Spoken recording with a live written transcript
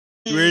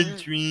Twitch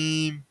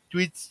stream.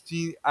 Twitch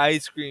stream. I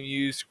scream,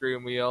 you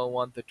scream. We all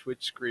want the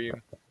Twitch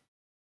scream.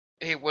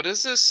 Hey, what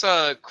is this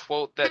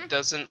quote that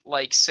doesn't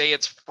like say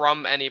it's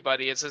from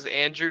anybody? It says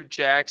Andrew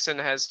Jackson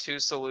has two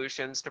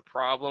solutions to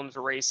problems: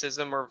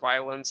 racism or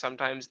violence,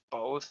 sometimes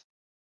both.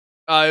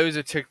 It was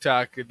a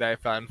TikTok that I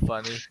found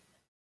funny.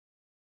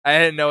 I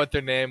didn't know what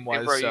their name was.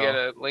 Hey, bro, so. you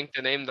gotta link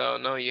the name though.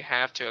 No, you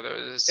have to.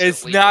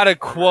 It's not a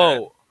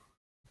quote.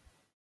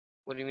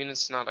 What do you mean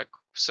it's not a?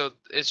 So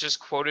it's just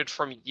quoted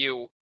from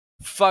you.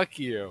 Fuck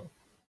you.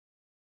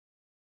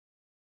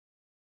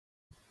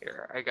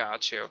 Here, I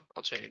got you.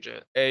 I'll change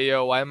it. Hey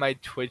yo, why my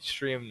Twitch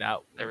stream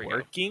not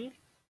working?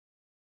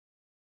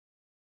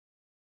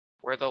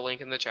 Where the link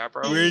in the chat,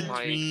 bro? Twitch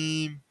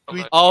stream.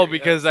 Oh,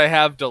 because I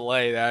have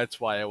delay. That's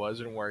why it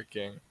wasn't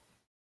working.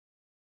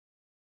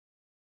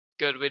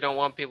 Good. We don't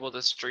want people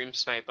to stream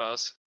snipe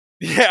us.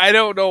 Yeah, I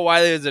don't know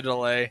why there's a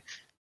delay.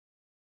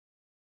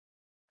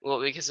 Well,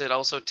 because it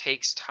also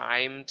takes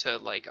time to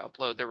like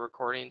upload the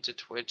recording to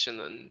Twitch and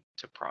then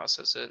to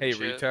process it. Hey,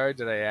 retard!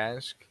 Did I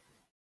ask?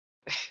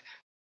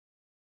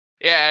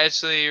 Yeah,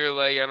 actually, you're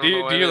like, I don't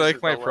know. Do you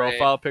like my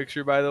profile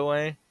picture, by the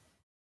way?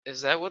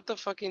 Is that what the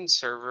fucking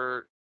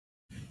server?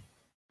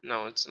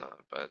 No, it's not.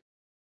 But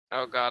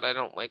oh god, I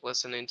don't like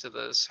listening to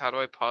this. How do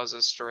I pause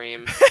a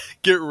stream?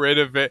 Get rid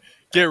of it.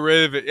 Get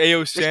rid of it.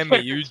 Ayo,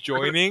 Sammy, you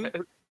joining?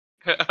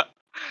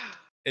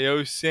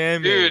 Ayo,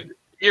 Sammy. Dude,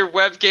 your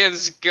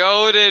webcam's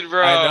goated,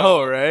 bro. I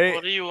know, right?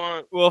 What do you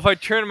want? Well, if I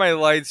turn my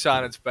lights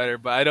on, it's better,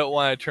 but I don't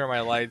want to turn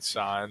my lights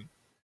on.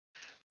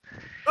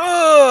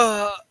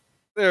 Ugh!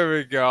 There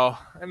we go.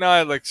 And now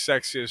I look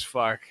sexy as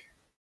fuck.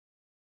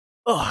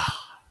 Ugh.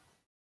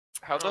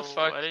 How the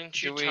fuck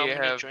do we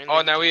have?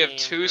 Oh, now we have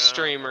two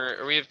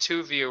streamers. We have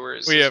two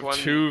viewers. We have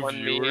two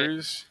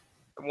viewers.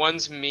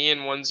 One's me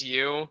and one's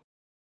you.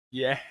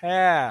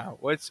 Yeah.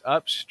 What's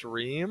up,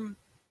 stream?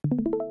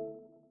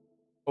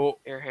 Oh,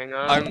 here, hang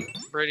on. I'm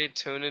ready to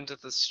tune into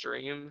the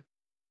stream.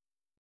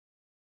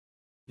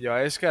 Yo,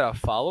 I just got a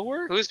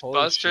follower. Who's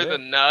Buster the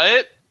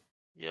Nut?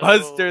 Yo.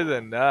 Buster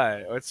the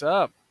Nut. What's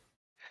up?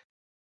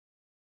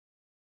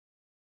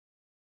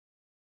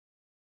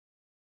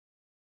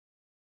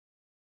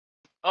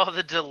 Oh,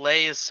 the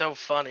delay is so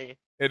funny.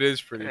 It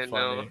is pretty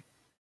funny.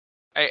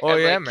 Oh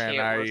yeah,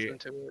 man.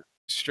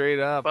 Straight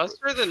up.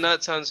 Buster the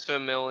Nut sounds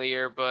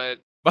familiar, but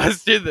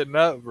Buster the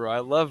Nut, bro. I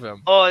love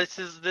him. Oh,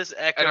 this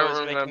echo I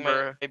don't is making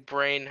my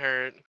brain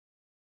hurt.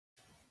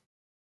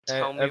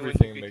 Tell me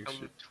everything when you makes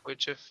become a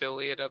Twitch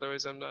affiliate, otherwher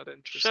I'm not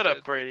interested. Shut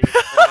up, Brady.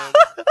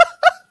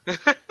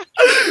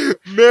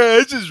 Man,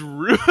 it's just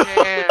rude.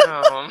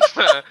 Damn.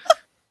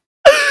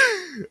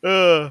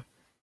 I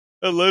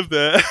love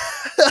that.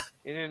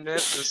 You didn't have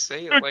to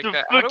say it like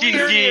that. How do we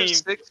already have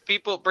 6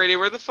 people? Brady,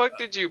 where the fuck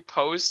did you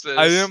post this?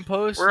 I didn't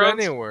post it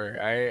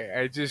anywhere.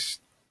 I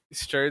just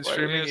started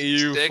streaming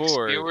EU4. 6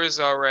 viewers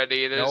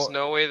already. There's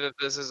no way that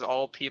this is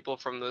all people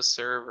from the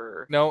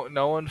server. No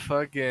one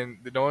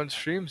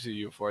streams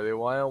EU4. They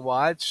want to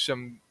watch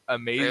some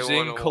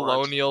amazing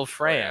colonial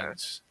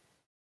France.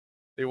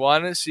 They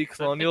want to see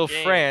colonial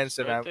France,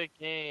 and I'm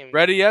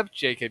ready up,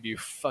 Jacob. You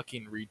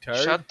fucking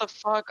retard. Shut the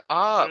fuck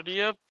up.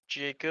 Ready up,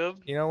 Jacob.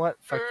 You know what?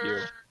 Fuck you.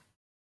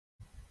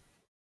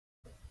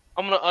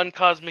 I'm gonna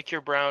uncosmic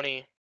your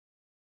brownie.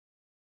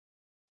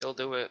 He'll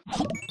do it.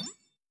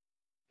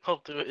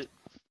 I'll do it.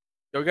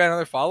 You got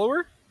another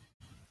follower?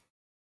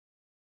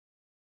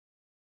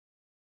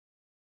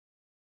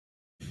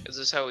 Is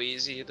this how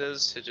easy it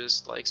is to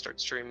just like start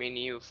streaming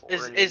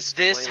EU4? Is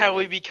this how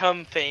we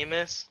become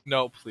famous?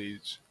 No,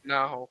 please.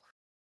 No.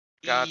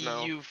 God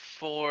no.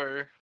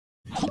 EU4.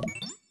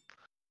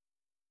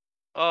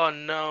 Oh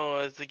no,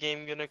 is the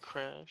game gonna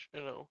crash?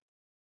 No.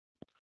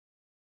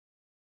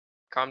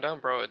 Calm down,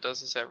 bro. It does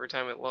this every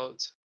time it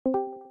loads.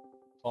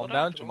 Calm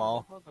down,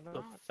 Jamal.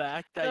 The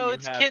fact that you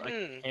have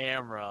a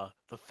camera.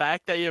 The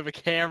fact that you have a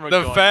camera.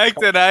 The fact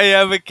that I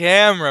have a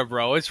camera,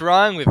 bro. What's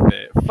wrong with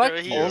it?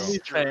 Fuck you.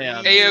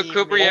 Hey, yo,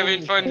 Cooper, you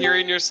having fun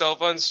hearing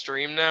yourself on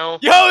stream now?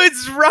 Yo,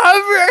 it's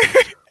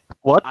Robert!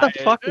 What the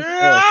fuck is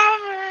this?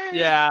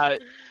 Yeah.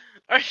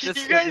 Are you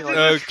guys in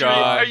the stream?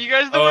 Are you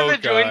guys the one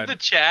that joined the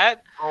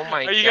chat? Oh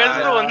my god. Are you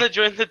guys the one that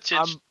joined the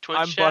Twitch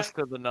I'm chat?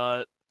 Buster the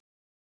Nut.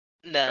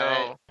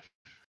 No.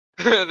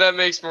 That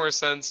makes more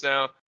sense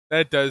now.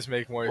 That does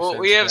make more sense. Well,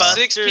 we have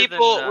 6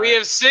 people. We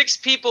have 6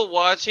 people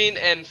watching,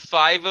 and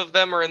 5 of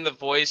them are in the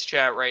voice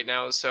chat right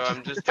now. So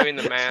I'm just doing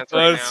the math right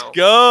now. Let's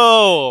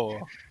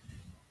go.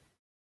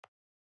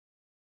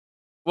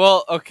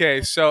 Well,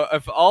 okay. So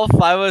if all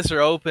 5 of us are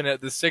open, the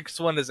 6th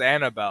one is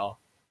Annabelle.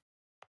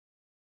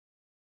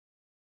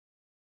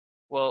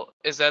 Well,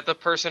 is that the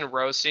person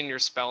roasting your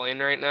spelling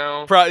right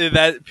now? Probably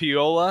that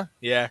Piola.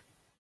 Yeah.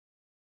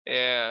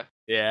 Yeah.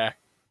 Yeah.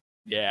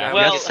 Yeah.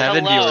 Well, we have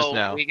 7 viewers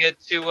now. We get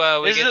to.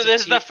 This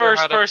is the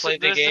first person.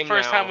 This is the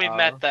first time we've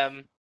met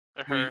them.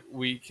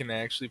 We can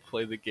actually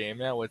play the game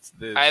now. What's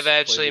this? I've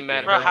actually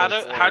met her. How do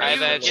you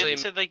get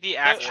to like the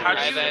actual?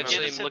 I've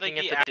actually looking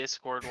at the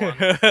Discord one.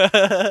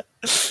 What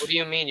do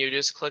you mean? You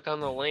just click on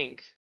the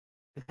link.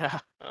 Yeah.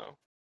 Oh.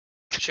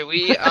 Should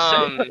we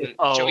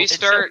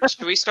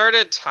should we start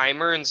a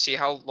timer and see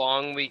how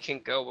long we can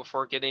go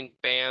before getting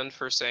banned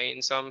for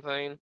saying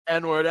something?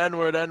 N-word,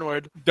 N-word,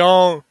 N-word.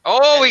 Don't.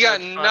 Oh, we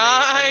got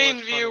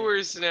 9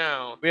 viewers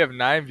now. We have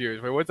 9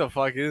 viewers. Wait, what the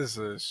fuck is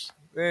this?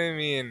 I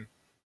mean,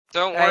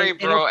 don't worry,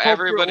 bro.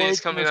 Everybody's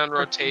coming on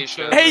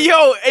rotation. Hey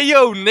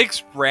yo,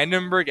 Nick's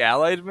Brandenburg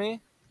allied me.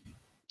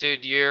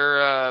 Dude,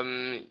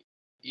 you're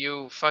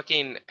you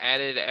fucking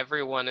added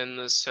everyone in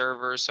the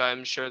server, so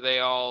I'm sure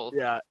they all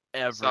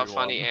saw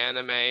funny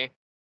anime.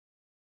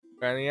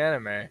 Funny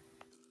anime.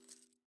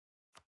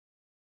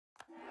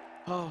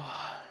 Oh.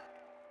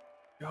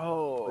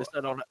 Yo. At least I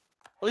don't.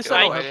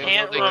 I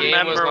can't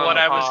remember what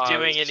I was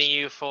doing in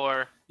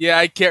EU4. Yeah,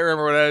 I can't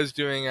remember what I was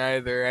doing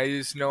either. I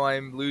just know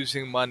I'm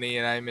losing money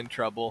and I'm in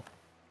trouble.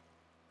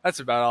 That's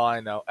about all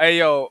I know. Hey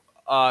yo,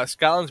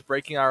 Scotland's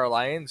breaking our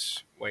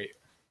alliance. Wait.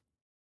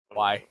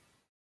 Why?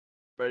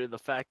 Brady, the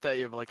fact that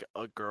you have like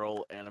a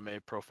girl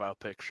anime profile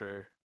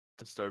picture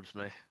disturbs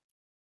me.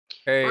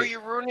 Hey. Bro, you're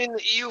ruining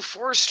the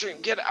EU4 stream.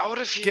 Get out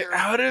of here. Get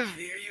out of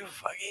here, you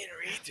fucking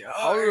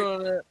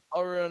retard.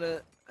 I'll ruin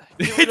it.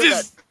 Get rid of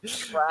that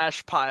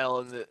trash pile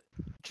in it.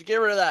 Just get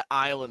rid of that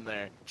island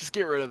there. Just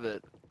get rid of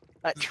it.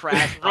 That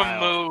trash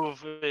pile.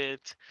 Remove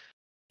it.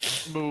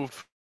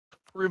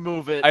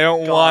 Remove it. I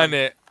don't want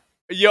it.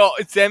 Yo,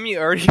 Sammy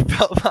already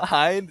fell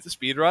behind.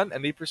 Speedrun,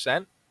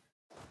 80%.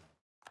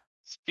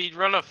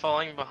 Speedrun of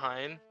falling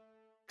behind?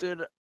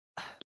 Dude,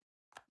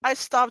 I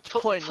stopped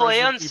playing.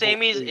 Play on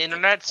Sammy's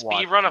internet,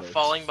 speedrun of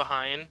falling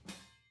behind.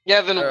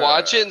 Yeah, then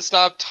watch it and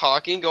stop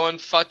talking, going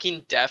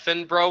fucking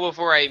deafen, bro,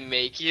 before I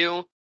make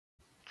you.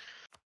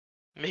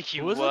 Make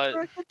you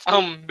what?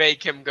 I'll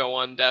make him go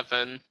on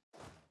deafen.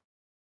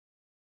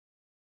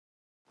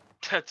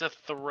 That's a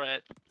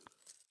threat.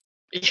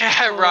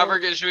 Yeah,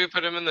 Robert, should we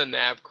put him in the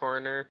nap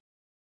corner?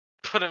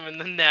 Put him in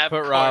the nap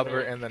corner. Put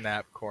Robert in the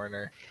nap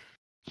corner.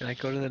 Can I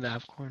go to the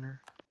nap corner?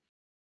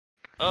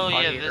 Oh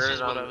yeah, this is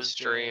what I was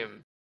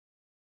stream.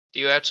 Do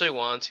you actually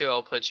want to?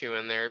 I'll put you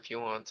in there if you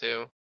want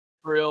to.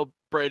 Real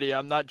Brady,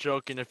 I'm not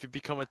joking. If you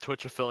become a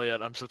Twitch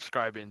affiliate, I'm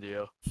subscribing to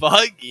you.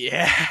 Fuck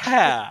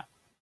yeah!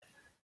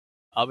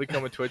 I'll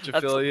become a Twitch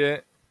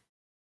affiliate.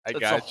 I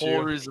got you. That's the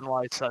whole reason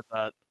why I said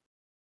that.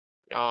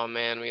 Oh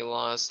man, we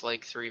lost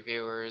like 3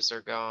 viewers.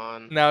 They're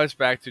gone. Now it's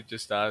back to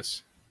just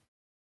us.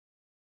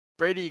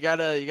 Brady, you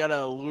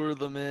gotta lure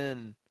them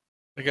in.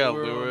 I gotta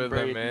lure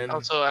them in.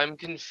 Also, I'm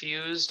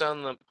confused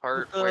on the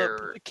part where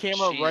put the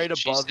camera right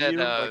above you,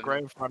 like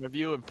right in front of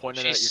you, and point it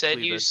at your She said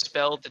cleavage. you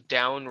spelled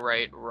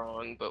downright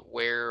wrong, but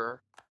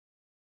where?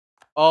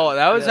 Oh,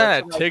 that was on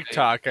a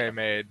TikTok I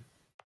made.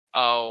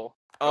 Oh.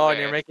 Oh, and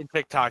you're making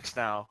TikToks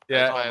now.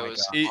 Yeah,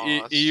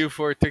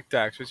 EU4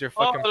 TikToks. What's your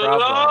fucking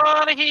problem? Oh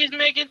Lord, he's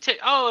making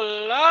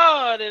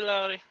Oh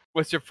Lordy.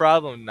 What's your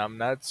problem,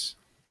 numbnuts?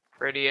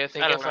 Brady, I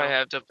think if I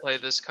have to play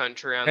this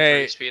country on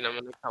 3 speed, I'm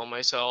gonna kill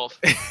myself.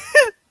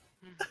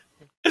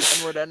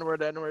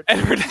 N-word.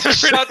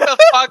 Shut the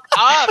fuck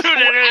up!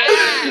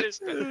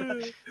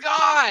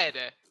 God!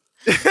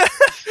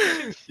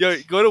 Yo,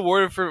 go to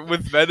war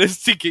with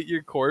Venice to get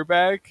your core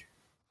back?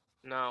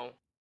 No.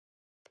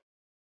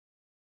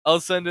 I'll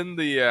send in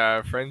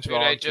the French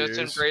volunteers. I just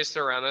embraced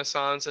the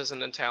Renaissance as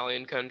an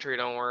Italian country,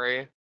 don't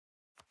worry.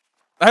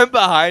 I'm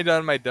behind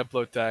on my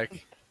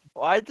Diplotech.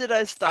 Why did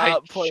I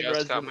stop playing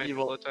Resident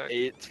Evil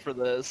 8 for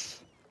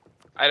this?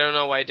 I don't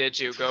know, why did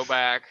you? Go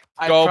back.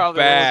 Go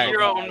back.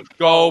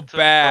 Go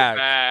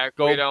back.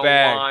 We don't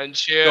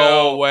want you.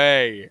 Go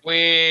away.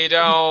 We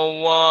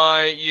don't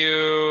want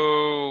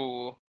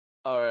you.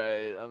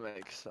 Alright, that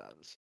makes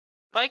sense.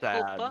 Bye,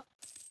 Koopa.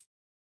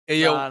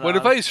 Hey yo, what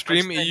if I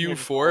stream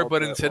EU4,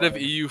 but instead of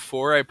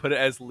EU4, I put it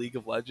as League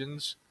of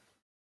Legends?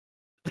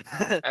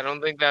 I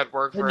don't think that'd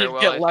work very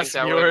well. I think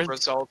that would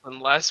result in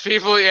less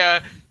people,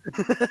 yeah.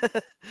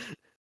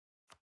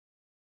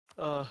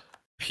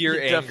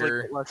 Pure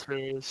anger. Less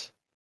viewers.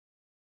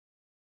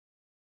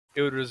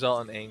 It would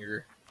result in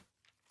anger.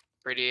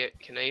 Pretty,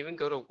 can I even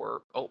go to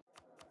work? Oh.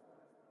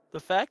 The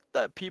fact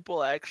that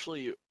people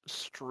actually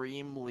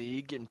stream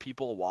League and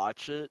people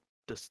watch it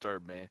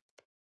disturbed me.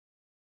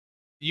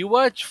 You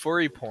watch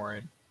furry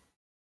porn.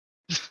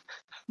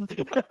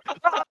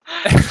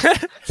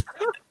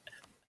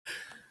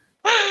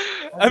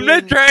 I'm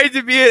not trying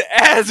to be an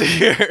ass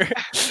here.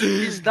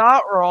 He's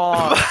not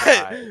wrong.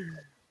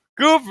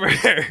 Cooper,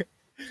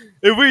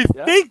 if we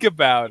think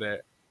about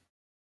it.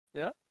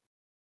 Yeah.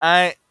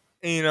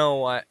 You know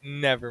what?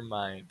 Never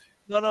mind.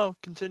 No,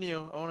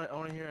 continue. I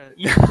wanna hear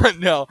it.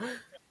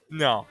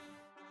 No.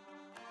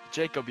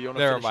 Jacob, you wanna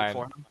Never finish it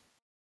for him?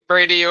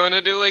 Brady, you want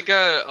to do like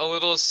a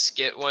little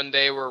skit one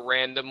day where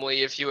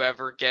randomly, if you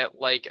ever get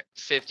like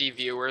 50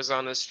 viewers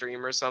on a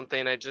stream or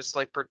something, I just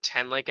like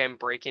pretend like I'm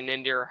breaking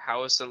into your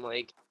house and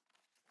like...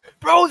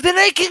 Bro, then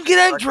I can get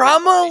on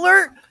Drama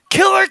Alert!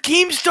 Killer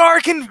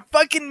Keemstar can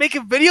fucking make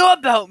a video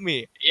about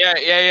me!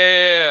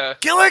 Yeah.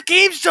 Killer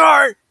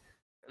Keemstar!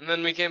 And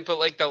then we can put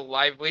like the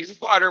lively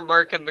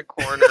watermark in the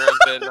corner and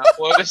then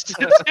upload it to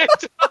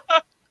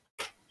TikTok.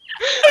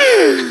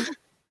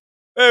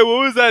 Hey, what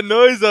was that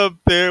noise up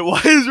there?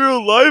 Why is there a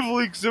live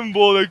leak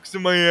symbol next to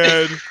my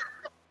head?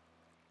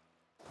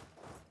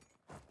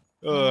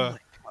 Oh my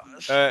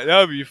gosh. That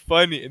would be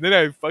funny. And then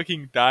I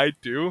fucking died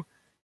too.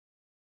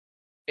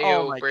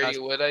 Ayo, my Brady,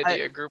 gosh. what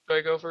idea group do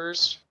I go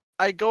first?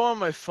 I go on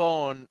my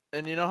phone,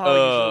 and you know how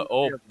usually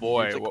Oh you have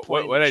boy. music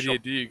playing What to idea show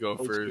do you go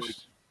goes to, like,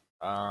 first?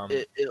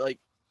 it like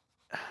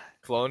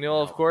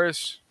Colonial, of No.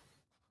 course.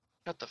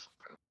 What the fuck?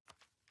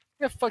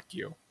 Yeah, fuck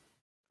you.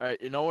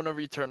 Alright, you know whenever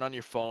you turn on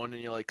your phone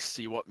and you like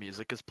see what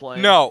music is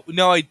playing? No,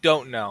 I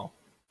don't know.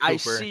 I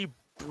Cooper. see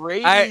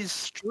Brady's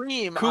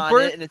stream on Cooper,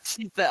 it, and it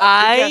sees that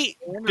I big-ass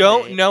anime.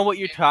 don't know what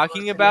you're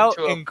talking listening about,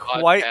 to a and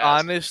quite podcast.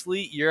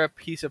 honestly, you're a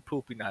piece of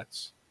poopy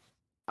nuts.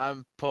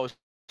 I'm posting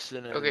it.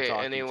 in Okay,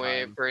 talking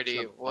anyway, time. Brady,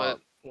 Shut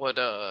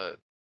up.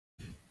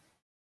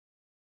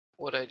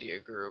 what idea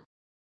group?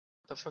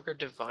 The fuck are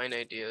divine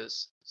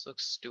ideas? This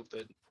looks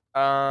stupid.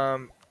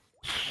 I'd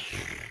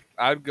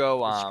go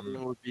The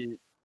stream would be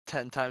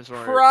 10 times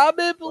more.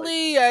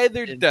 probably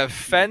either in-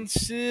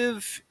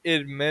 defensive,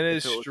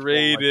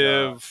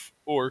 administrative,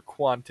 or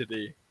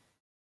quantity.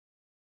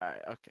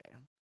 Alright, okay.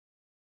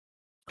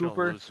 Cooper?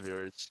 Gonna lose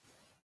viewers.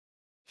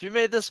 If you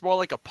made this more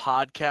like a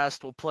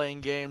podcast while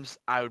playing games,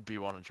 I would be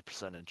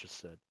 100%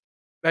 interested.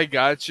 I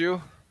got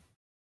you.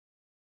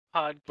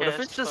 Podcast But if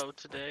it's just- quote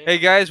today. Hey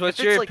guys, what's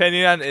If your it's, like,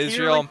 opinion on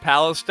Israel clearly- and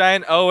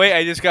Palestine? Oh wait,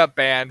 I just got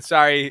banned.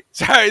 Sorry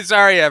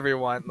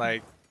everyone.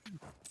 Like,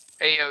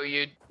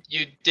 Ayo,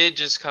 you did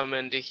just come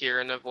in to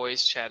hear in a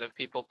voice chat of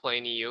people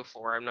playing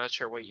EU4. I'm not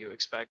sure what you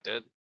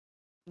expected.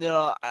 You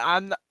know,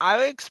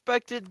 I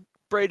expected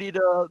Brady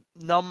to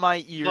numb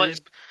my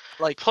ears,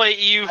 like Play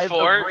I have the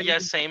EU4? ringing- Yeah,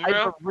 same, I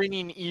have bro. the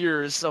ringing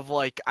ears of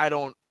like I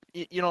don't,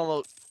 you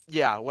know,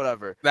 yeah,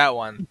 whatever. that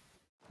one.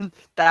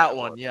 That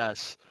one,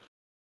 yes.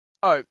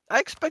 Alright, I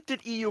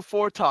expected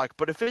EU4 talk,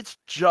 but if it's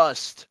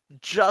just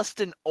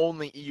and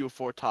only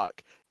EU4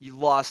 talk, you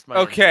lost my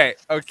Okay.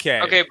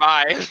 Okay,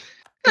 bye.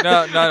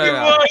 No. We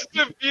lost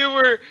a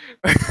viewer.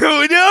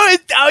 No,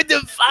 it's down to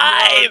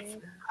 5.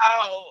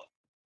 Ow.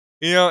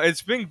 You know,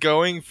 it's been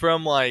going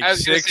from like I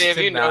was gonna 6 say, have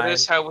to you 9.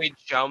 noticed how we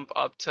jump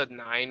up to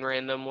 9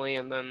 randomly,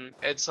 and then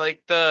it's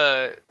like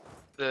the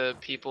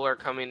people are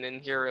coming in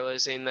here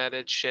realizing that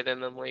it's shit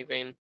and then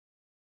leaving.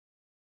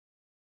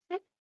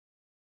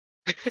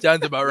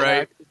 Sounds about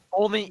right. It's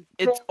only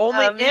You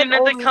didn't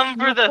have to only come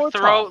for the EU4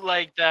 throat talk.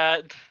 like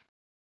that.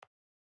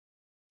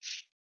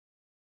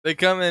 They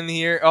come in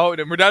here. Oh,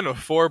 then we're down to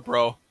 4,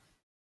 bro.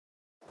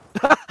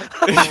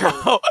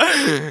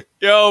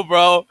 Yo,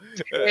 bro.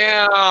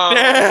 Yeah.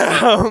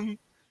 Damn.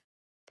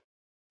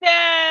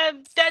 Yeah,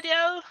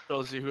 Daniel.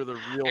 Shows you who the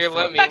real Here,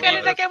 let me Back leave at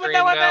it the again with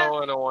stream that now.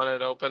 weapon. I don't want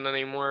it open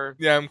anymore.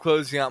 Yeah, I'm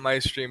closing out my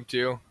stream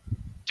too.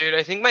 Dude,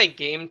 I think my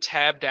game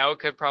tabbed out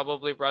could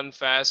probably run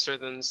faster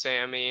than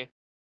Sammy.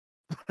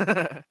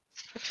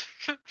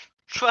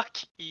 Fuck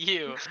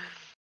you.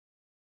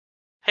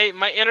 Hey,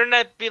 my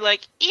internet be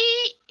like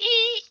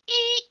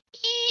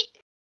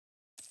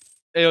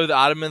Hey, the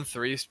Ottoman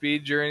 3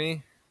 speed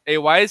journey. Hey,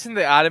 why isn't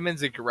the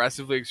Ottomans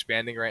aggressively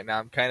expanding right now?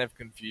 I'm kind of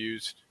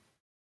confused.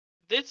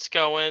 It's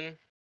going.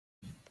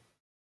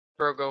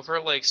 Bro, go for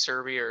like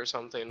Serbia or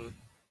something.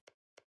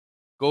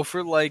 Go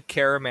for like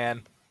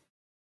Karaman.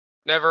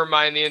 Never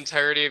mind, the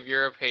entirety of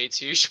Europe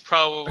hates you. You should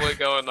probably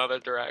go another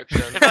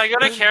direction. If I go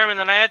to Karaman,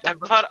 then I have to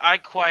put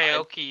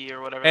Ikwaoki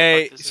or whatever.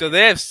 Hey, the fuck this so name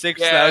they have is.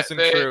 6,000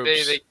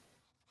 troops.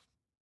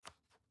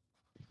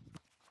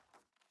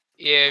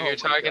 Yeah, if Oh you're my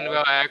talking God.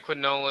 about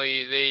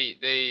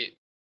Aquinoli,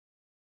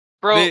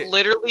 Bro,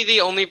 literally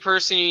the only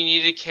person you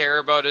need to care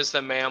about is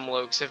the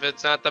Mamluks. If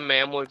it's not the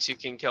Mamluks, you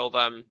can kill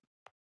them.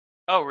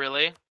 Oh,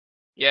 really?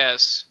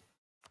 Yes.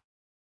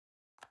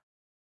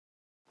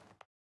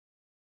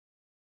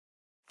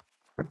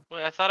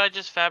 Wait, I thought I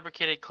just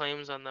fabricated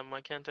claims on them.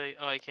 Why can't I?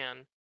 Oh, I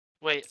can.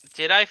 Wait,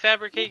 did I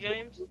fabricate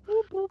claims?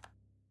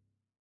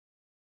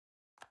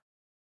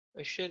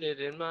 I shitted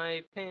in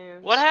my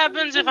pants. What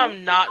happens if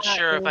I'm not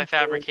sure if I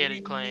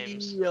fabricated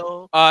claims?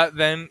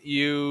 Then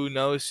you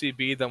no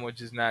CB them,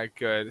 which is not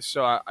good.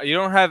 So you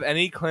don't have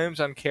any claims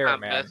on Not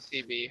Karaman.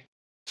 CB.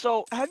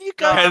 So have you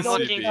No, guys I'm Has to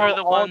looking be. for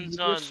the all ones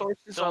media on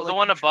sources the are, like,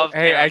 one above.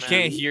 Hey, I Karaman.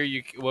 can't hear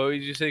you. What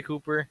did you say,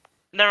 Cooper?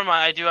 Never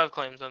mind. I do have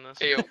claims on this.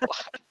 Ew,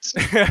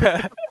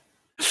 what?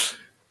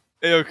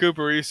 Hey, yo,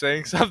 Cooper, were you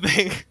saying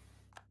something?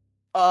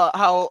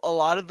 How a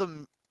lot of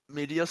the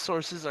media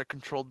sources are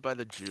controlled by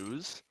the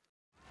Jews.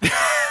 I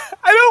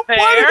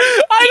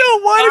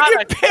don't want to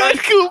get banned,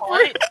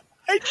 Cooper.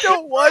 I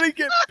don't want to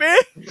get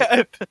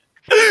banned.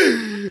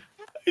 I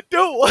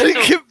don't want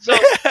to get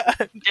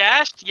banned.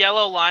 Dashed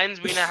yellow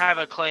lines mean I have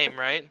a claim,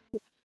 right?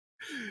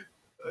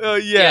 Yeah.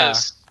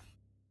 Yes.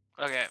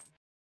 Okay.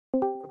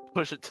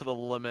 Push it to the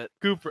limit.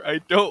 Cooper, I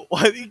don't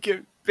want to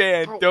get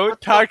banned. Bro, Don't what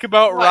the- talk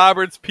about what?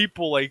 Robert's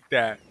people like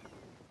that.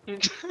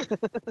 What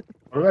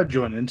did I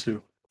join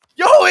into?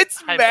 Yo,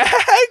 it's Hi,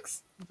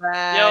 Max!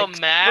 Yo,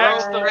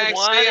 Max, Bro, the Max,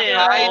 one say and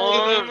hi to the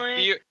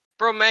only.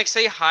 Bro, Max,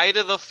 say hi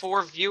to the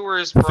 4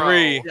 viewers, bro.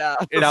 3. Yeah.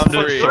 It's Down to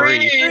 3.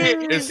 three.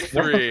 It's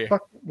What 3. the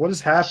fuck? What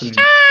is happening?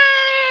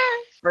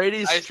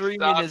 Brady's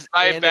streaming his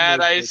My bad.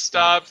 I animated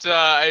stopped.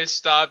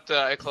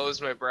 I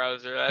closed my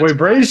browser. That's Wait,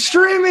 Brady's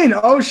streaming.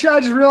 Oh shit! I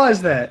just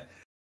realized that.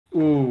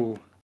 Ooh.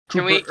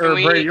 Can we?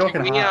 Brady, you're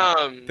looking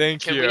hot.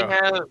 Thank you.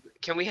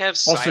 Can we have?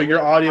 Also,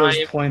 your audio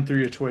is playing through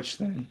your Twitch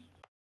thing.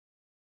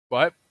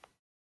 What?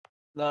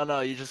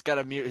 No, you just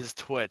gotta mute his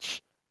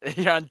Twitch.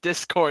 You're on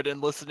Discord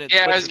and listening.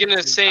 Yeah, Twitch I was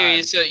gonna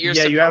say, you're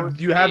yeah,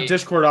 you have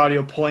Discord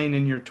audio playing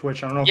in your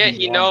Twitch. I don't know. Yeah, if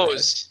he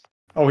knows.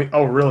 Oh,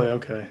 really?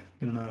 Okay,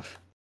 good enough.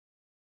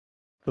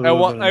 I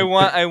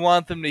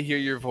want them to hear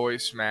your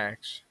voice,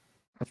 Max.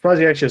 I'm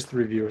surprised he actually has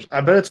 3 viewers.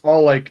 I bet it's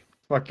all like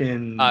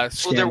fucking. Well,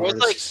 there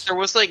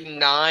was like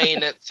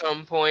 9 at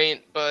some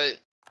point, but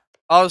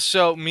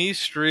also me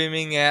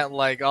streaming at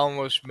like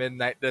almost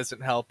midnight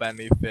doesn't help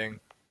anything.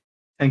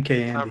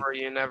 10K Andy.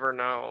 You never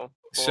know.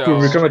 So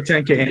Dude, become a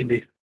 10K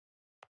Andy.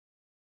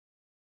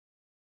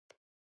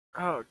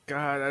 Oh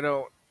God,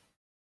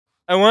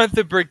 I want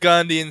the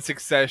Burgundian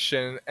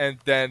succession, and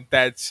then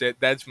that's it.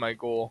 That's my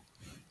goal.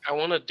 I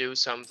want to do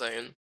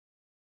something.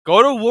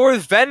 Go to war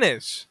with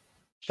Venice.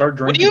 Start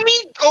drinking. What do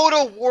you mean go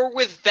to war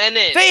with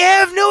Venice? They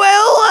have no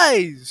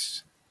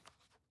allies.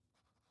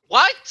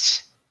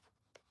 What?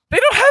 They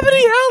don't have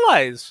any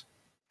allies.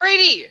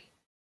 Brady,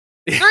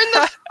 they're in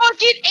the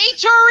fucking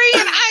HRE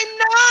and I'm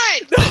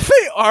not. No,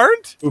 they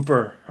aren't.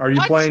 Cooper, are you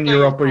What? playing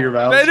Europa your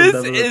vows?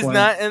 Venice is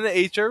not in the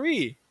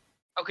HRE.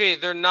 Okay,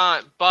 they're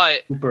not,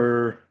 but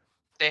Cooper,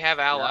 they have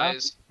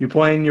allies. you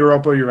playing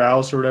Europa your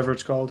vows or whatever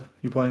it's called?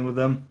 You playing with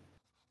them?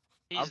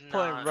 I'm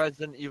playing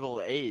Resident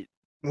Evil 8.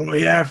 Oh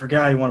yeah, I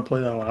forgot you want to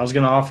play that one. I was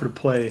gonna offer to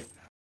play.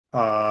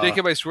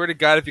 Jacob, I swear to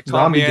God, if you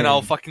call me in,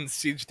 I'll fucking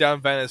siege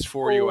down Venice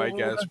for you, I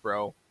guess,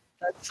 bro.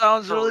 That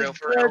sounds For really real,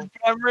 for good. real.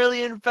 I'm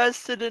really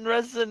invested in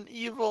Resident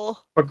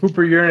Evil. But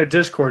Cooper, you're in a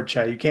Discord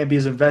chat. You can't be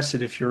as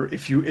invested if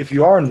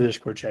you are in the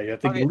Discord chat. You have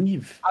to Okay.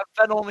 leave. I've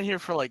been only here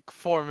for like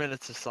 4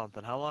 minutes or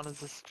something. How long is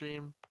this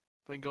stream?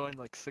 Been going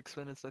like 6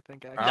 minutes, I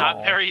think. Actually.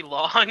 Not very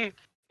long.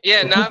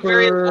 Yeah, not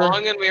very Cooper.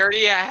 long, and we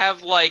already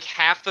have like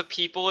half the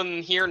people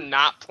in here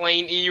not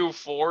playing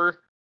EU4.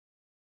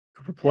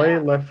 Cooper, play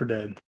Left 4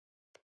 Dead.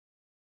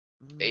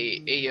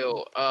 Hey,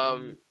 yo,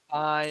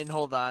 Fine,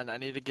 hold on. I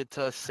need to get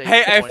to a safe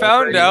Hey, I point.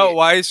 found Brady. out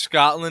why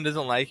Scotland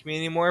doesn't like me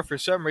anymore. For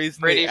some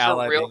reason, Brady, they for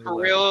allied real,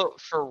 England.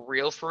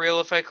 for real,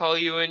 if I call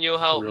you and you'll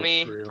help For real,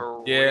 me? for real.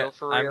 For Yeah, real,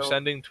 for I'm real.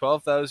 sending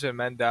 12,000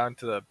 men down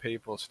to the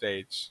Papal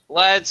States.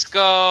 Let's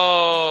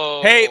go.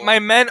 Hey, my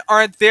men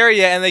aren't there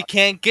yet, and they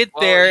can't get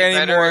Well, there you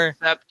better anymore.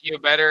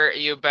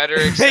 you better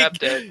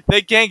accept it.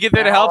 They can't get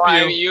there to help Oh,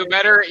 I you. mean, you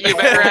better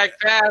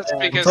act fast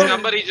because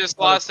somebody just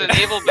lost a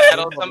naval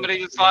battle. Somebody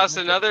just lost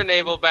another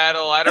naval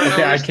battle. I don't know.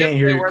 Okay, I whose can't ships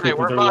hear they you, were. They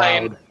Cooper. were They're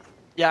mine. loud.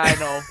 Yeah, I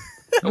know.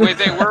 Wait,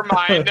 they were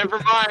mine. Never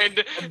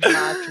mind.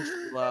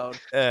 Obnoxiously loud.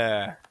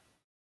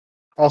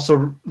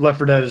 Also, Left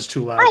 4 Dead is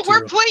too loud. Bro, we're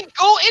too. playing.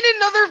 Go in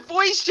another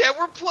voice chat.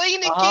 We're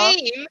playing a Uh-huh.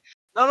 game.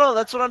 No,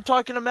 that's what I'm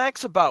talking to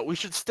Max about. We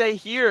should stay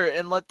here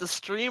and let the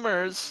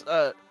streamers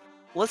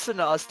listen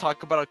to us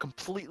talk about a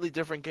completely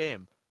different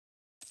game.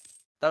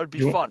 That would be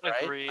You- fun, right?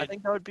 I Agreed.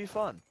 think that would be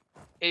fun.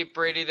 Hey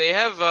Brady, they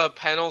have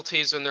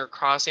penalties when they're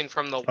crossing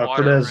from the Left 4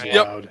 water. Dead is Right?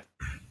 Yep. loud.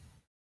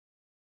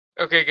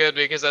 Okay, good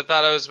because I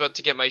thought I was about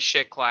to get my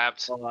shit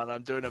clapped. Hold on,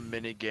 I'm doing a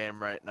mini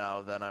game right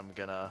now. Then I'm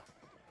gonna.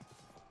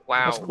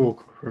 Wow. That's cool,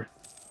 Cooper.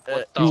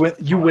 What uh, the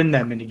You win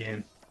that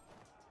minigame.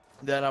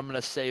 Then I'm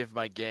gonna save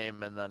my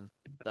game and then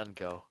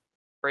go.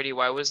 Brady,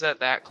 why was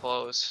that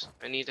close?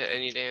 I need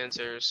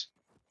answers.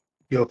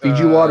 Yo,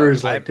 Fiji water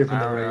is I like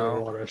different than don't regular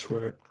know. water, I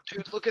swear.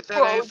 Dude, look at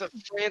that. I have the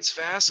France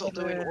vassal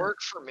doing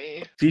work for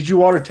me. Fiji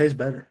water tastes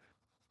better.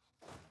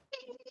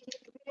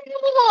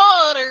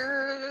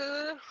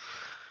 Water.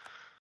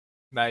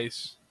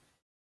 Nice.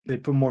 They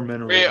put more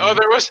minerals. Wait, in oh, it.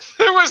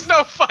 there was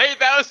no fight.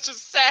 That was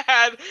just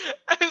sad.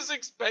 I was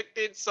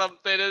expecting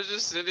something. I was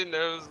just sitting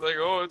there. I was like,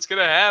 oh, it's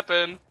gonna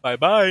happen. Bye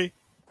bye.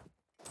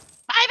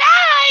 Bye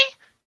bye.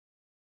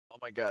 Oh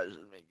my god, this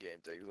mini game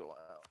takes a while.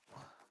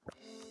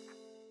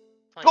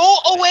 Go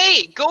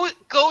away.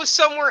 Go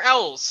somewhere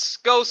else.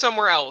 Go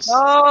somewhere else.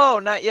 No,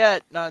 not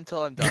yet. Not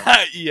until I'm done.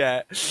 Not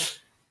yet.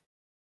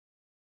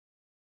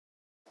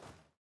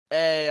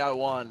 Hey, I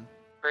won.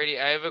 Brady,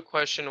 I have a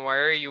question. Why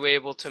are you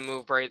able to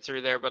move right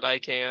through there, but I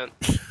can't?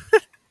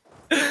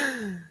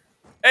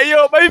 Hey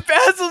yo, my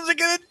vassals are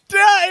gonna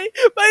die!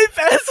 My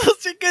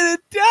vassals are gonna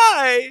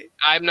die!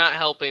 I'm not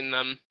helping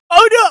them.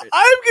 Oh no,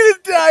 I'm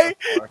gonna die!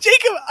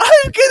 Jacob,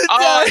 I'm gonna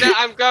Oh, die! no,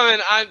 I'm coming.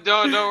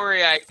 Don't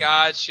worry. I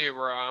got you,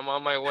 bro. I'm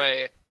on my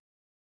way.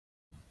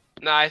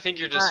 Nah, I think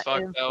you're just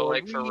fucked though,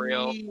 like for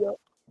real.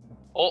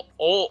 On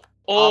my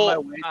Oh,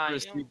 way to I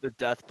receive the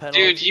death penalty.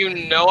 dude,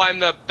 you know I'm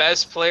the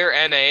best player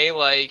NA.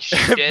 Like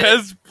shit.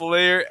 Best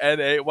player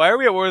NA. Why are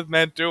we at war with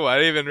Man 2? I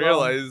didn't even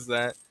realize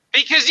that.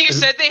 Because you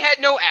said they had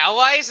no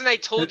allies, and I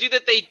told you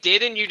that they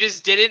did, and you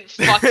just didn't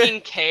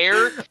fucking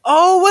care.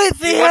 Oh wait,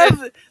 they You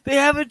wanna-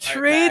 have a Alright,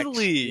 trade Max,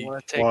 league. You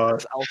want to take What?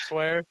 this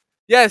elsewhere?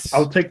 Yes.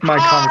 I'll take my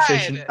God!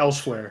 conversation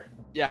elsewhere.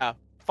 Yeah.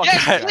 Fuck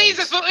Yes, you guys. please.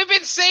 That's what we've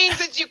been saying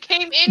since you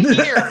came in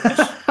here.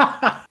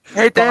 I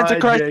hate the Bye,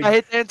 Antichrist. Jake. I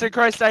hate the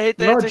Antichrist. I hate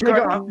the No,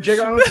 Antichrist. Jake,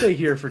 I'm gonna stay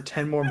here for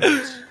 10 more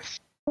minutes.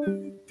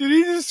 Did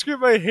he just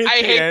scream I hate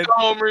I the hate end? the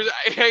homers.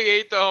 I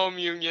hate the home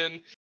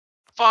union.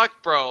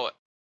 Fuck, bro.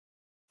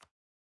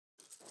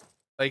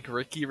 Like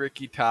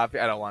Ricky Toppy.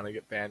 I don't want to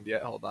get banned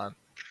yet. Hold on.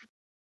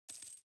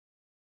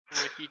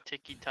 Ricky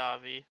Ticky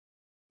Tavi.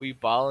 We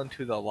ball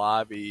into the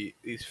lobby.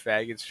 These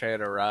faggots trying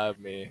to rob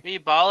me. We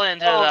ball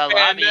into Oh, the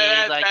man, lobby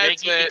like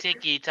that's Ricky it.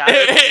 Ticky Tavi.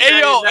 Hey,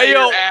 yo, Now hey,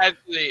 yo. you're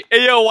actually-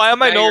 Hey yo, why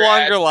am I Now no your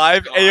longer ass is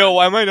live? Hey yo, gone.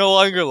 why am I no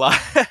longer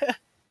live?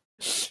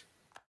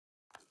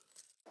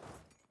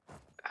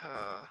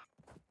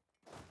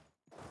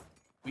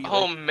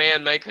 Oh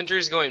man, my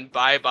country's going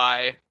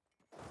bye-bye.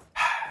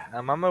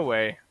 I'm on my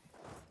way.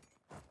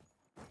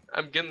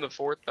 I'm getting the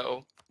fort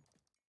though.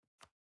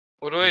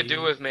 What do I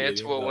do with Getting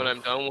Mantua when the-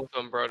 I'm done with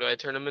him, bro? Do I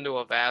turn him into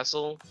a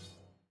vassal?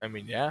 I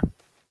mean, yeah.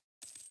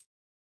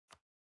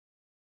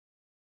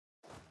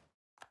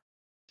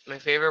 My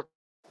favorite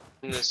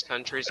in this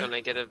country is when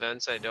I get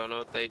events, I don't know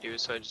what they do,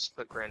 so I just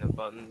click random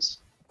buttons.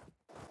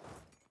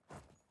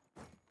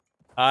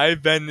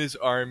 I've been this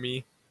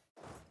army.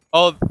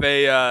 Oh,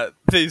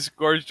 they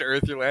scorched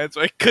Earth your land,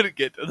 so I couldn't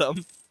get to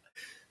them.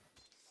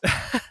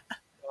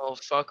 Oh,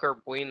 fuck our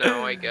we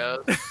now, I guess.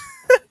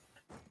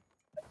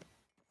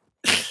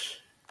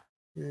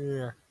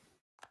 Yeah.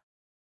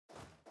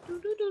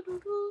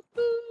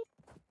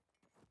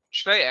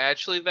 Should I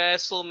actually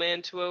vassal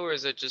Mantua, or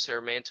is it just our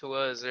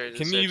Mantua?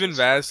 Can you even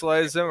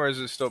vassalize them, or is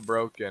it still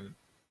broken?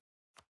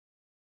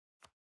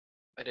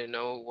 I didn't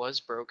know it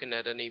was broken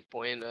at any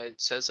point. It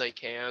says I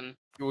can.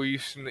 Well, you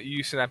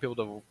used to not be able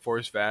to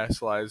force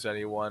vassalize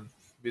anyone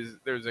because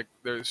there's a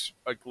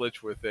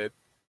glitch with it.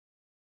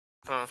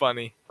 Huh.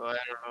 Funny. Oh, I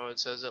don't know. It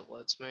says it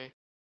lets me.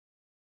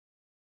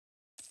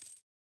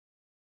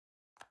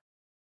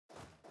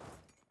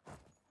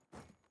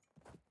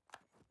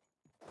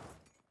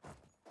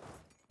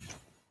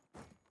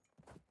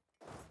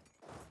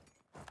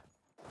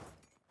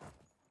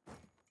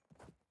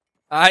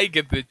 I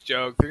get the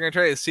joke. They're gonna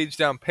try to siege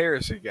down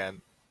Paris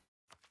again.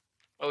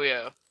 Oh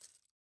yeah.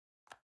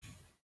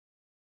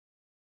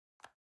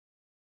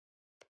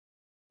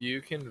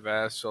 You can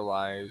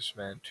vassalize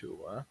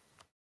Mantua.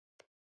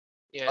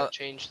 Yeah,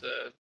 change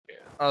the. Yeah.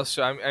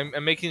 Also,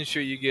 I'm making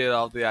sure you get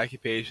all the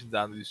occupations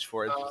on these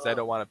forts because I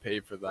don't want to pay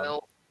for them.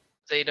 Well,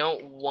 they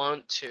don't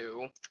want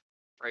to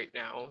right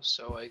now,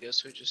 so I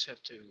guess we just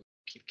have to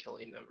keep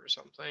killing them or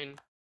something.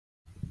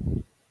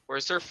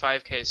 Where's their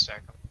 5k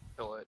stack? I'll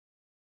kill it.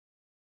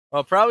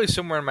 Well, probably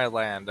somewhere in my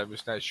land. I'm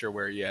just not sure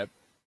where yet.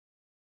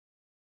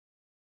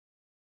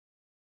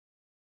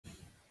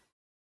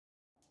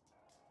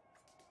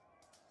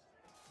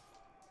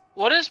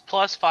 What is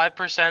plus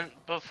 5%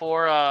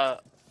 before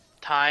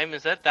time?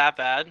 Is that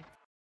bad?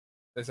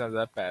 It's not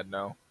that bad,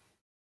 no.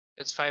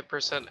 It's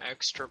 5%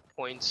 extra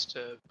points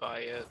to buy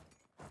it.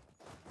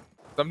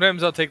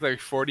 Sometimes I'll take like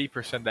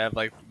 40% to have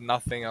like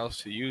nothing else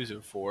to use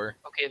it for.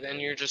 Okay, then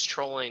you're just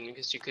trolling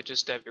because you could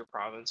just have your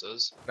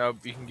provinces. No,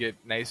 you can get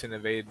nice and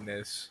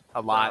evadedness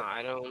a lot.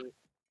 I don't.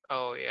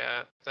 Oh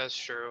yeah, that's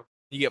true.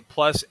 You get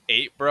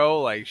 +8,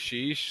 bro. Like,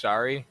 sheesh.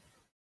 Sorry.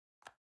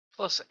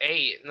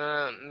 +8.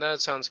 Nah,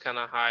 that sounds kind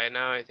of high.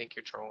 Now I think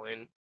you're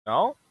trolling.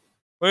 No.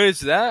 What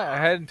is that?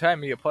 Ahead in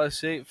time, you get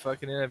 +8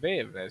 fucking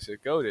innovativeness.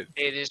 It goaded.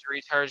 Hey, these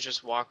retards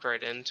just walked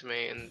right into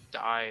me and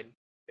died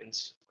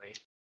instantly.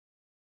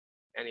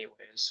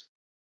 Anyways.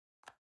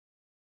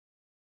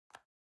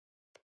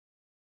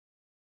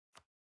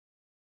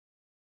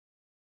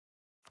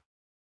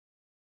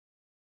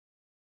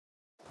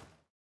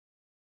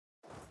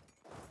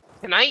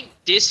 Can I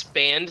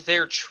disband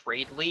their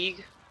trade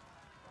league?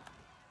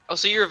 Oh,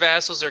 so your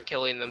vassals are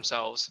killing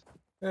themselves.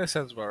 That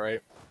sounds about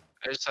right.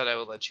 I just thought I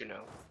would let you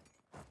know.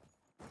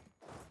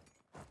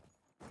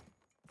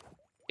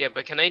 Yeah,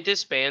 but can I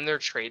disband their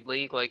trade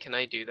league? Like, can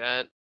I do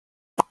that?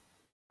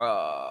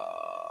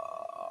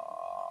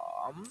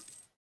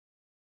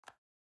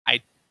 I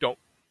don't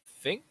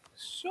think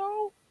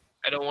so.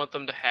 I don't want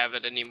them to have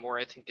it anymore.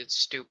 I think it's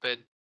stupid.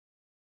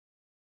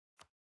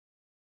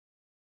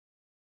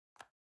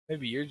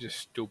 Maybe you're just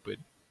stupid.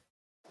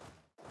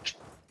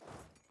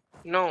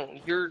 No,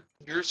 you're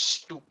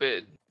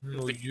stupid.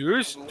 No,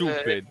 you're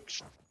stupid.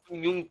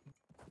 You...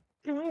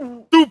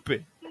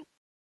 Stupid.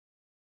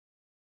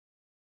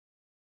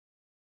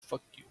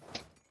 Fuck you.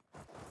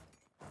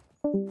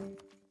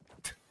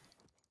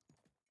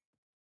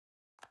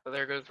 Oh,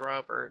 there goes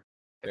Robert.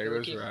 There I feel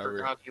goes like he Robert.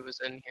 forgot he was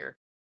in here.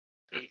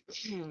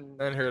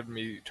 Then heard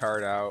me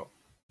tart out.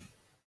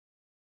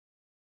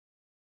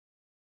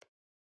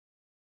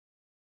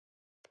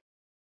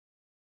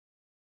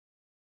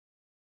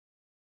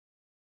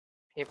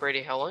 Hey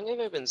Brady, how long have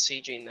I been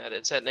sieging that?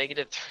 It's at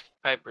negative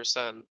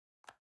 35%.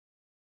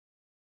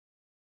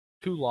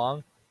 Too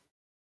long.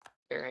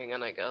 Here, hang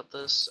on, I got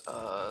this.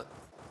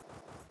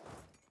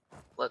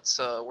 Let's,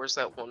 where's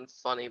that one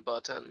funny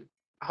button?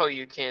 Oh,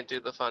 you can't do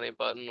the funny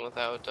button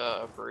without,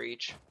 a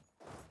breach.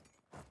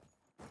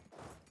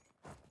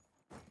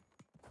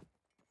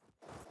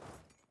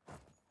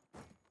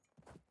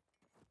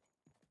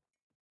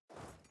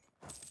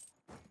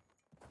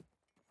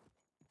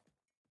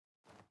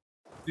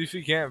 See if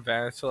you can't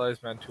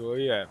vandalize Mantua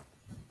yet.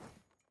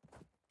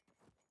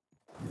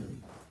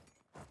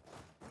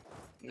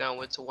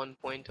 No, it's 1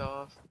 point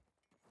off.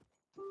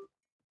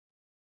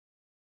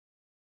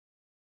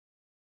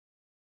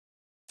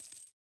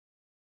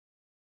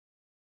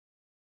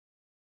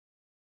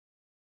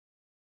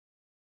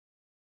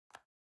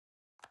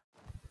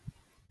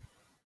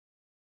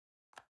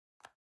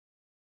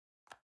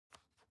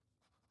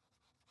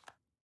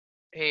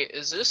 Hey,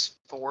 is this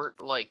fort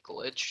like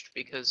glitched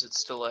because it's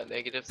still at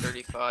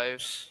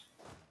 -35?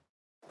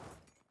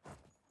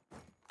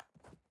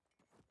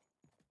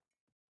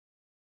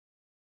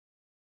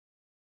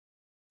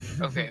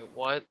 Okay,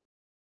 what?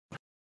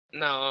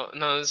 No,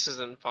 this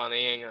isn't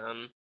funny. Hang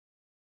on.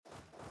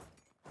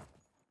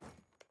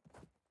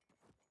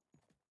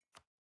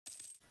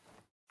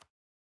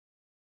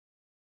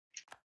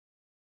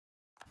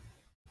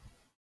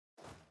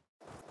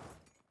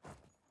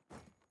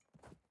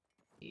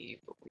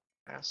 But we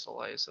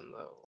vassalize him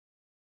though.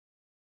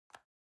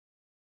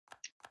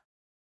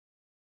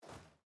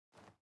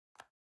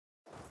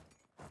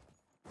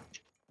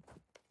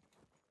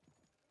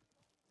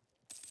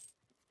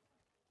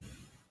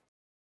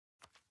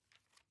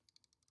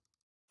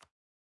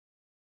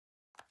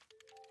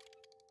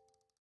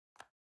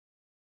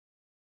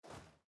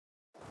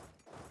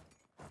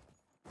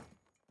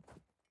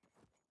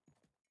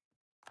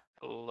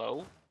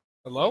 Hello?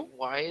 Hello?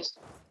 Why is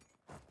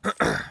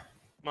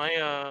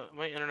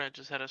My internet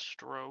just had a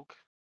stroke.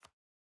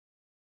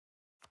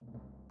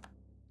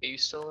 Are you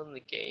still in the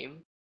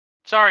game?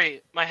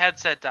 Sorry, my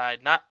headset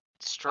died, not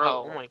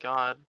stroke. Oh. Oh my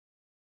god.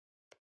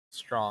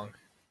 Strong.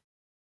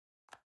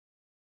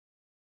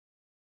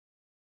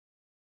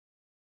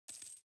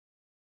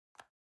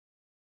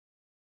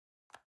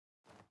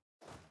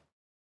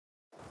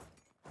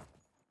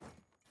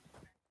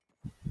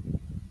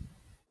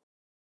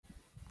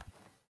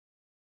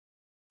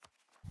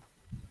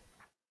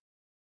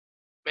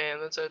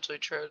 Man, that's actually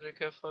tragic.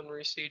 Have fun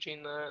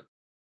resieging that.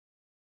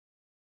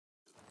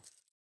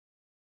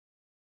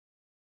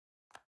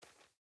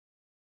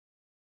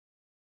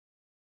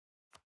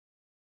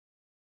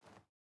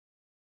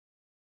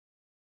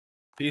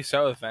 Peace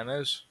out with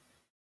Venice.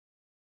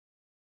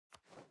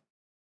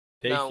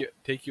 No.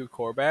 Take your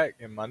core back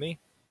and money.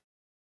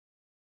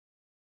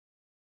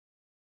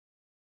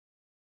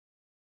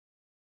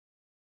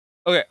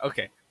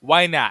 Okay.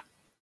 Why not?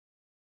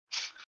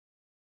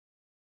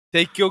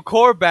 Take your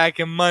core back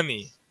and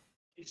money.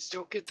 You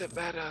still get the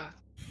better.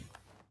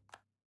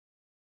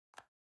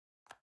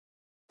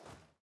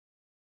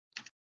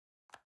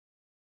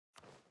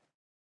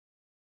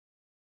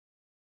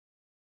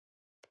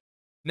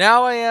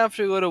 Now I have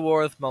to go to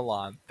war with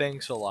Milan.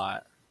 Thanks a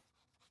lot.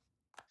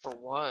 For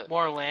what?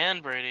 More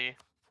land, Brady.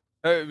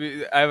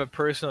 I have a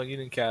personal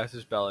Union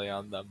Casus belly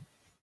on them.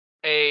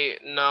 Hey,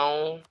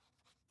 no.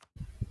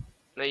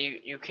 No,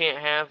 you can't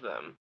have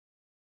them.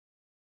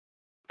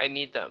 I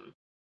need them.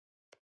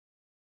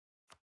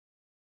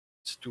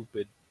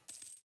 Stupid.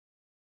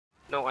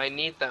 No, I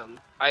need them.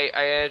 I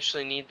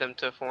actually need them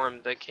to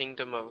form the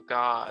Kingdom of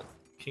God.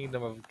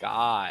 Kingdom of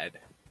God.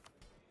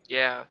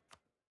 Yeah.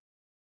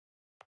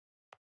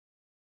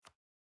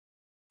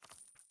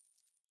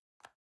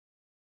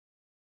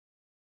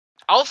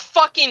 I'll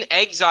fucking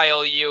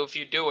exile you if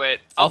you do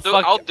it. I'll do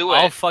it. I'll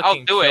I'll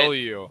fucking do kill it.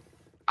 you.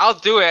 I'll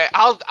do it.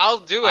 I'll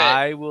do it.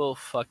 I will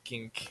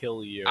fucking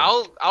kill you.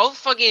 I'll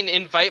fucking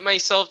invite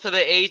myself to the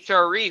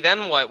HRE.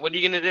 Then what? What are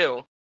you gonna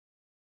do?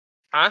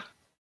 Huh?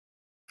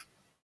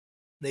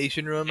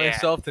 Nation rule Yeah.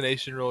 myself to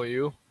nation rule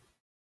you.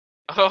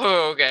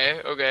 Oh,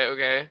 okay.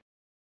 Ooga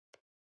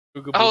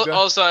Oh, booga.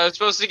 also, I was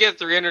supposed to get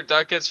 300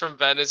 ducats from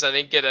Venice. I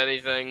didn't get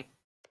anything.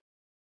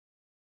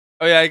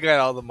 Oh yeah, I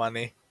got all the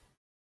money.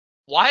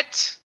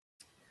 What?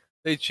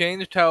 They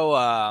changed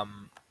how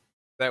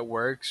that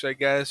works, I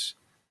guess.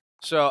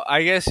 So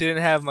I guess he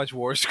didn't have much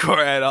war score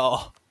at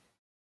all.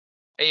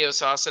 Hey, yo,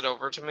 sauce it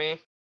over to me.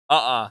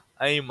 I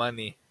need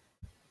money.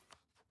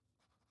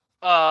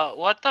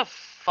 What the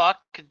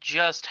fuck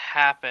just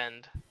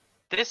happened?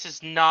 This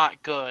is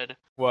not good.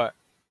 What?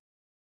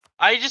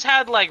 I just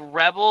had, like,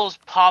 rebels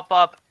pop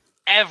up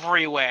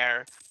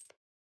everywhere.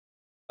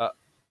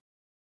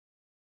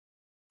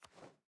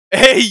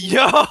 Hey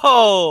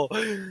yo!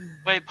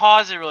 Wait,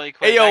 pause it really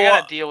quick. Hey yo, I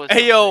gotta deal with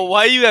hey yo, something.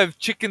 why you have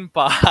chicken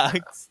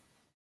pox?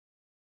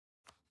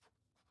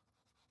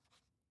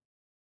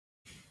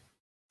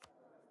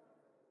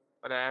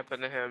 What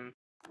happened to him?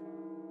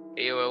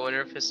 Hey, yo, I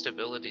wonder if his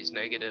stability's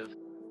negative.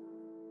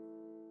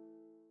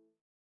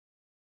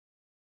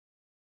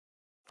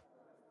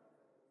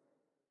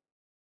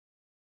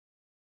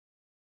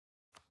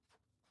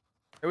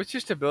 What's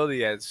your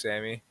stability at,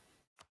 Sammy?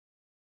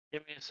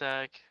 Give me a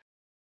sec.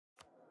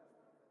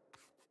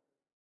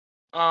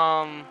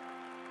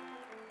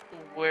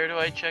 Where do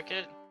I check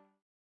it?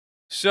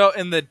 So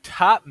in the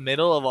top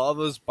middle of all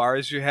those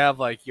bars, you have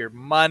like your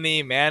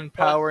money,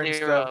 manpower, and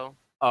stuff. Zero.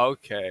 Oh,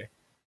 okay.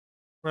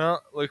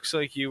 Well, looks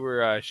like you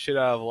were shit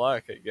out of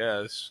luck, I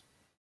guess.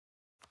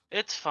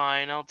 It's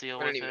fine. I'll deal I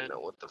don't with even it. know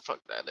what the fuck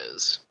that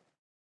is.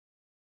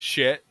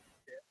 Shit.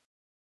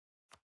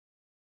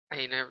 I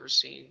ain't never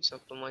seen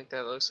something like that.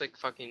 It looks like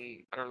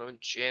fucking, I don't know,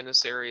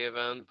 Janissary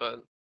event,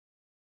 but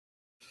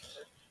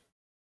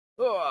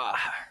Ugh.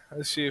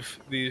 Let's see if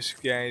these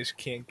guys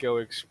can't go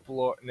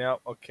explore. No,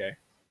 okay.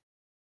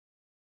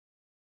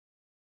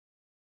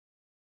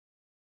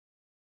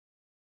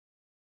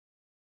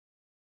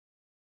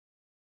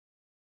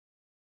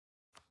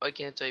 why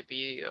can't I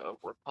be a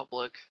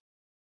republic?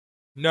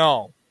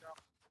 No,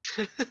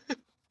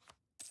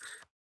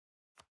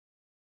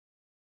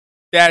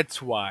 that's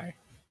why.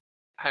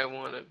 I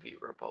want to be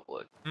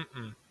republic.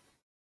 Mm-mm.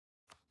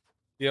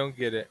 You don't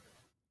get it.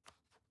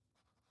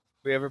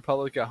 We have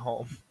Republic at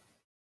home.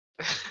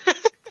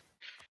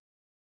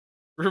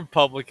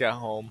 Republic at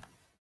home.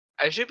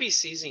 I should be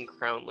seizing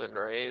Crownland,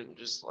 right? And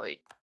just like,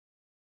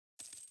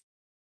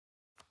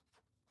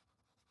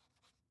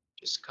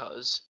 just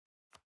cuz.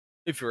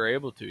 If you're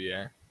able to,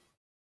 yeah.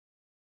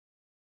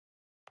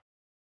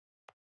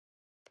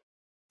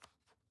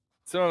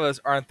 Some of us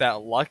aren't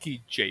that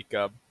lucky,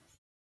 Jacob.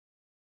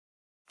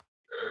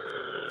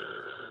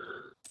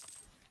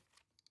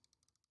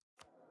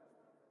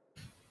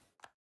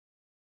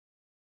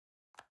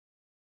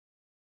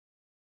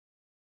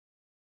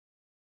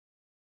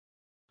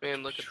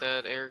 Man, look at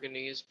that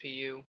Aragonese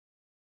PU.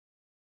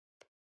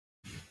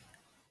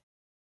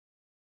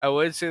 I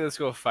would say let's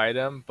go fight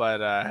him,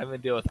 but having to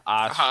deal with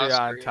Austria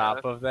on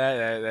top of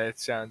that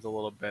sounds a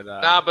little bit.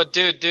 Nah, but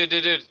dude,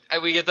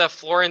 we get the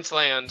Florence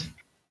land.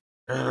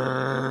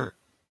 I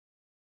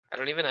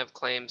don't even have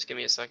claims. Give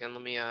me a second.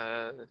 Let me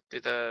do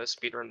the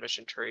speedrun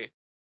mission tree.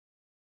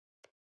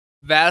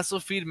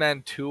 Vassal feed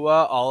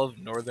Mantua, all of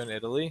northern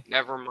Italy.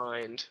 Never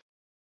mind.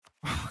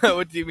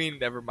 What do you mean?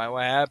 Never mind.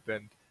 What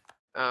happened?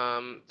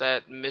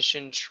 That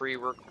mission tree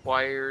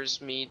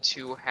requires me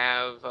to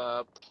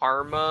have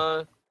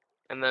Parma,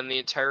 and then the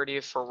entirety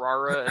of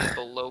Ferrara and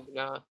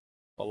Bologna.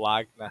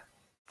 Bologna.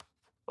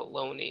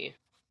 Bologna.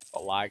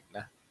 Bologna.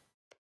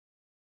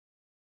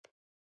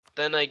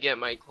 Then I get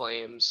my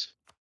claims.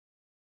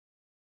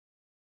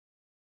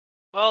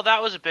 Well,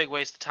 that was a big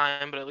waste of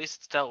time, but at least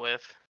it's dealt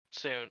with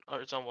soon,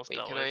 or it's almost Wait,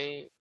 dealt can with.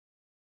 I?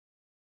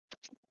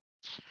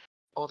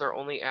 Oh, they're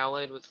only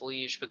allied with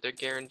Liege, but they're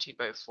guaranteed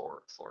by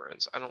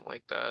Florence. I don't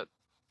like that.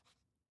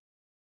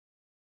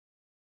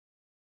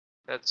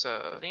 That's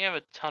I think I have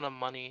a ton of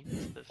money.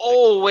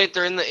 Oh wait,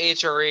 they're in the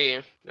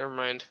HRE. Never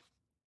mind.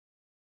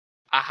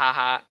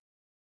 Ahaha.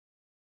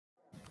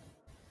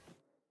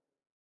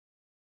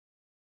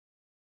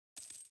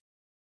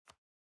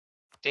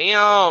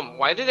 Damn,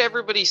 why did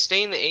everybody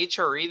stay in the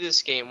HRE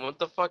this game? What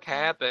the fuck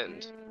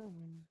happened?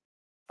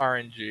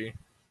 RNG.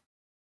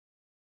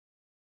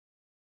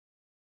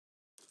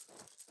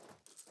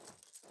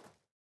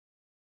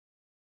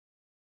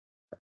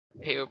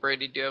 Hey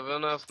O'Brady, do you have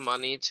enough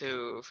money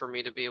for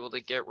me to be able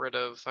to get rid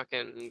of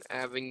fucking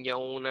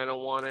Avignon? I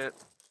don't want it.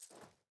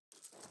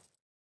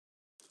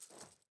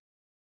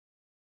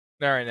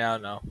 Not right now,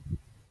 no.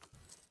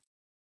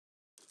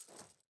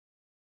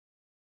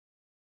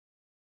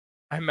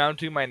 I'm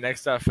mounting my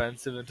next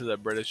offensive into the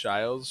British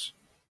Isles.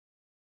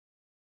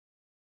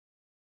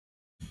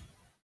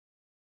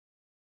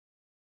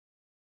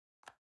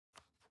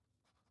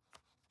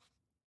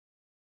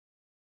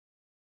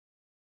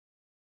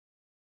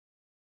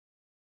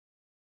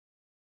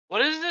 What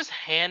does this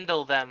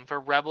handle them for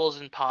rebels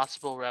and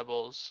possible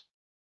rebels?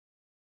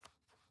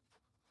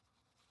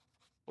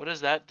 What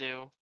does that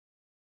do?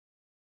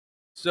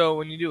 So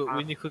when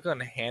you click on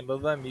handle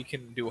them, you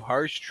can do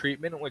harsh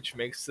treatment, which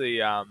makes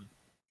the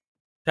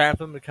time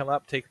for them to come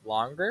up take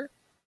longer.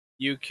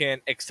 You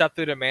can accept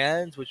their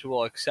demands, which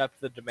will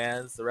accept the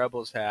demands the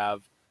rebels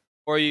have,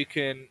 or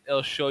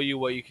it'll show you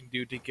what you can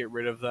do to get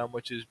rid of them,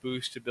 which is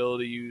boost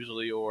stability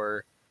usually,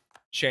 or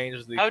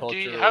change the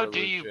culture. How do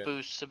you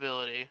boost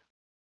stability?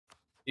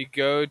 You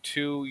go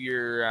to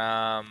your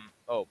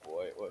oh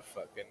boy, what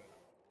fucking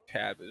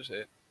tab is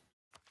it?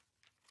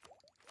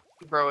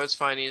 Bro, it's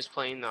fine. He's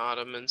playing the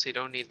Ottomans. You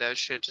don't need that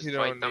shit. Just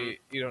fight them.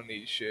 You don't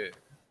need shit.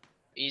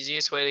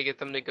 Easiest way to get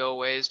them to go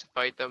away is to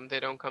fight them.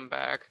 They don't come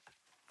back.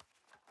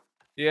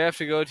 You have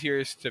to go to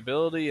your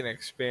stability and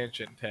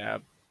expansion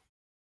tab.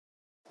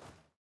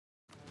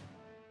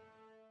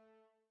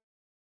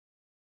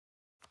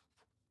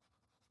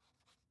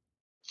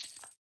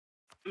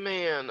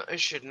 Man, I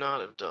should not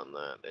have done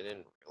that. I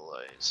didn't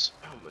realize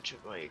how much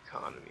of my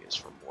economy is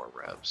from war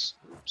reps.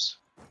 Oops.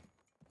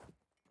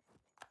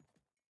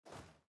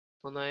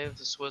 Well, now I have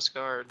the Swiss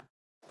Guard.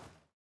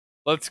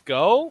 Let's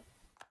go.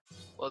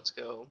 Let's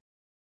go.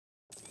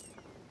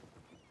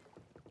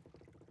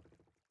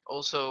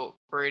 Also,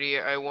 Brady,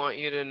 I want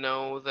you to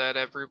know that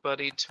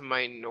everybody to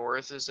my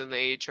north is in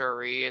the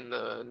HRE, and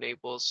the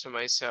Naples to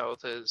my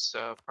south is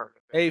part of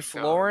it. Hey,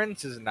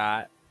 Florence is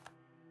not.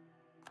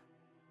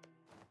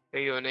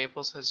 Hey, yo,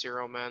 Naples has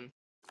 0 men.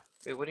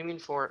 Wait, what do you mean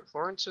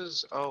Florence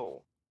is...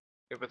 Oh.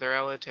 Yeah, but they're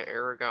allied to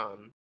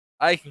Aragon.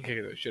 I can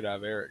kick the shit out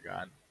of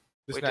Aragon.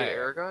 Wait, did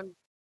Aragon?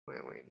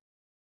 Wait.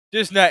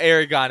 Just not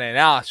Aragon and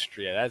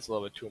Austria. That's a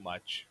little bit too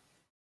much.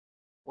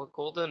 What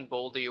golden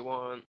bull do you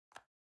want?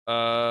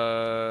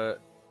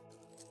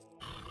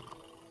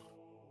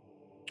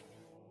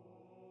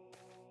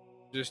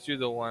 Just do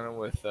the one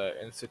with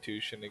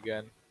institution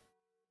again.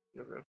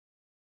 Okay.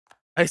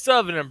 I still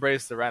haven't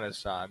embraced the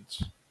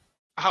Renaissance.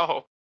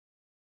 Oh.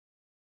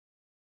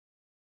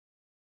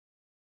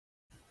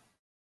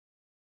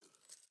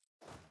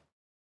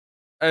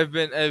 I've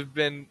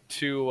been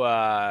too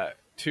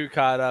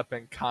caught up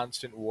in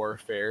constant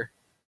warfare,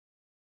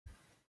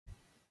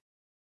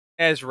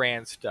 as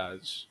Rance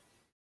does.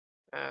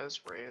 As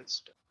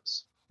Rance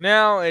does.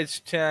 Now it's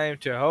time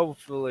to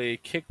hopefully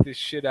kick the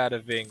shit out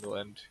of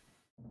England.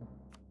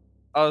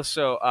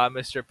 Also,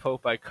 Mr.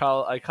 Pope, I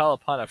call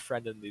upon a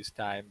friend in these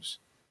times.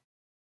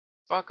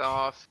 Fuck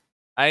off.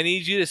 I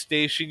need you to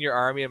station your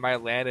army in my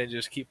land and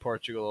just keep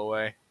Portugal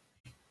away.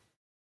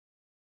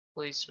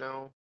 Please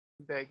no.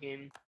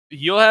 Begging.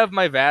 You'll have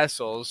my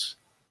vassals.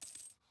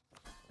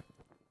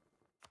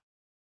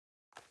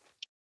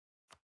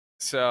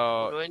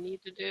 So What do I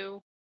need to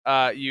do?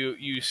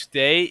 you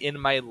stay in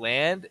my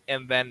land,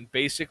 and then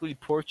basically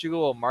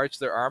Portugal will march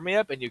their army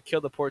up, and you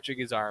kill the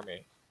Portuguese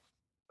army.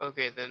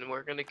 Okay, then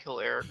we're gonna kill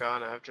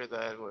Aragon after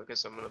that,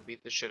 because I'm gonna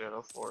beat the shit out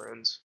of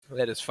Florence.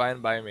 That is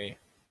fine by me.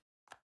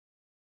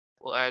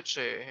 Well,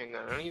 actually, hang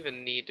on. I don't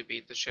even need to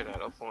beat the shit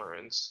out of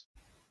Florence.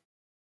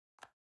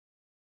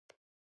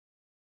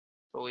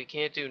 But we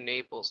can't do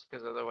Naples,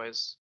 because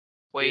otherwise...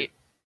 Wait.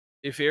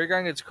 If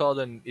Aragon gets called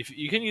in, if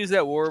you can use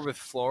that war with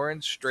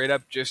Florence straight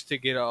up just to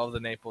get all of the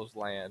Naples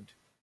land.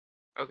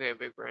 Okay,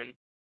 big brain.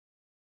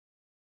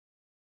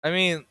 I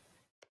mean,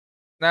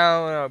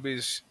 no,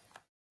 because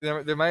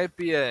there might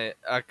be a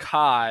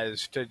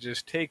cause to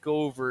just take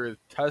over the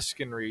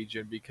Tuscan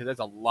region, because that's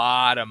a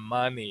lot of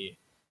money.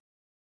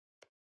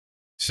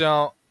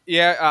 So,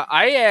 yeah,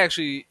 I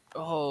actually...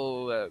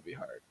 Oh, that would be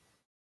hard.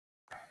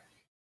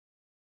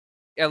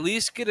 At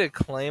least get a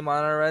claim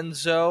on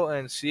Lorenzo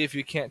and see if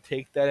you can't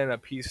take that in a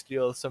peace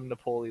deal with some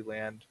Napoli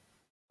land.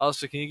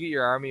 Also, can you get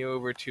your army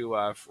over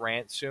to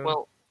France soon?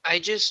 Well, I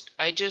just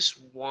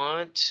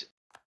want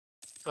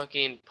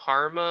fucking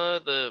Parma,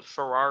 the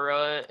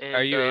Ferrara, and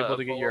Are you able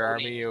to get your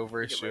Bologna army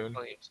over to get my soon?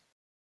 claims.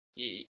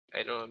 Yeah,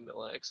 I don't have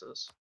mill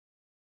access.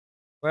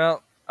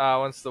 Well,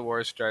 once the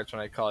war starts,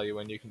 when I call you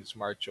in, you can just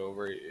march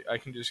over. I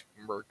can just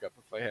work up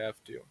if I have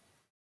to.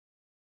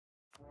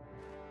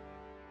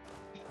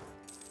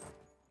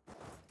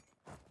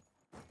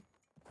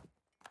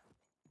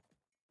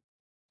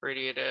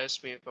 Brady had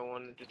asked me if I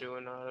wanted to do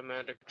an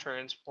automatic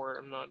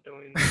transport. I'm not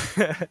doing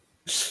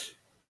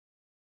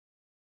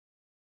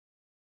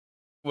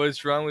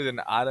What's wrong with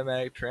an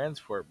automatic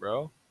transport,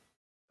 bro?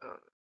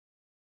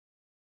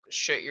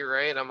 Shit, you're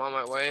right. I'm on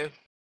my way.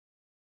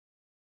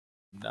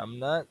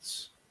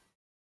 Numbnuts?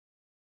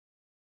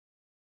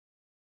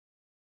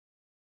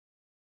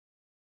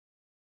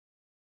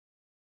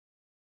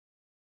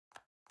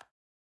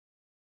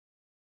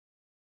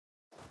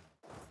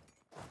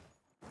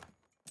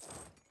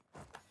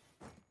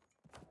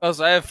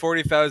 Also, I have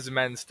 40,000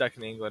 men stuck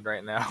in England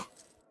right now.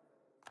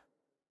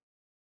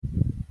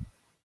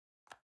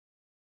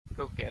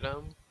 Go get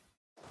them.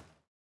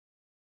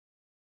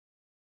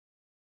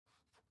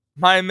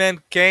 My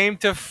men came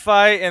to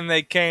fight and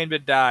they came to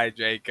die,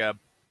 Jacob.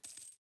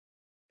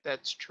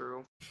 That's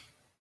true.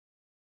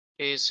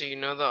 Okay, so you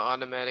know the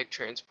automatic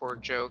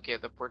transport joke? Yeah,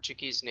 the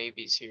Portuguese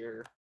Navy's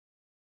here.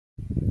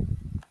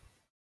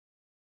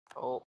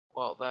 Oh,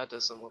 well, that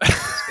doesn't look like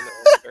it's gonna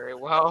end very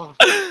well.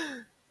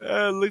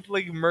 Looked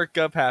like Merc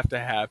Up have to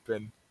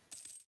happen.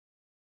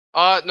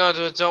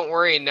 No, don't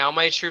worry. Now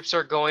my troops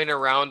are going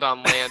around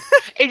on land.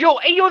 Hey,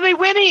 yo, they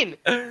winning!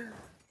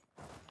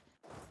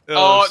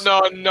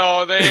 Oh,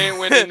 no, they ain't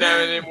winning now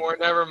anymore.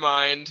 Never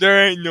mind.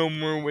 There ain't no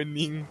more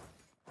winning.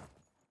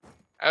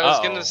 I was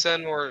gonna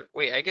send more.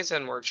 Wait, I can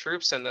send more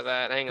troops into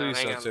that. Hang on.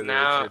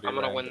 Now I'm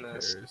gonna win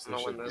this. I'm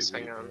gonna win this.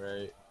 Hang on.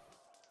 Right.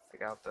 I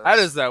got this. How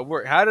does that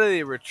work? How do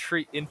they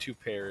retreat into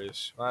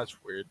Paris? Well,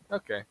 that's weird.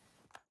 Okay.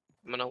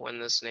 I'm gonna win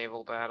this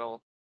naval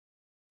battle.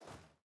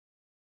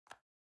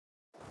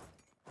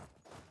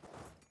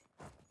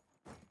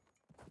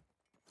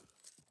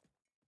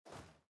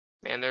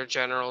 Man, their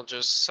general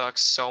just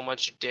sucks so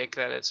much dick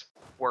that it's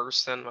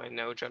worse than my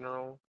no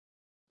general.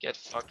 Get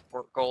fucked,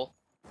 Portugal.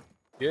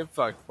 Get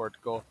fucked,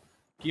 Portugal.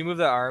 Can you move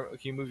that arm? Can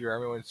you move your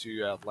army once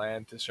you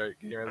land to start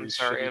getting rid of these?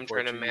 I'm sorry, shitty I'm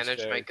trying to Portuguese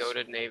manage my tags?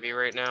 goated navy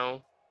right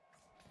now.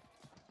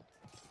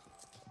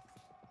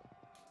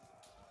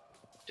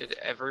 Did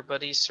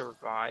everybody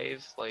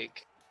survive?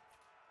 Like...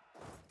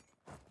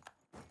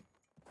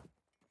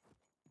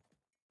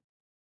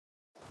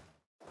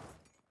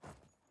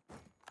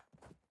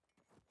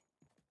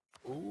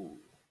 Ooh.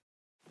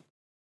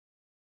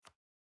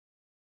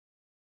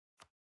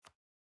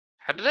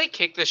 How did I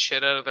kick the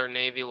shit out of their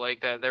navy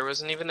like that? There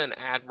wasn't even an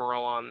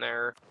admiral on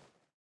there.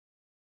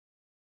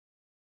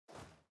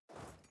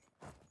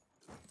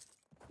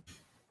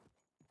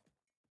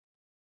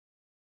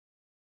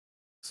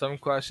 Some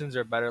questions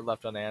are better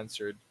left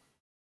unanswered.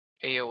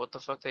 Hey, yo, what the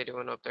fuck they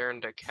doing up there in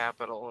the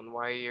capital, and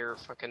why are your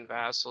fucking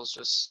vassals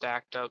just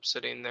stacked up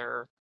sitting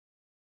there?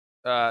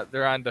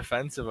 They're on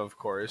defensive, of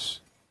course.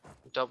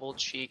 Double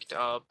cheeked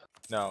up.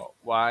 No,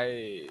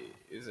 why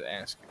is it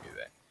asking me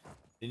that?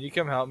 Can you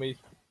come help me?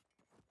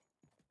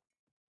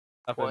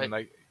 Up What? in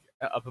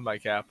my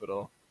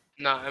capital.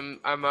 No,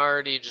 I'm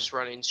already just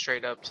running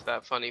straight up to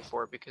that funny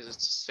fort because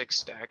it's a 6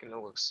 stack and it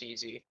looks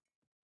easy.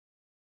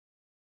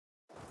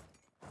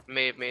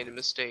 May have made a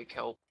mistake.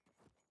 Help.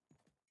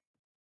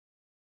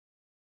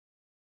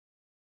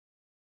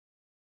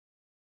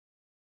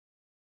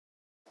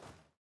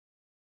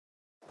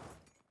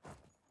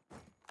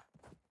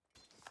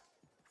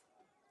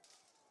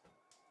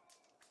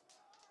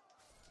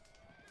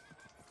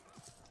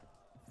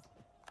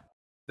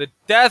 The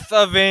Death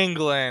of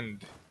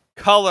England,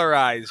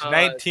 colorized,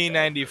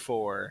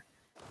 1994.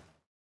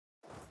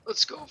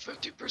 Let's go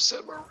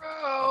 50%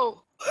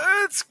 morale.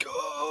 Let's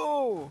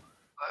go.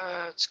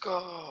 Let's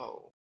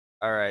go.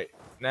 All right,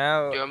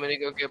 now. Do you want me to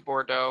go get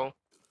Bordeaux?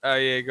 Oh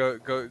yeah,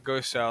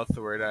 go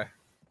southward. I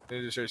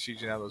need to start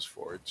sieging down those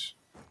forts.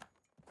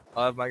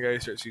 I'll have my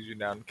guys start sieging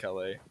down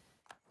Calais.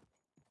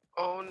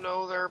 Oh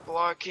no, they're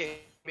blocking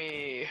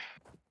me.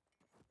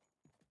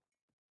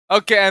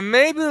 Okay, I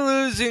may be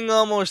losing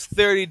almost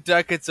 30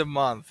 ducats a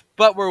month,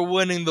 but we're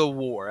winning the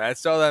war.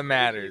 That's all that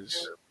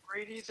matters.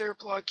 Brady, they're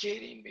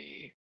blockading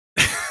me.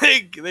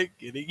 They're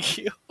getting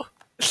you.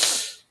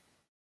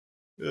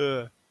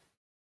 Ugh.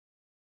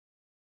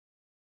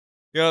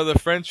 You know, the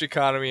French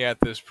economy at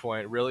this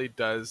point really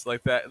does,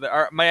 like that.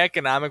 My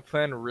economic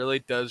plan really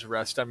does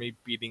rest on me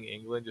beating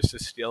England just to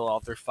steal all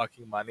their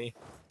fucking money.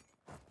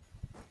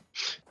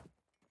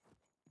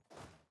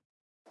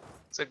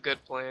 It's a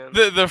good plan.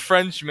 The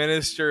French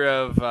Minister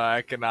of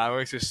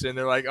Economics is sitting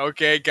there like,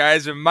 okay,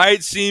 guys, it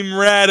might seem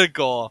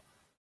radical,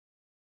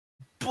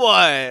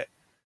 but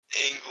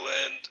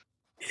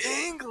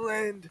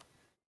England.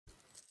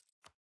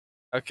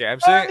 Okay,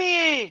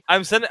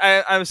 I'm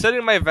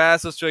setting my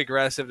vassals to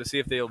aggressive to see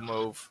if they'll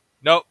move.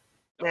 Nope.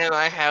 Man,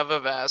 I have a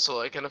vassal.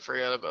 I kind of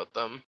forgot about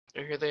them.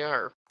 And here they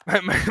are.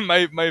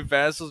 My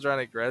vassals are on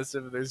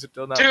aggressive. They're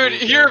still not. Dude,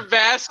 moving. your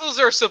vassals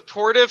are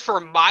supportive for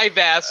my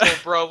vassal,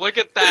 bro. Look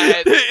at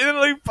that. They're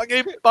like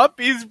fucking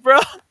puppies, bro.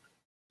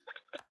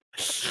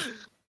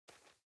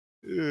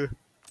 Oh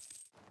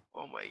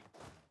my.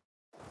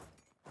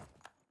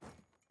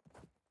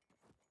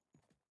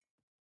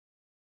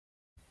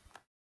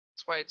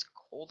 That's why it's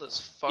cold as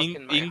fuck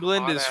in my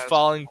England is hot-ass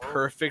falling world.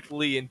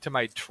 perfectly into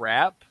my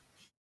trap.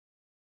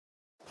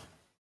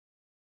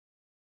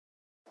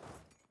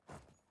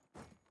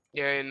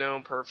 Yeah, I know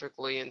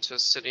perfectly into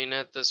sitting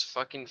at this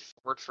fucking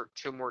fort for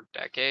 2 more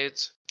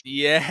decades.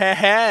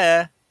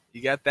 Yeah,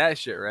 you got that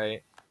shit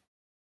right.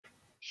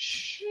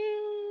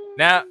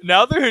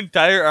 Now their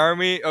entire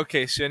army.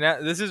 Okay, so now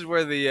this is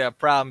where the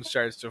problem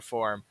starts to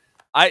form.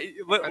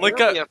 Look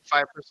up. We have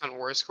 5%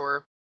 war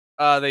score.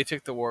 They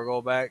took the war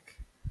goal back.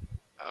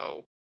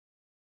 Oh.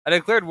 I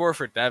declared war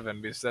for Devon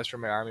because that's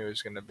where my army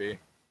was going to be.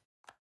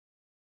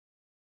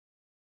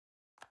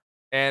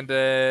 And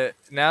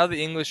now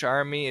the English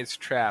army is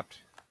trapped.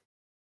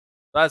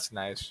 That's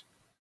nice.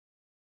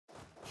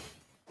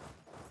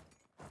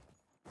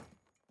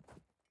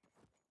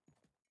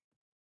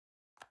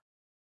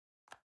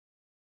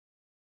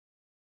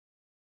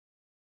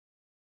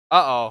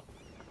 Uh-oh.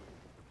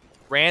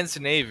 Rand's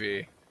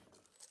Navy.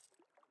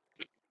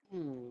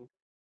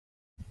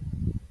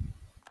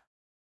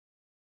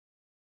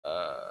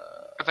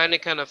 I find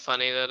it kind of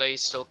funny that I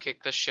still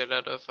kick the shit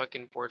out of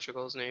fucking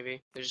Portugal's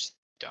navy. They just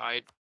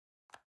died.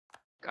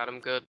 Got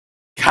him good.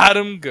 Got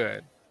him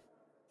good.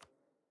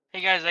 Hey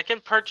guys, I can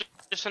purchase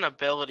an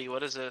ability.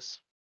 What is this?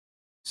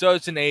 So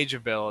it's an age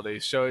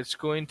ability. So it's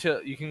going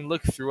to, you can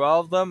look through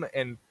all of them,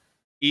 and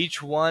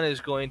each one is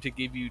going to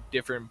give you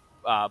different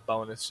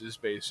bonuses,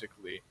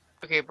 basically.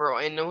 Okay, bro,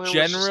 I know it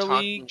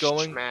Generally was just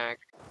talking schmack.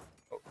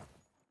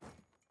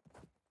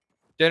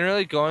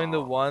 Generally, going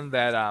the one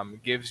that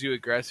gives you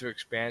aggressive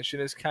expansion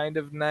is kind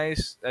of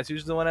nice. That's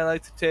usually the one I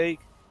like to take.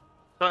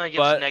 It only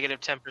gives negative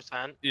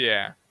 10%.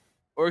 Yeah.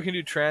 Or you can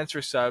do transfer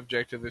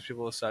subject if there's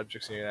people with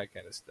subjects and that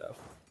kind of stuff.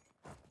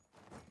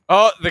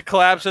 Oh, the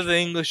collapse of the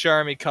English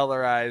army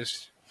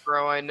colorized.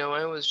 Bro, I know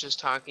I was just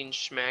talking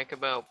schmack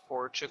about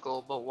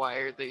Portugal, but why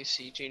are they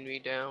sieging me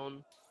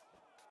down?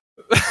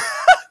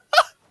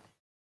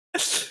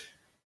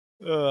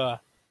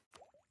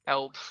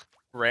 Help.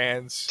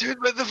 Rands. Dude,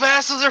 but the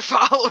vassals are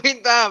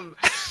following them!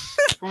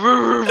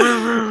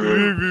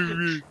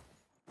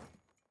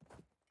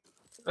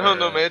 Oh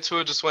no,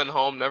 Mantua just went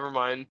home, never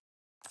mind.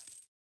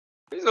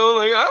 He's all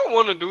like, I don't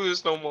want to do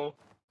this no more.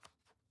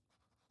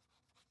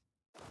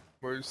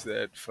 Where's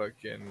that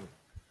fucking...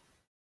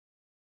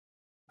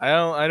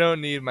 I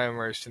don't need my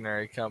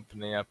mercenary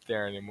company up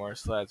there anymore,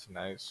 so that's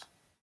nice.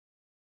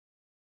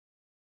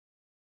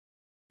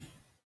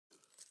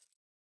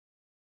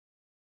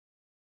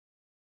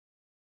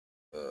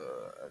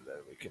 And then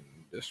we can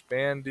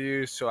disband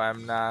you, so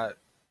I'm not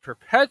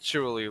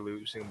perpetually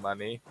losing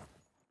money,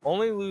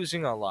 only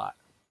losing a lot.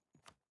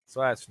 So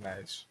that's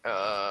nice.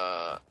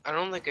 I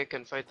don't think I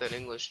can fight that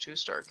English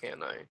 2-star,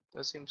 can I?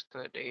 That seems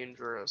kind of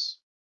dangerous.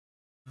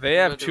 They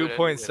have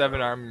 2.7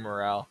 army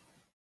morale.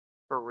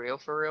 For real?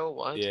 For real?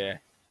 What? Yeah.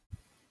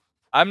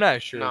 I'm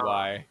not sure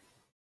why.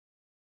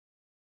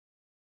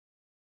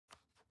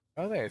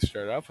 I don't think I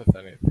started off with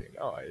anything.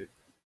 Oh,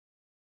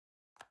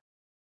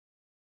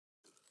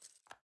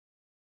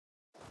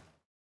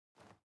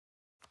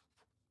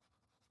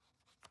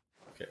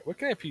 Okay, what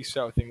can I piece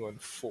out with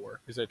England for?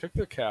 Because I took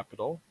the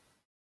capital.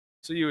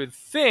 So you would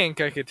think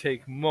I could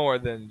take more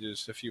than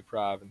just a few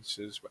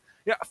provinces. But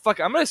yeah, fuck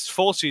it, I'm going to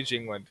full siege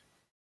England.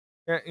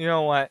 You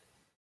know what?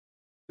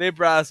 They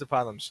brought us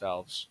upon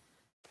themselves.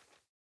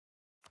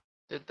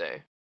 Did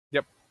they?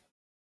 Yep.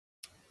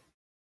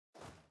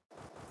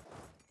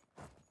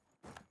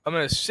 I'm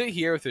going to sit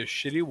here with a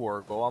shitty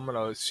war goal. I'm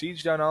going to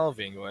siege down all of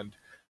England.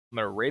 I'm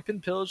going to rape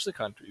and pillage the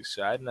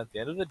countryside. And at the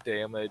end of the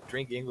day, I'm going to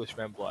drink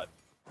Englishmen blood.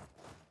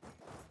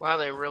 Wow,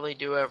 they really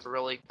do have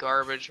really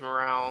garbage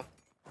morale.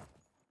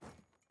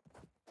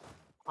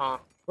 Huh.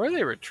 Where are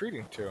they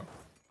retreating to?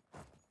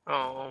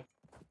 Oh.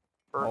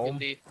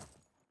 Burgundy.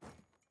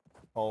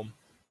 Home.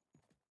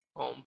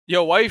 Home.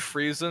 Yo, why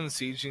Friesland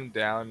sieging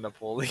down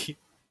Napoli?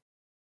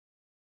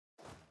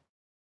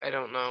 I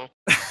don't know.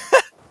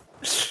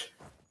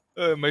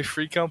 My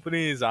free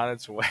company is on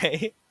its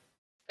way.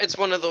 It's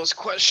one of those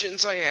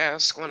questions I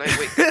ask when I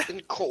wake up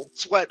in cold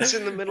sweats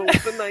in the middle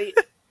of the night.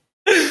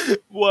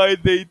 Why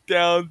they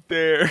down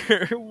there?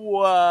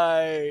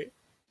 Why?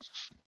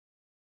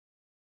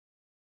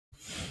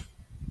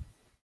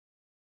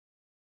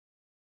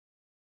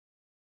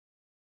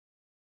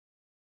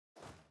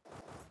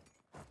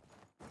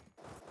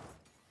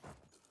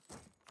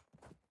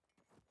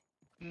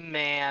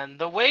 Man,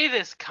 the way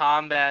this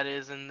combat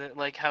is and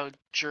like how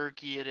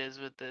jerky it is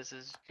with this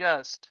is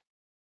just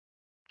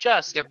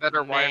Get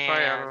better man.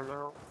 Wi-Fi? I don't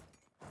know.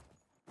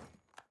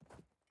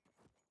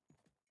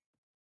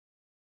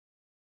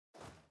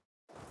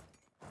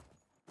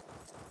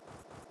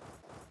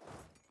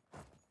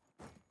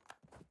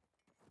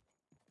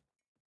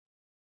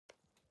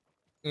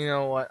 You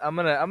know what? I'm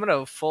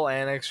gonna full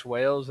annex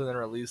Wales and then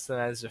release them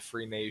as a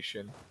free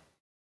nation.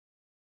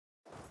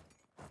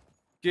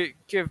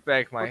 Give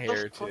back my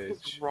heritage. What the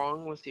fuck is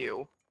wrong with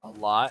you? A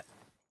lot.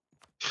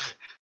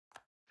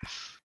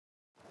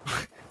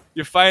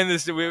 You find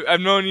this?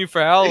 I've known you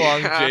for how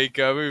long, Yeah.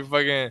 Jacob?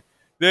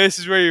 This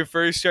is where you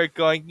first start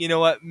going. You know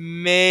what?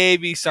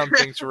 Maybe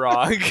something's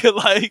wrong.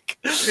 Like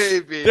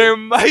Maybe. there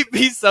might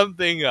be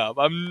something up.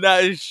 I'm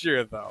not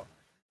sure though.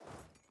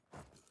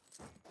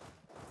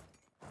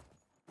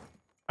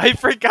 I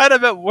forgot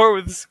about war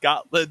with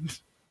Scotland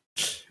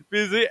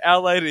because they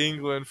allied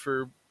England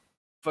for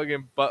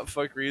fucking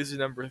buttfuck reason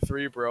number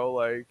 3, bro.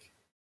 Like,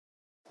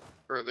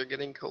 Bro, they're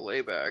getting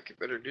Calais back. You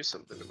better do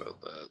something about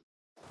that.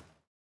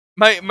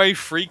 my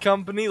free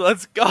company,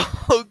 let's go.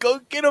 Go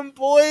get them,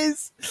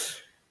 boys.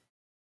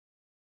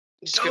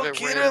 Just Go gonna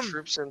get ram 'em.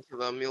 troops into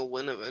them. You'll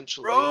win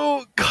eventually.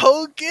 Bro,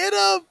 go get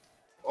them.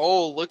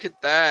 Oh, look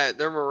at that.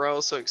 Their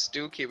morale's like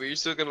Stooky, but you're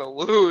still gonna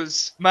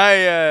lose.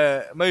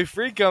 My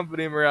free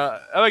company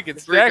morale. I like it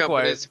The free stack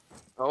company's-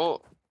 wise.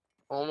 Oh,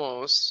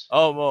 almost.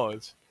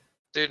 Almost.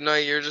 Dude, no,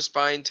 you're just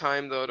buying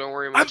time though. Don't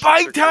worry. I'm my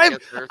buying troops are gonna time.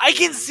 get there I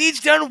can soon.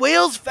 siege down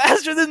Wales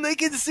faster than they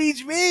can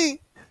siege me.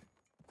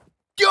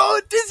 Yo,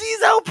 disease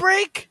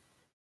outbreak.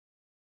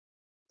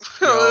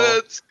 Yo.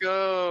 Let's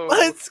go.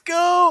 Let's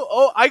go.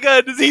 Oh, I got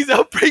a disease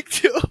outbreak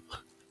too.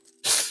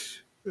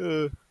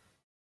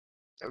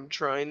 I'm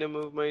trying to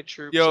move my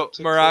troops. Yo, up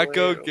to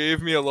Morocco Calais.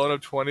 gave me a loan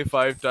of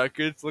 25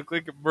 ducats. Look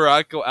like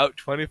Morocco out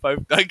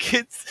 25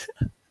 ducats.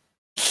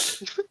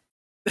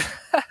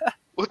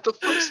 What the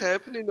fuck's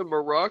happening to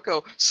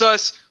Morocco?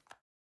 Sus.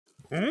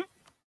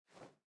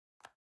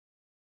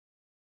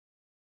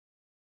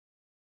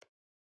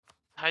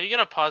 How are you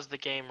gonna pause the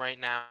game right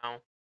now?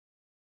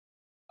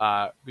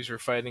 Because we're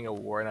fighting a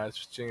war and I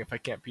was seeing if I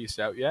can't peace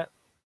out yet.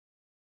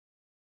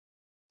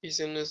 He's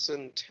in this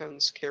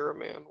intense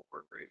caravan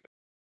war right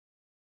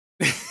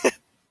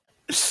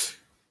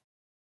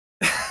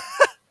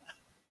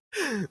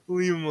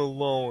Leave him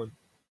alone.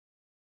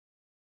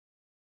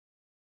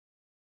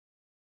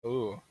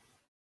 Ooh.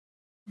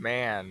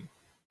 Man.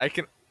 I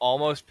can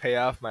almost pay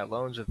off my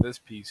loans with this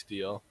peace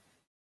deal.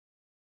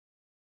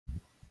 now.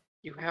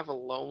 You have a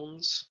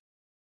loans?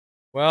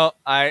 Well,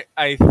 I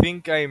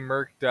think I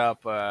murked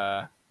up,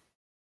 I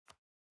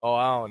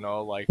don't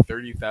know, like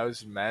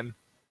 30,000 men.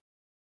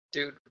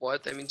 Dude,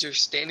 what? That means your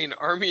standing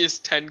army is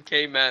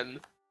 10k men.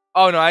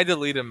 Oh, no, I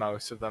deleted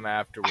most of them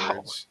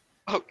afterwards.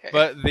 Okay.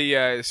 But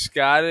the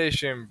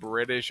Scottish and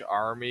British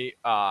army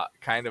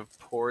kind of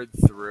poured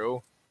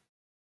through.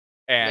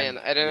 And,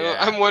 Man, I don't know. yeah.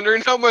 I'm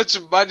wondering how much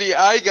money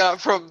I got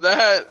from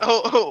that.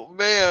 Oh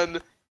man.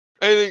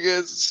 I think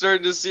it's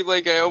starting to seem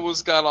like I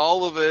almost got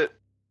all of it.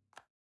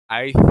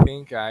 I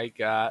think I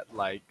got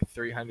like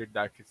 300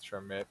 ducats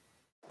from it.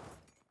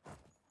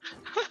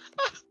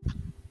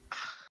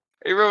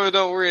 Hey, Roman,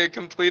 don't worry. I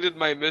completed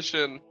my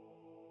mission.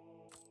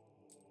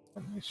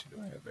 What mission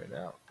do I have right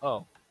now?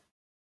 Oh.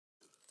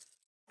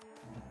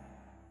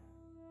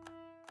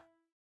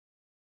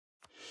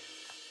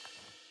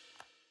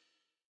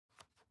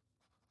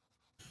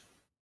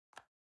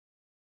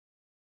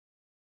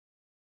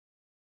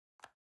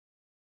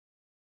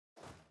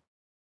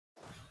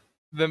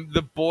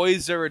 The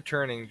boys are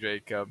returning,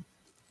 Jacob.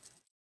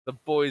 The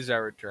boys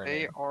are returning.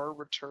 They are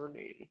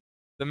returning.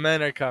 The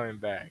men are coming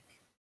back.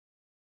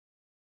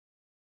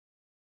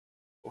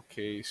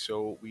 Okay,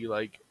 so we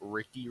like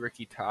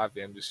Ricky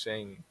Tavi. I'm just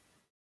saying,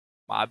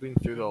 mobbing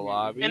through the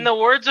lobby. In the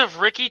words of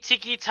Ricky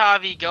Tiki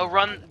Tavi, go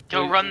run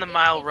the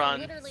mile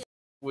run.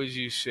 Would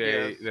you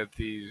say that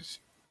these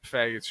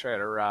faggots try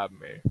to rob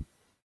me?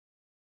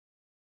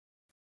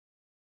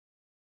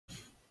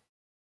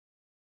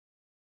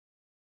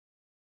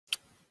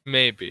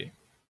 Maybe.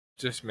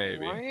 Just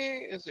maybe.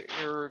 Why is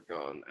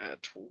Aragon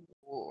at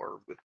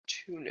war with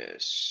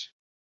Tunis?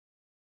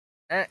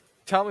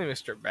 Tell me,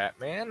 Mr.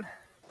 Batman.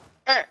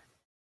 Eh,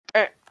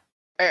 eh,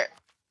 eh,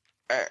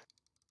 eh.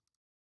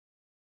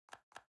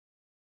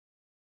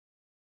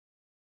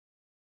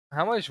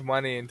 How much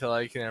money until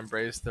I can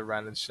embrace the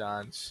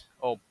Renaissance?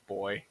 Oh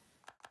boy.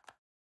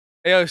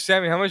 Hey, yo,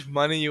 Sammy, how much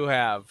money you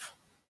have?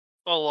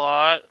 A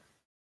lot.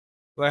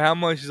 Like, how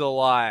much is a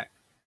lot?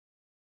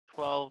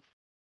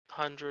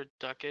 1,200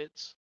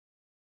 ducats.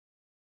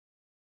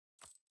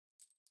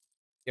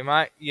 You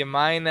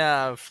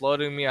mind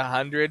floating me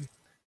 100?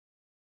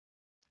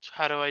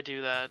 How do I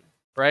do that?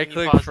 Right Can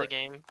you click pause the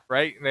game.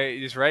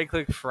 just right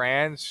click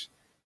France,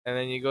 and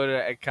then you go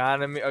to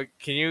economy. Oh,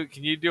 can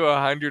you do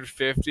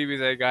 150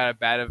 because I got a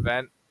bad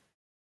event?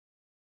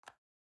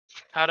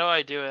 How do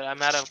I do it?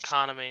 I'm out of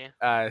economy.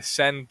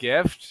 Send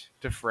gift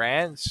to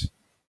France.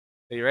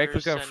 You right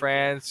click on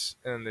France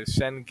and then there's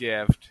send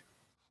gift.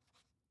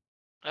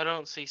 I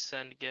don't see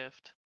send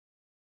gift.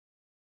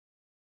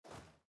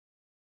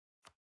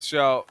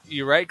 So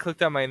you right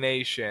clicked on my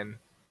nation.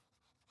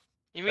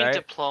 You mean right?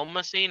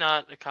 diplomacy,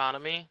 not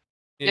economy?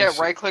 Yeah,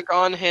 right click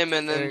on him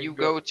and then you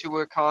go go to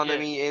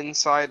economy.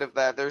 Inside of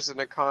that, there's an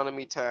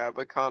economy tab,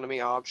 economy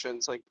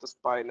options, like the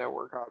spy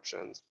network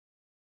options.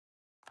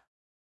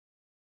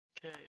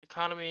 Okay,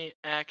 economy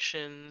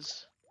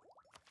actions.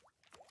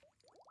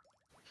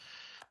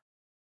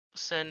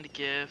 Send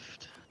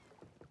gift.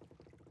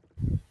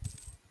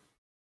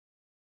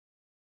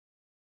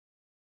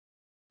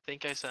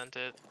 Think I sent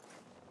it.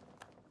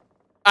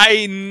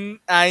 I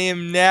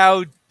am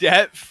now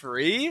debt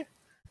free.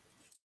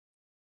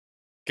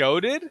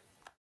 Goated.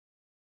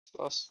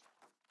 Plus.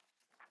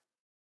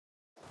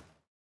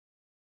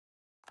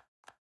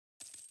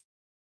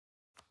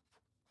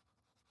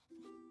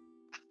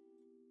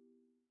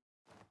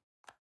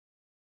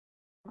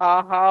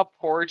 Haha,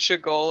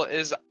 Portugal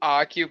is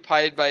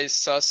occupied by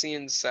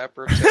Sussian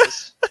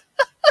separatists.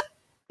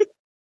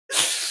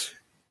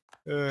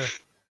 Bro,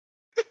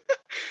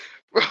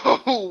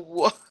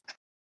 what?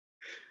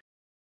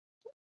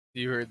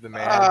 You heard the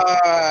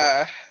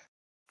man.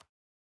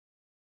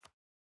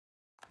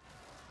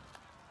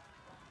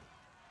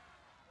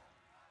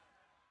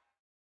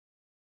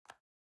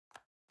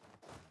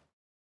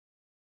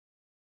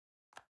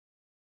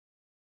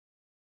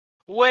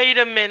 Wait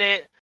a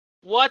minute.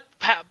 What?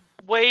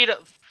 Wait a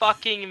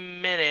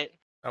fucking minute.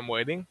 I'm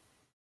waiting.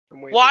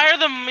 Why are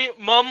the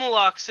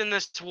Mumluks in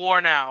this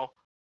war now?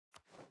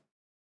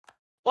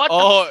 What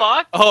the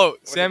fuck? Oh,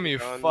 Sammy, you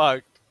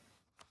fucked.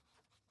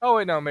 Oh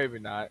wait, no, maybe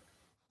not.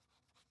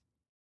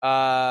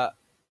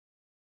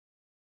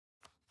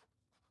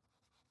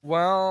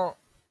 Well,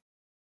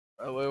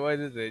 wait, why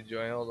did they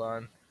join? Hold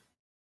on.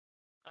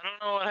 I don't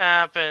know what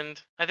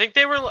happened. I think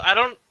they were.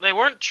 They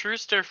weren't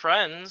Truster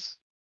friends.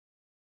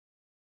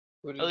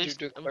 Who did At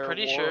least you declare I'm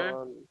pretty war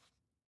sure. on?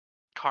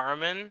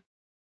 Carmen.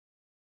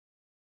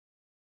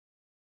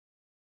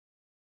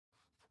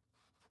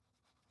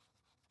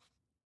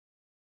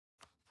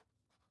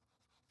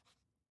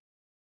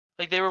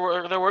 Like they're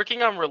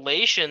working on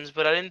relations,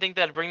 but I didn't think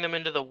that'd bring them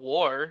into the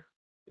war.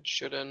 It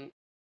shouldn't.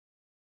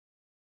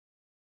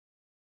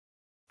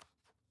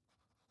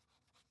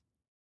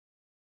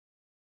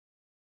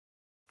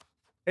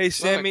 Hey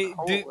Sammy,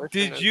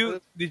 did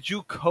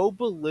you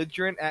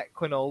co-belligerent at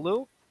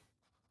Quinolu?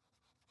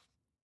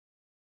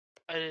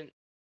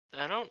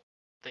 I don't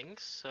think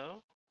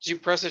so. Did you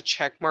press a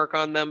check mark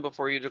on them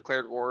before you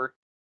declared war?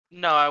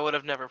 No, I would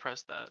have never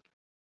pressed that.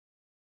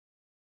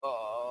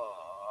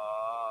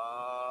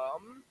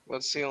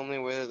 What's the only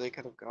way that they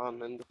could have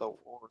gone into the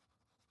war?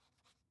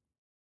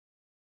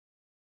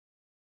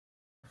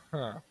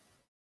 Huh.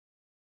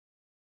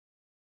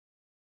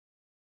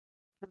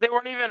 They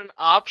weren't even an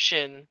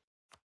option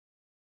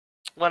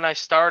when I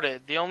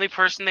started. The only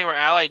person they were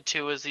allied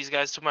to was these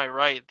guys to my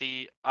right,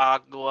 the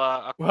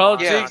Agua.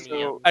 Well, yeah,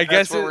 so I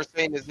guess what we're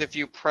saying is if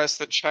you press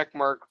the check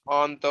mark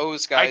on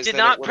those guys, I did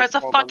not press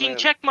a fucking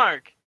check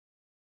mark.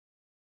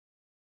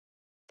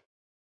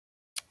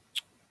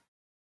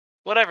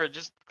 Whatever,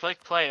 just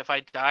click play. If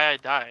I die, I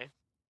die.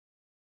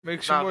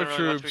 Make some more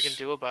troops. Much we can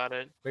do about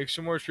it. Make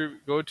some more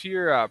troops. Go to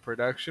your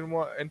production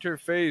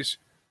interface.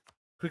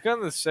 Click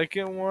on the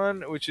second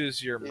one, which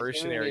is your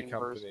mercenary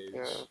companies.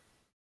 Yeah.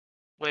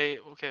 Wait,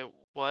 okay,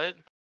 what?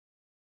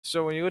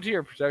 So when you go to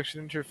your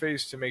production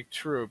interface to make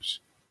troops,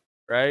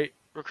 right?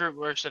 Recruit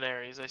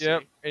mercenaries, I see.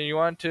 Yep, and you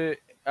want to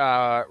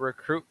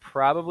recruit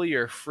probably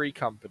your free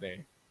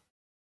company.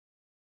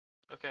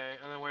 Okay,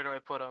 and then where do I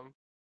put them?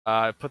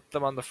 Put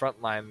them on the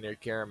front line near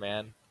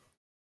Caraman.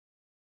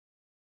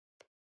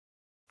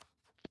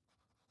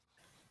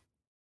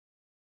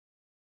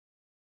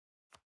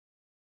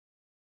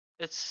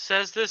 It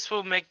says this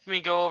will make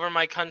me go over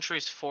my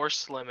country's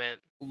force limit.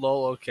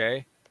 Lol,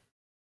 okay.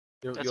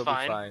 You'll be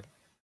fine. fine.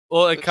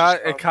 Well, it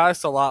That's just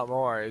costs a lot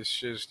more. It's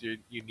just you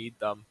need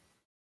them.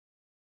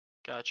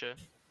 Gotcha.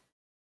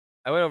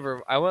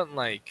 I went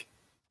like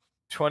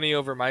 20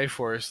 over my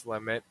force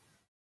limit.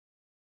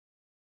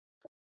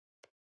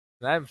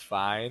 And I'm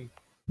fine.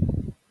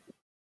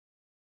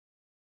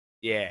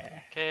 Yeah.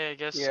 Okay, I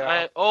guess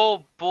Yeah.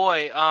 oh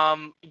boy.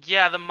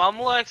 Yeah, the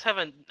Mumleks have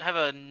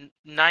a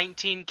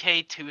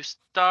 19k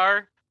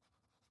 2-star.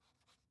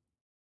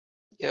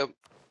 Yep.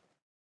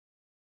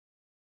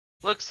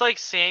 Looks like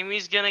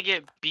Sammy's gonna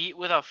get beat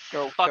with a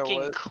Go kill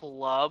fucking it.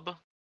 club.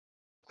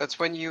 That's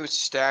when you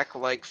stack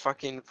like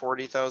fucking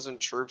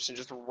 40,000 troops and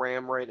just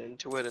ram right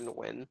into it and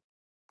win.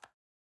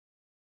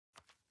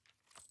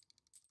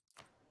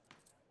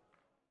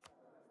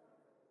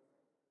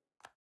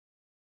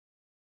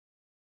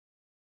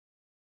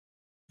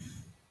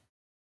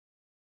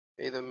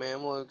 Hey, the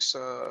Mamluks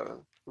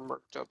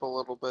murked up a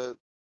little bit.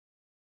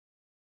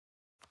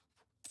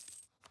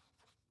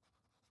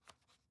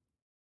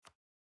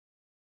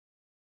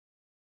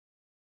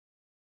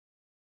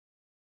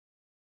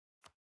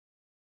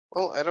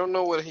 Well, I don't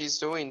know what he's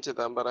doing to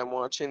them, but I'm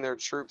watching their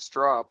troops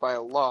drop by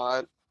a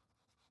lot.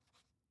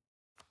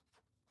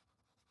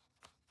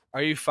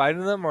 Are you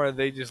fighting them, or are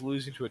they just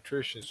losing to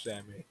attrition,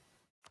 Sammy?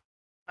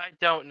 I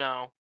don't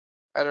know.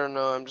 I don't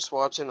know, I'm just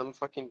watching them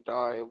fucking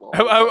die. While I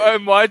fight.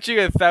 I'm watching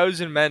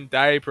 1,000 men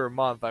die per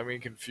month. I mean,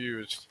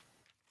 confused.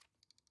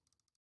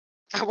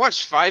 I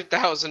watched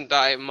 5,000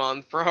 die a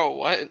month, bro.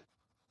 What?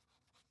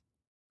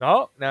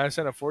 Oh, now it's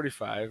at a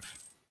 45.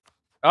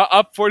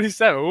 Up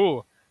 47.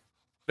 Ooh,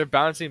 they're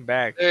bouncing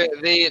back.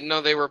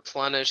 They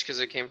replenished because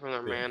it came from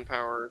their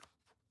manpower.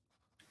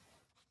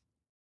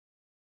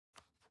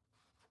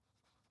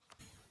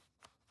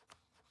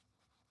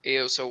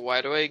 Ew, so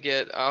why do I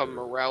get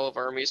morale of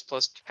armies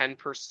plus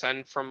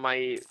 10% from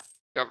my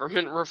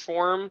government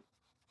reform?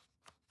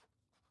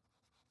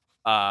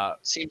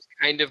 Seems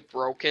kind of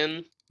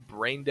broken.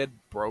 Brain dead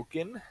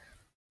broken.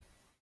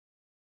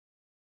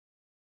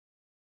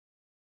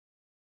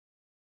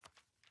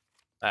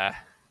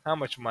 How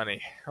much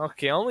money?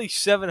 Okay, only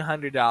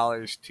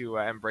 $700 to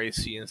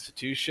embrace the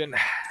institution.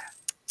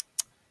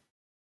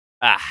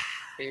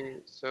 Okay,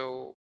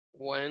 so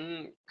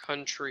one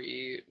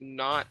country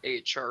not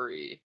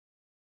HRE.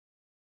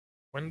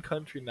 One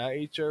country not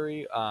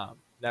HRE?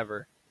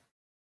 Never.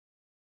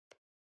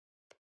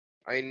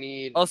 I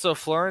need. Also,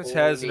 Florence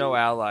has no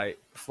Bologna. ally.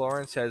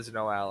 Florence has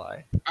no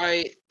ally.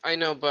 I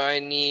know, but I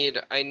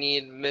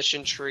need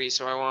mission tree,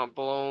 so I want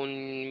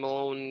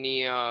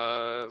Bologna,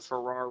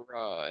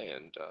 Ferrara,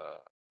 and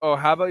Oh,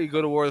 how about you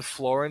go to war with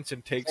Florence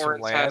and take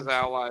Florence some has land?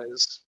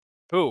 allies.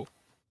 Who?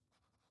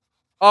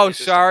 Oh, They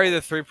just sorry, allied.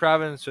 the 3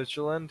 province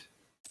Switzerland.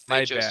 They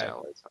My just bad.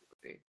 allied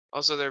somebody.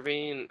 Also, they're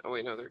being. Oh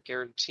wait, no, they're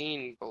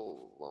guaranteeing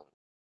Bologna.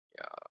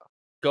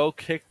 Go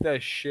kick the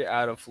shit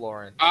out of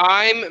Florence.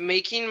 I'm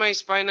making my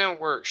spy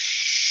network.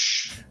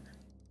 Shh.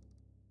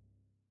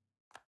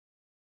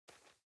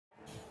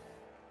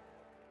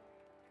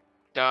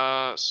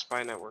 Duh,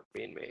 spy network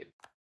being made.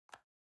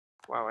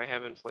 Wow, I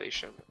have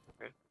inflation.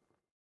 Okay.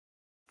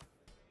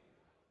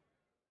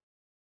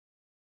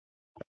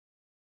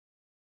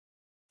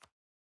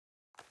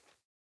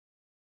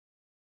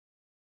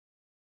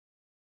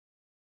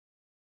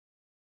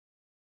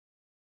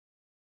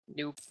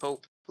 New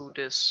Pope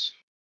Buddhist.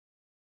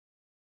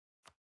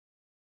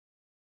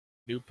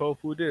 New Pope,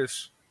 who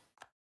this?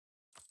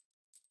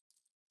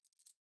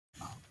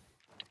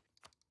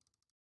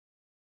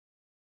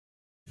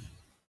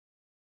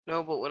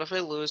 No, but what if I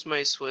lose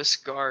my Swiss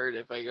guard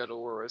if I go to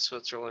war with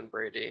Switzerland,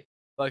 Brady?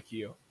 Fuck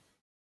you.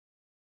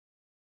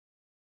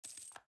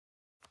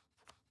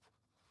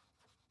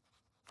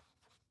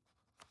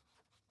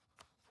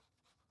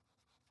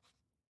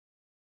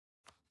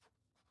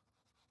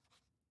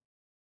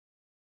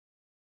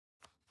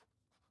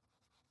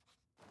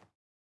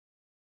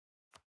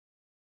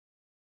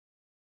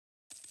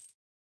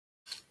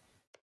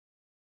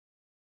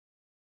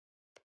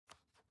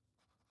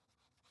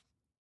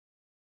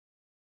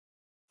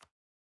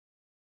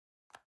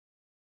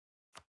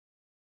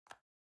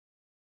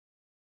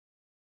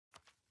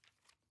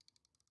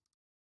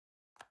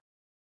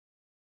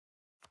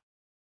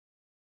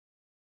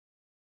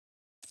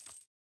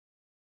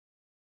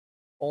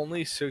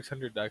 Only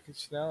 600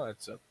 ducats now?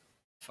 That's a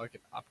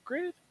fucking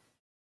upgrade?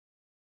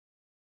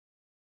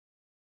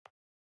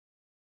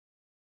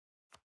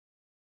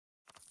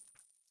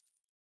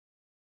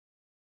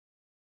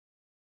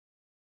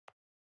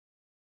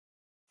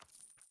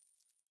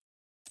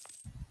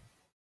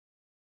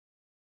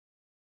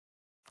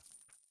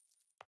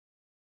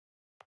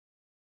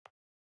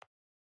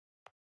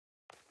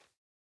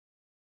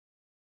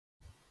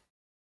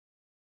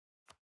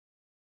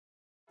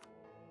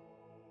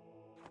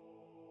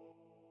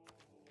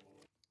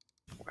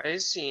 Why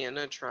is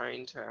Siena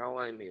trying to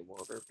ally me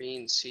while they're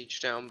being sieged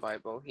down by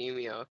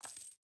Bohemia?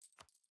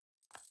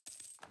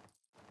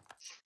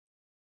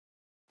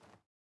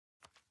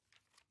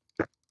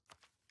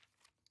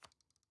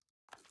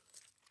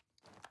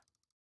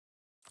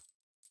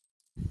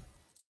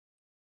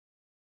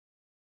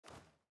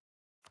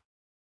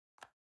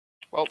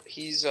 Well,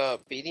 he's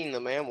beating the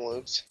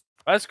Mamluks.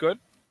 That's good.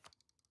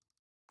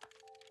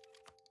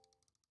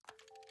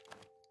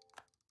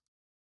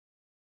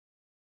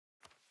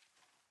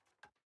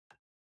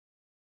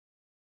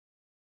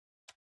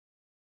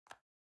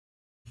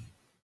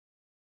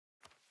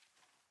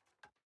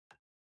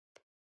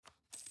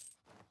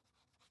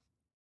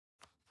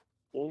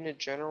 Being a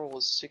general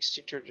was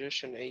 60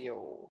 tradition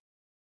AO.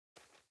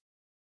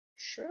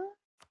 Sure.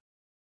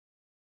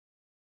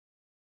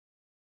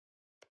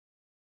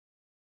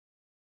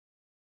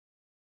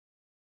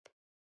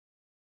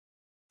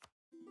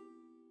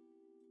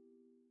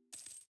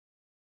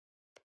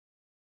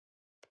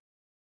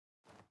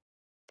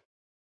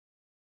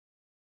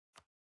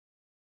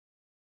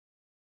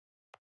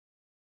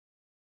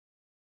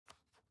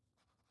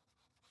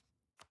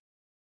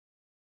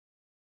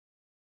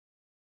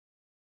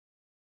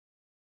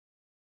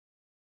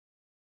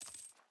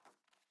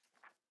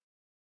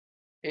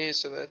 Okay,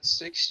 so that's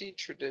 60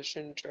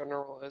 tradition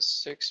general has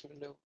 6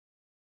 maneuver.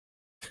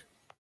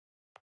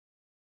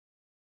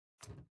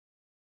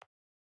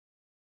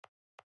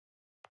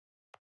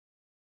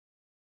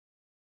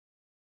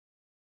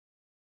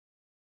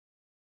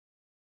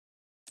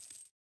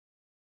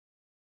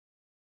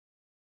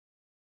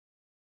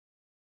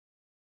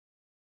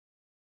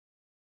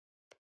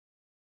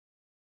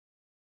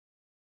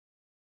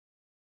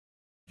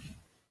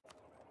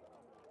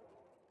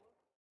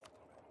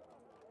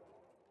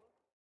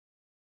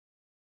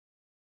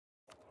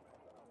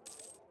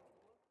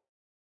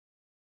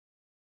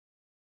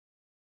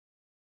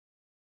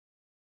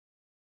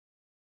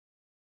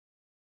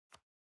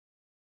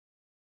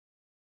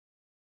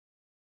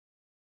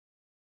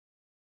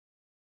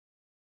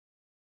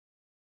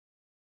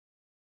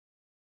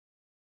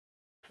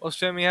 Well,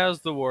 Sammy,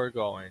 how's the war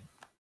going?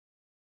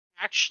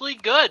 Actually,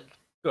 good.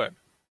 Good.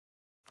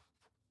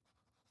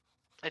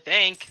 I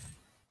think.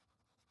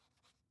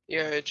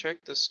 Yeah, I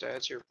checked the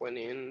stats you're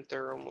winning.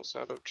 They're almost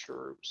out of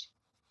troops.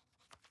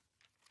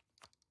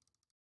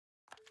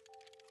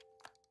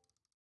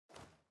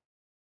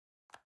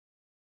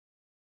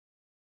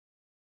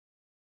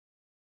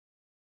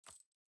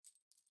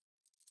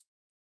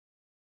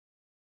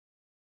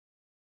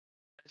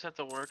 I just have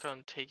to work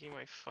on taking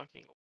my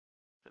fucking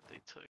that they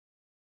took.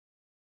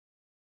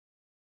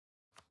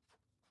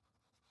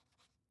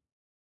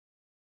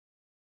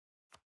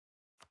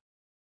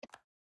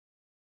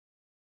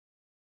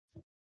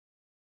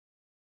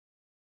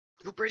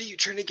 Yo, Brady, you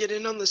trying to get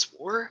in on this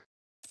war?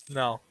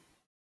 No.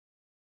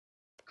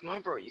 Come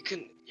on, bro. You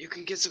can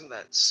get some of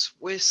that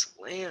Swiss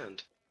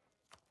land.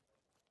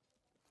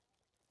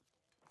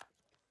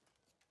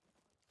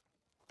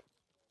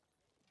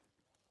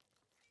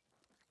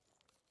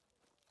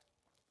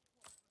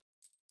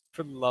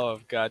 For the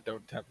love of God,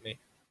 don't tempt me.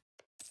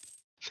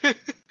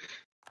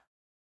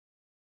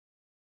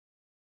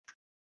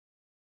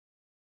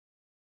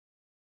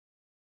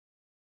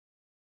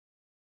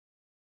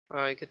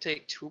 I could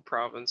take 2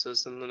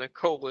 provinces and then a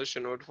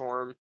coalition would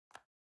form.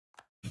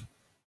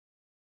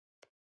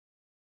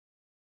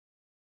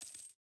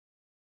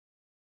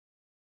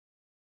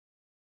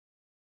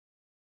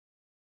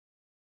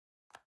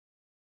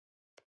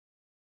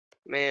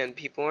 Man,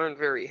 people aren't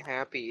very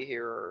happy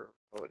here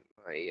about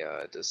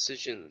my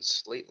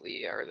decisions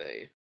lately, are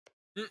they?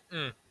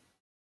 Mm-mm.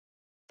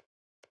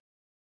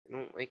 They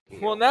don't like me.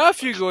 Well, all now that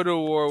if you much. go to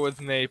war with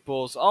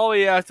Naples, all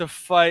we have to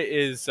fight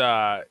is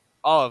all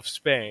of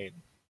Spain.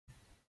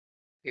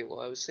 Okay,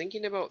 well, I was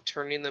thinking about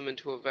turning them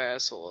into a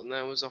vassal, and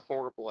that was a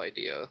horrible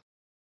idea.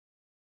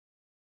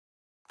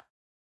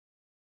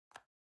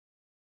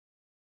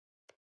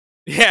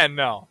 Yeah,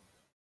 no.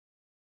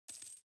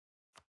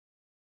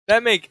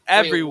 That make Wait,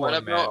 what everyone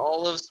about mad.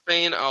 all of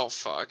Spain? Oh,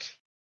 fuck.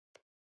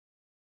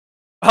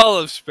 All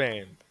of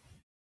Spain.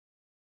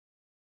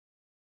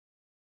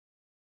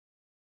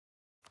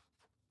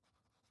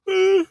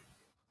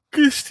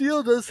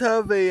 Castile does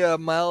have a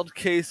mild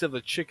case of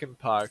a chicken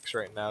pox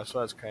right now, so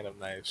that's kind of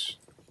nice.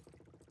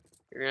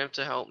 You're gonna have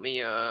to help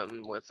me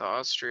with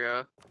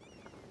Austria.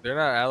 They're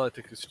not allied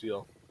to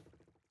Castile.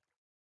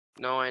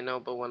 No, I know,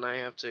 but when I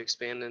have to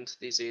expand into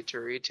these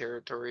HRE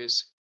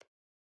territories,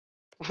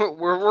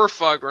 we're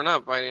fucked. We're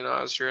not fighting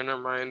Austria.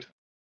 Never mind.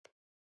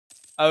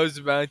 I was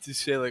about to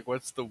say, like,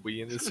 what's the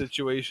we in this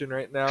situation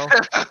right now?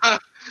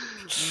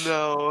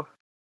 No.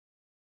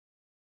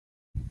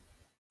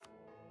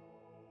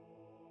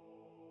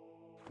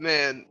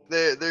 Man,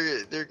 they're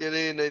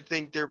getting. I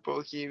think they're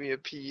Bohemia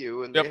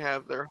PU, and Yep. they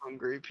have their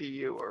Hungary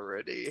PU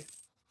already.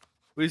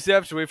 We still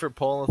have to wait for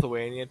Poland and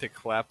Lithuania to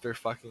clap their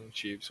fucking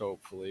chiefs,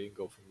 hopefully, and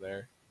go from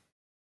there.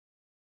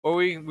 Or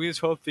we just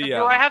hope the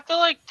Do I have to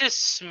like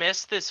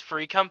dismiss this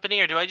free company,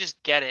 or do I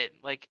just get it?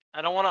 Like,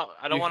 I don't want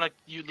to.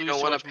 You You lose don't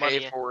too want much to pay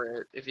money. for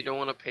it. If you don't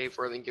want to pay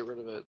for it, then get rid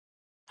of it.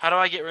 How do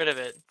I get rid of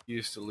it? you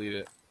just delete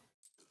it.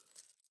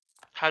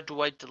 How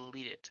do I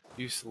delete it?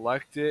 You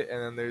select it,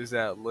 and then there's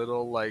that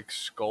little like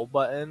skull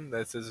button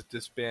that says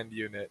disband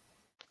unit.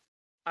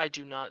 I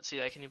do not see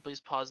that. Can you please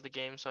pause the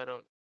game so I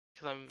don't?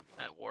 Because I'm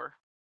at war.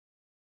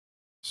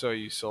 So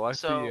you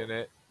select the So-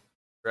 unit,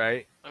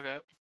 right? Okay.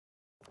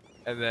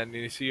 and then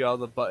you see all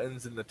the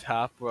buttons in the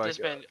top. Where like,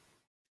 Disband.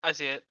 I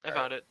see it. I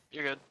found it.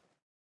 You're good.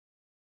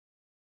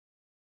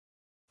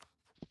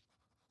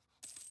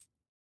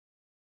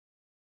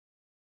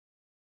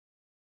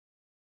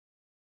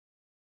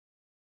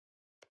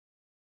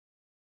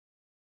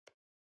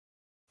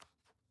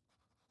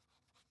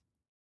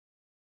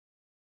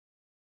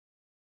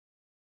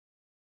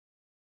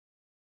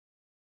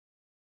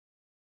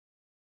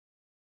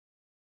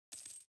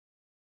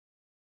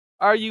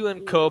 are you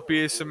in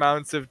copious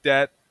amounts of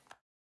debt?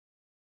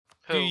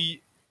 Who? Do you,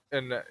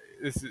 and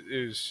this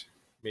is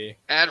me.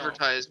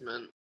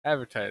 Advertisement.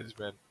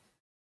 Advertisement.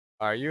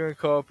 Are you in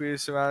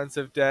copious amounts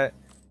of debt?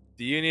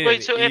 Do you need Wait,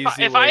 an so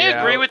easy if I way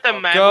agree out? with the Go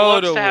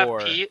Mamelukes to to have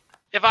war. peace,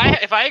 if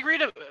I agree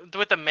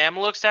with the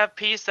Mamelukes to have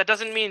peace, that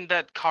doesn't mean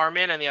that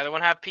Carmen and the other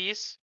one have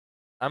peace.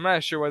 I'm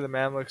not sure why the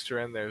Mamluks are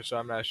in there, so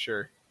I'm not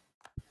sure.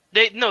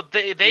 They You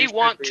should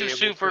want be to able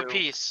sue for to.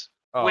 peace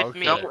Oh, with okay.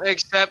 me. Don't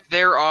accept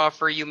their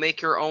offer. You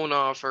make your own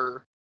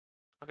offer.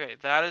 Okay,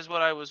 that is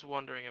what I was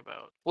wondering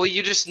about. Well,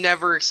 you just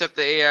never accept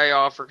the AI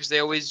offer because they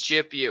always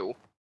jip you.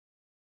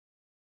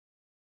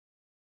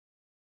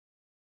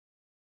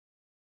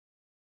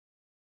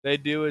 They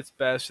do its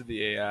best with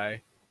the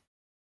AI.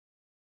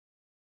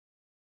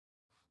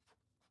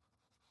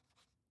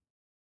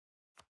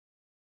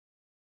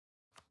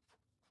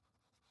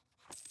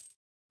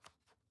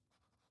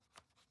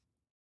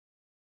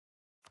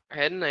 I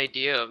had an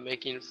idea of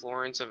making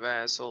Florence a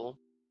vassal.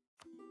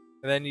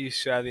 And then you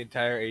saw the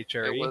entire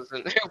HRE. It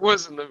wasn't. It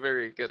wasn't a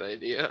very good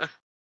idea.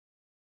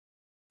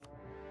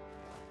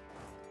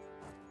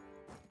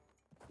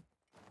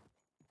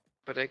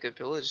 But I could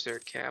pillage their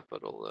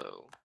capital,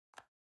 though.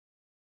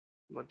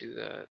 I'm gonna do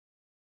that.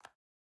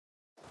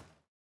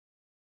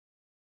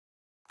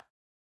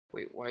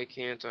 Wait, why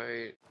can't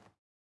I?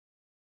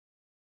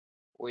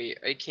 Wait,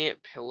 I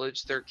can't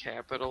pillage their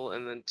capital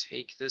and then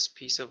take this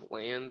piece of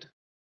land?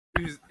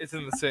 It's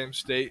in the same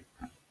state,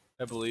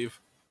 I believe.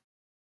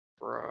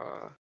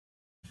 Bruh.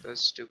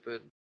 That's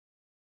stupid.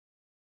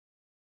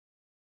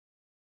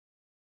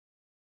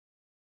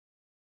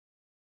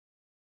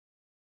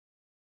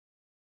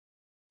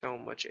 So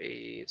much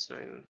AE, it's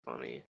not even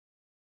funny.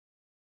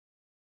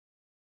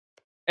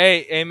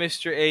 Hey,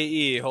 Mr.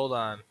 AE, hold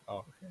on. Oh,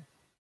 okay.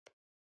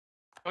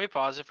 Can we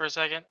pause it for a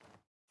second?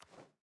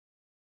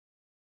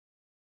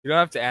 You don't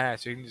have to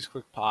ask. You can just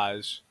click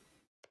pause.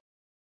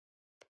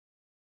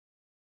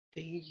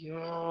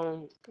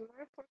 Damn.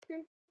 My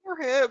fucking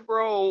forehead,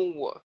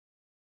 bro.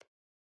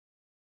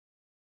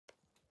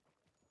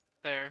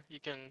 There, you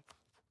can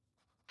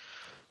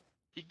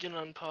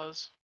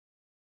unpause.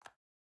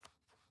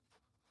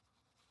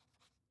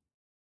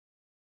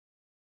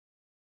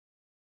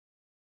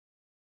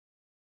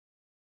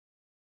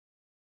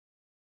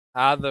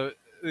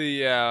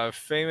 The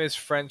famous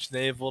French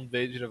naval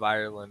invasion of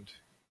Ireland.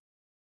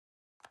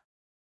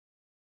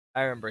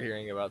 I remember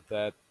hearing about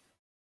that.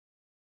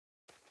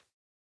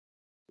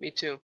 Me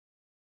too.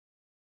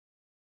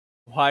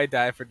 Why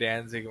die for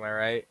Danzig? Am I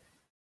right?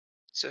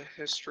 It's a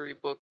history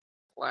book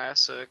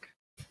classic.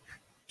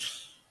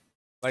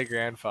 My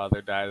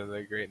grandfather died in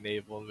the Great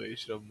Naval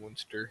Invasion of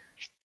Munster.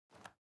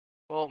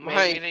 Well, My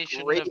maybe they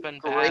shouldn't have been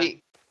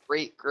bad.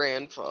 great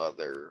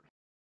grandfather.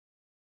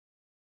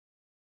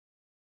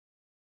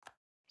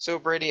 So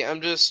Brady,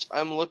 I'm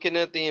looking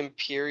at the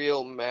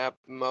Imperial map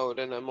mode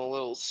and I'm a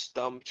little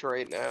stumped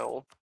right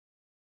now.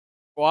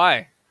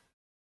 Why?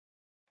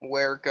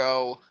 Where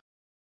go?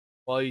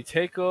 Well, you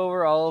take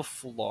over all of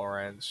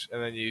Florence,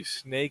 and then you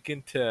snake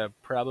into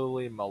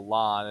probably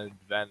Milan and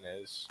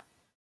Venice.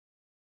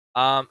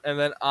 And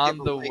then on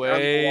the I'm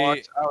way,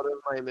 locked out of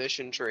my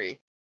mission tree.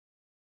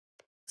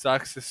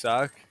 sucks to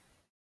suck.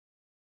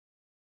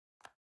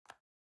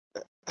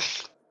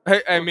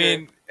 I Okay.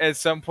 mean, at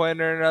some point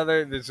or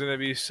another, there's gonna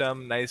be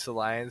some nice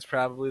alliance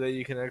probably that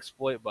you can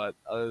exploit, but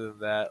other than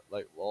that,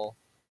 like, well,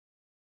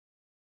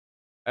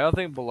 I don't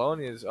think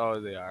Bologna is. Oh,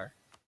 they are.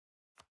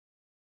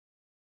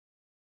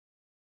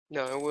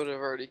 No, I would have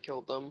already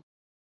killed them.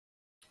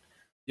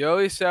 You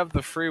always have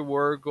the free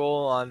war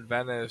goal on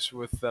Venice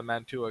with the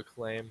Mantua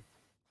claim.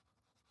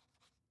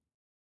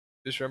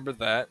 Just remember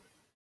that.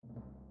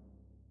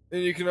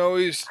 And you can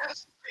always.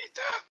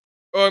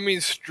 Oh, I mean,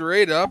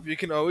 straight up, you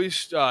can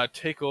always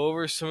take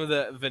over some of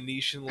the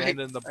Venetian land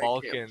in the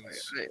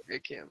Balkans. I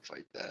can't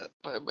fight that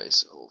by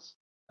myself.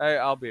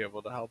 I'll be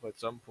able to help at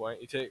some point.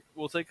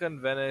 We'll take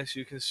on Venice.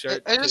 You can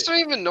start. I just don't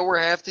even know where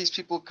half these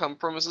people come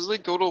from. It's just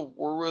like go to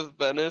war with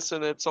Venice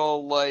and it's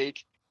all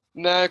like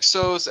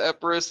Naxos,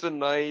 Epirus, the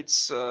Knights,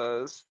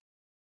 Silly?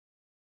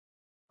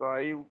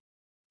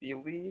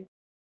 Silly,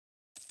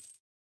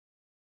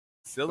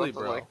 Something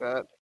bro. like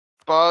that.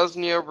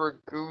 Bosnia,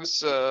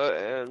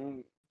 Ragusa,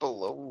 and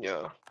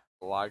Bologna.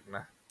 Bologna.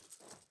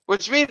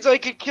 Which means I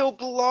could kill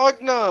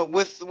Bologna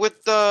with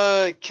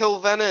the kill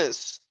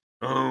Venice.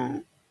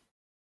 Oh.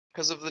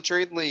 Because of the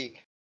trade league.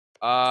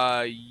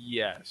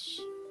 Yes.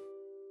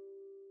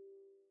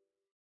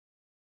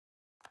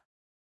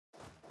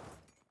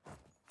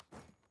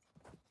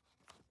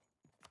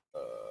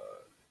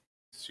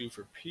 Sue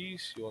for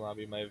peace. You will not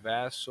be my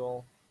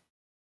vassal.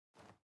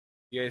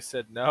 You guys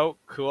said no.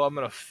 Cool. I'm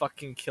gonna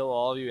fucking kill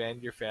all of you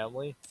and your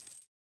family.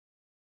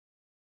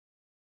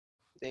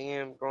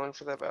 Damn, going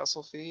for that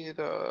vassal feed,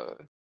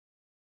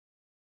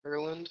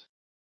 Ireland.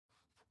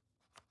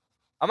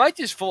 I might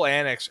just full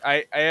annex.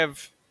 I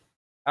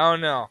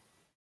don't know.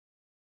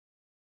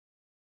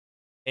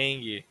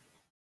 Angie.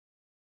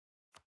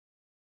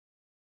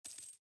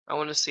 I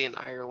want to see an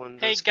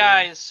Ireland. Hey this game.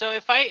 guys, so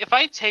if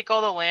I take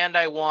all the land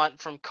I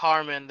want from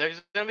Carmen,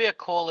 there's gonna be a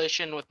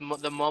coalition with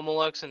the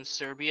Momoluks in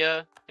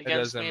Serbia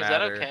against doesn't me. Is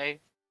that matter. okay?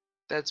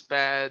 That's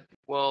bad.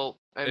 Well,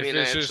 I mean,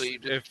 actually, you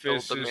just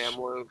killed the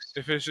Mamluks.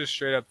 If it's just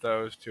straight up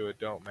those two, it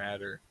don't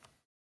matter.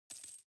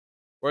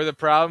 Where the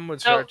problem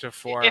would So, start to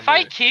form. if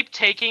I keep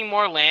taking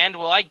more land,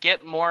 will I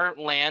get more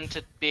land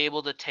to be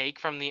able to take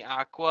from the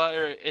Aqua,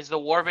 or is the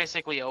war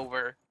basically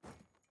over?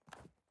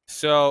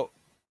 So,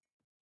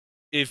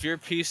 if you're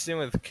piecing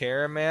with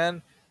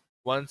Caraman,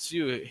 once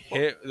you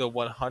hit the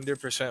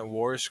 100%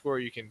 war score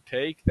you can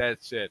take,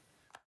 that's it.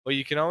 What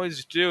you can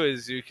always do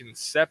is you can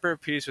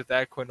separate piece with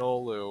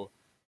Aquinolu,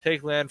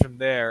 take land from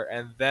there,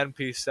 and then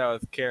piece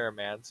out with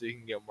Caraman so you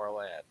can get more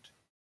land.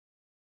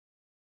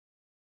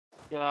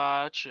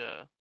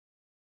 Gotcha.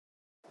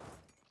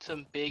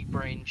 Some big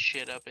brain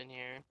shit up in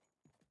here.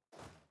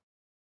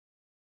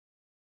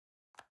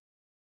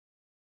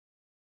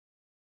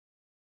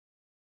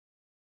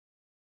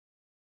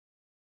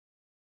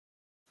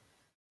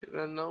 Should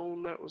have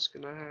known that was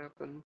gonna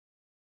happen.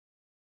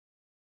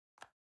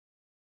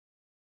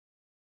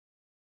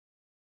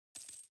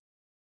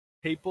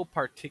 Papal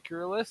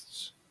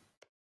particularists?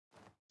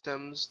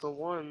 Them's the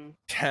one.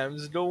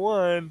 Them's the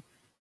one.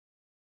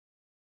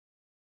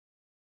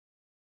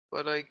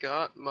 But I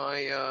got my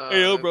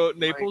Hey, yo, bro,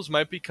 Naples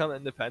might become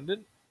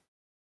independent?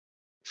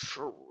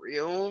 For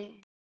real?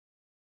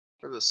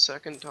 For the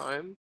second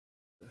time?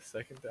 The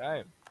second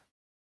time.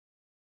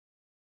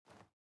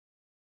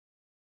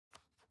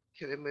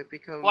 Okay, they might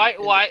become Why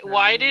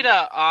did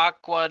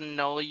Aqua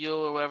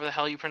Nolu, or whatever the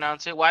hell you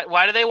pronounce it,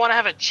 why do they want to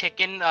have a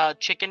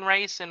chicken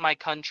race in my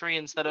country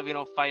instead of, you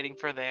know, fighting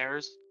for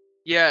theirs?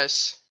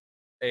 Yes.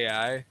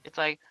 AI. It's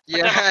like, yes.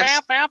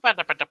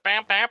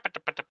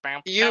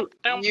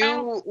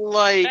 You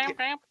like,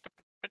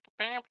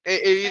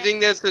 if you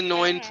think that's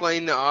annoying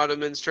playing the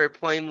Ottomans, try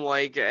playing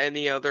like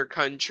any other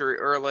country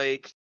or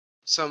like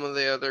some of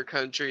the other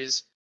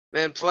countries.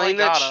 Man, playing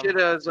that shit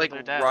as like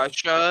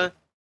Russia,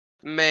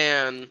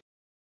 man,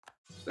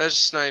 that's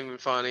just not even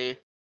funny.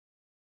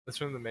 That's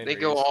one of the main They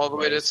go reasons all the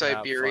way why to it's not fun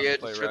Siberia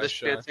play just for the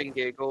Russia. shits and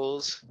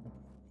giggles.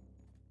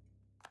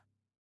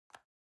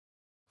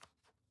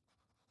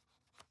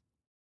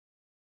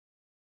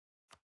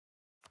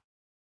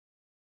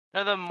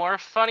 Now the more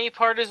funny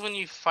part is when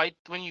you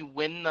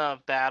win the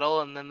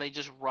battle and then they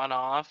just run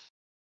off.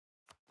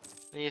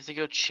 And you have to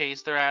go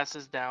chase their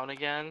asses down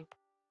again.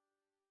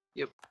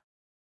 Yep.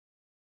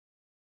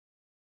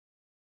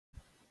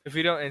 If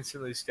you don't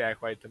instantly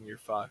stack wipe them, you're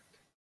fucked.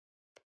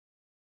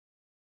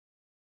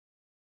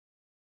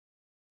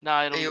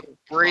 No, it'll Hey, be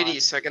Brady, fun.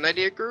 second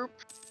idea group?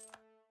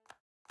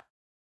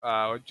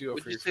 What'd you go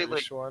Would for you your say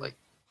first one?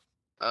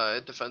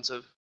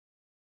 Defensive?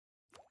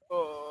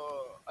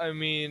 I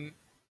mean,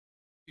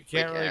 you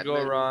can't Like really go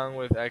admin? wrong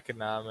with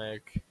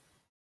economic.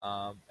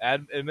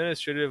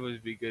 Administrative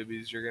would be good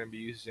because you're going to be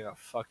using a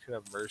fuck ton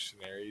of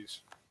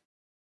mercenaries.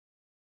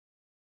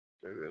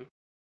 Okay.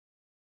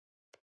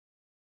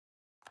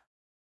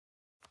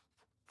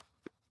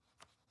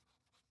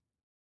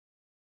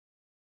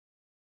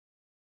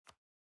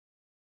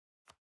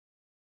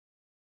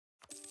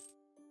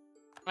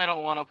 I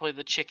don't want to play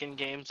the chicken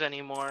games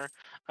anymore.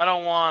 I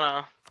don't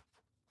want to.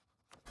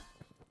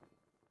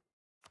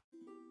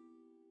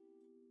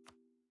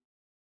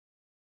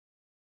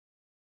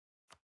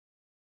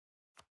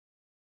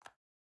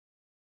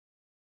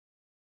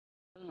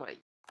 Oh my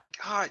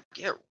god,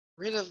 get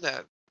rid of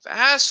that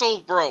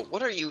vassal, bro.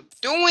 What are you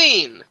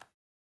doing?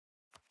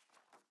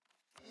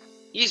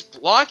 He's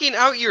blocking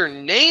out your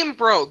name,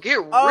 bro. Get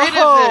rid of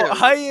him.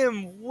 I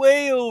am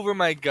way over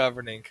my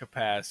governing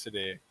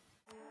capacity.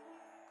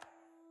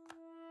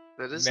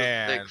 That is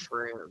a thick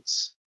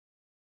France.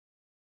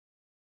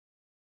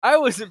 I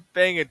wasn't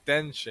paying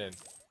attention.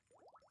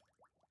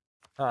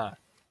 Huh.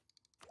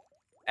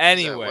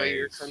 Anyways. Is that why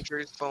your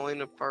country is falling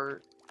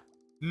apart?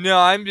 No,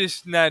 I'm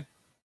just not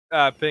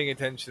paying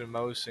attention to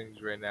most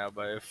things right now,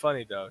 but it's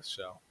funny though,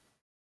 so.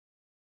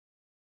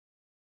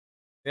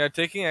 Yeah,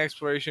 taking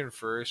exploration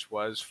first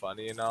was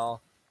funny and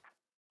all,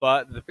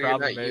 but the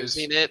problem is,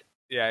 using it.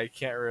 Yeah, I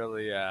can't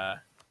really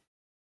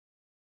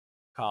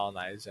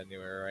colonize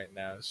anywhere right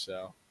now,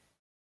 so.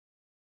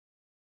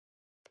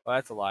 Well,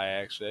 that's a lie,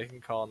 actually. I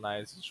can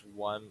colonize this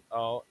one.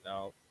 Oh,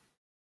 no.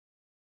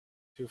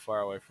 Too far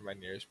away from my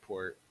nearest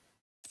port.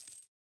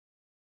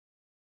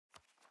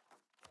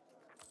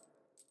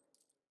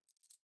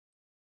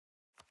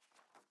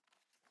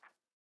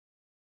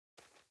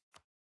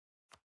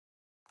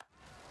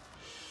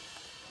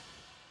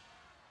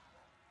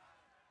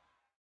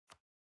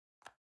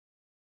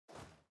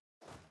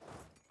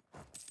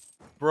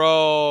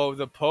 Bro,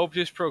 the Pope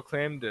just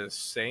proclaimed a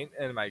saint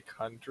in my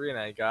country and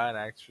I got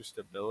an extra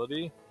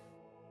stability.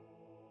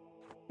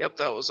 Yep,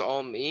 that was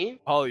all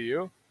me. All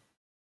you?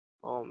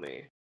 All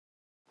me.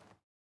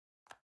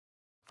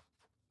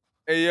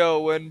 Hey yo,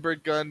 when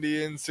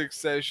Burgundian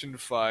succession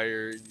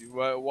fire?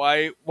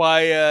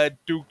 Why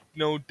Duke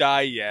no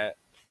die yet?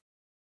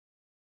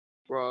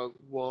 Grog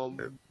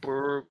one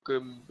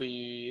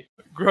Burgundy.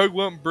 Grug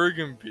want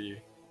Burgundy.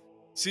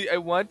 See, I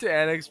want to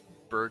annex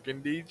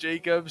Burgundy,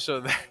 Jacob, so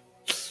that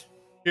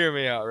hear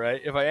me out,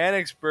 right? If I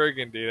annex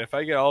Burgundy, and if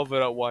I get all of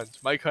it at once,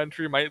 my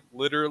country might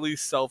literally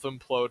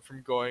self-implode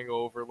from going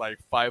over like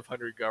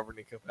 500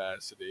 governing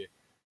capacity.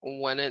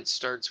 When it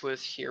starts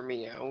with "Hear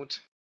me out."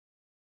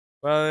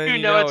 Well, then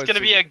You know it's gonna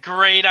be a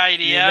great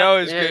idea. You know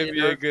it's Yeah, gonna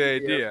be a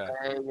good idea.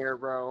 Banger,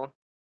 bro.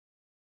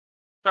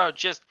 Bro,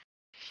 just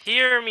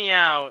hear me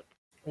out.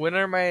 When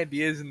are my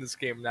ideas in this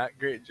game not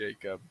great,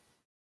 Jacob?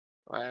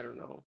 I don't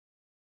know.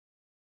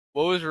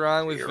 What was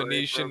wrong with You're right,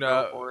 Venetian, bro,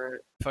 go for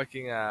it.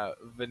 fucking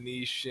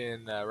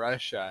Venetian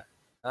Russia?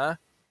 Huh?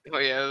 Oh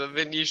yeah, the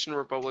Venetian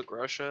Republic,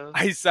 Russia.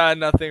 I saw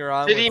nothing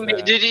wrong with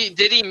that.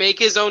 Did he make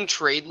his own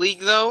trade league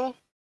though?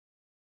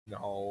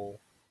 No,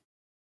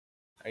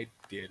 I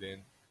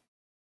didn't.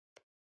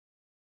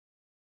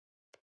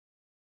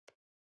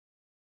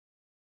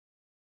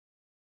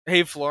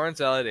 Hey, Florence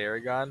allied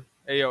Aragon.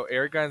 Hey, yo,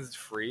 Aragon's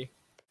free.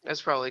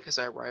 That's probably because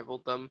I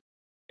rivaled them.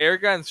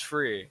 Aragon's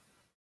free.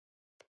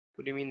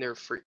 What do you mean they're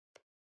free?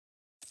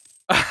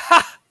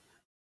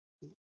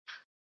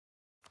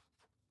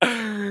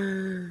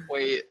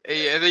 Wait,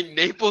 hey, I think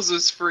Naples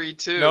is free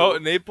too. No,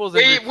 Naples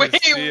is Wait,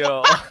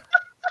 Castile.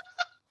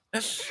 Hey,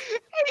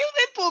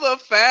 they pulled a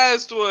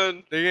fast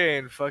one. They're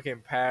getting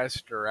fucking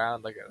passed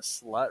around like a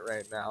slut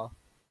right now.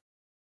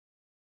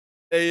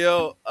 Hey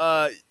yo,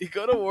 you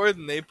go to war with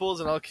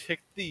Naples and I'll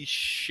kick the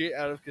shit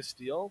out of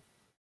Castile.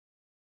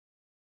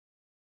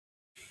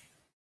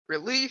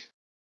 Really?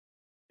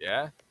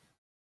 Yeah.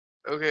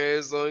 Okay,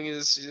 as long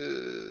as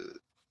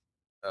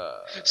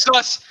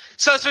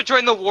Sus would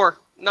join the war.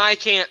 No, I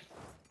can't.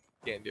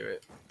 Can't do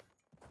it.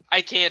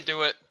 I can't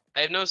do it.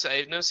 I have no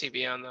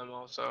CB on them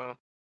also.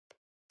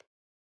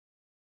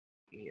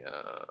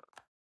 Yeah.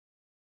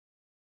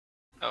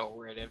 Oh,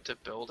 right. I have to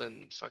build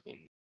in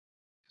fucking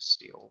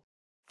steel.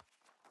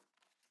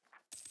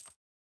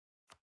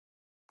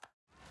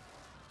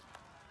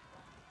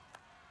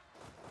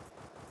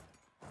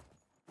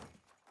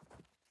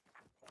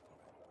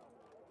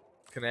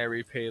 Can I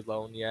repay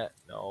loan yet?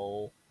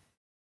 No.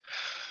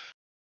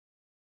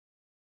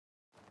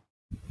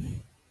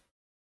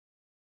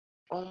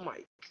 Oh my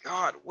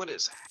god, what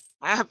is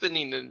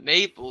happening in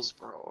Naples,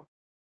 bro?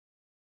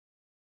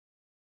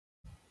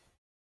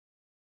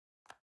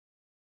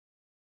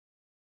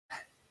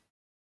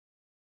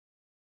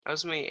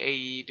 How's my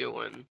AE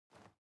doing?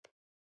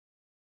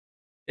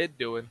 It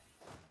doing.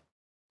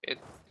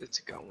 It's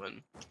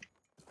going.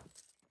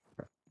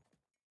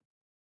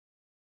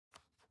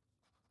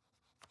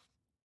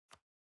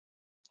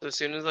 So as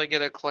soon as I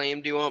get a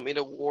claim, do you want me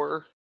to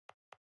war?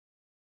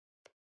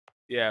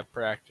 Yeah,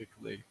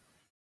 practically.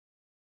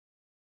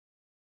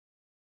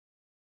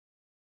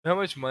 How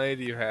much money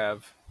do you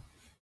have?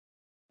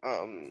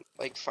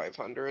 Like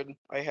 500.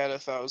 I had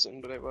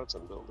 1,000, but I bought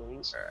some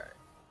buildings. Alright.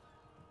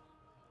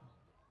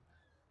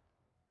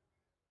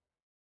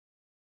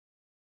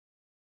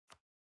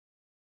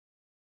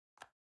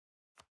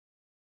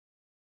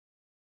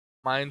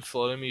 Mind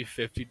floating me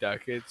 50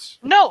 ducats?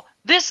 No,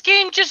 this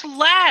game just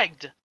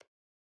lagged.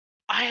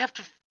 I have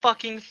to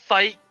fucking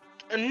fight.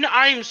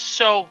 I'm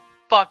so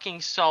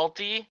fucking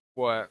salty.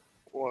 What?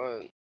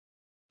 What?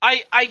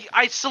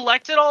 I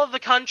selected all of the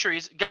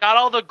countries, got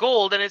all the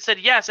gold, and it said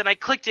yes, and I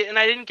clicked it, and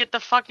I didn't get the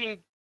fucking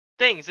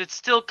things. It's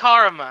still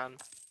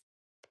Karaman.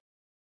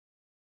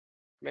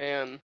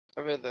 Man,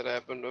 I've had that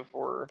happen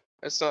before.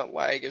 It's not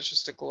lag, it's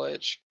just a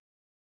glitch.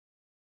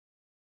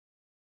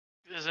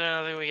 Is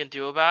there nothing we can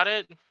do about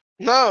it?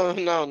 No,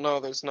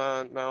 there's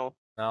not, no.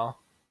 No?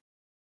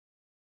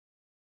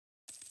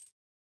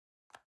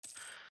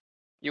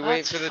 You That's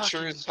wait for the fucking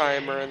truth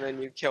timer gay. and then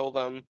you kill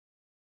them.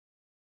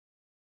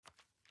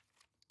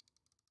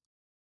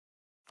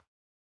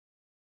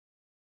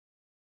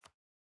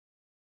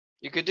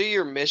 You could do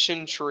your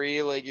mission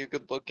tree, like you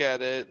could look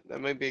at it.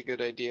 That might be a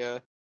good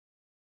idea.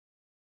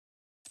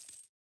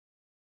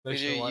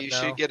 You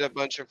should get a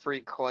bunch of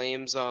free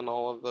claims on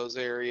all of those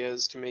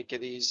areas to make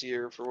it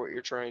easier for what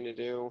you're trying to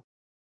do.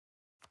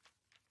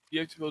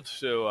 You have to go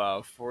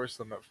to force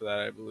limit for that,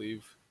 I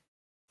believe.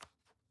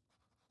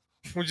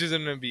 Which is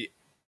gonna be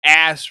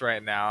ass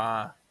right now,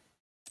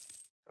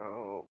 huh?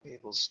 Oh,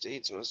 Papal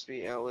States must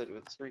be allied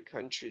with 3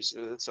 countries,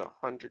 so that's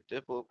 100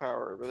 diplo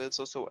power, but it's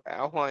also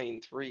allying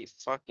 3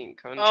 fucking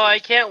countries. Oh, I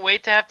can't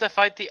wait to have to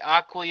fight the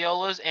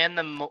Aquiolas and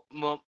the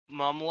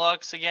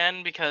Mumluks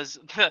again, because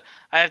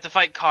I have to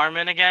fight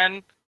Carmen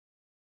again.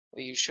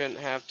 Well, you shouldn't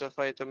have to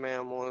fight the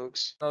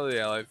Mamluks. Oh, the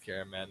Allied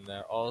Caraman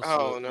now. Also,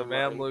 Oh, the never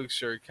mind.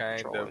 Mamluks are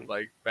kind Controlling. of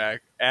like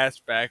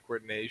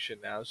backward nation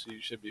now, so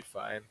you should be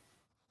fine.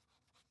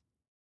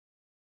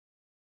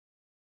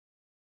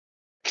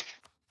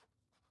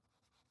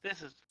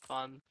 This is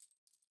fun.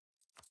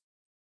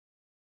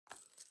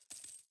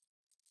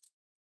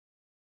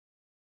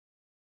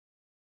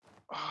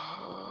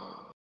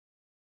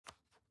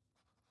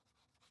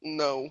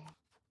 No.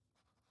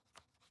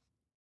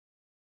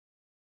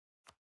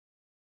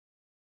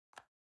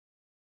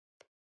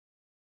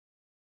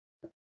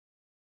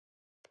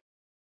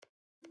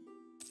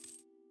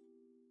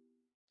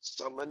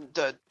 Summon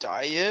the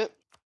diet?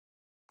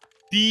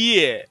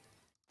 Yeah.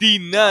 The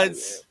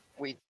nuts. Diet.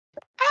 We.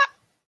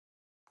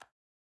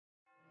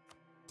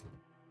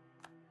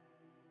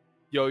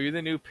 Yo, you're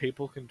the new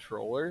papal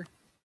controller?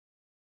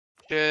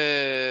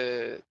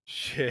 Shit.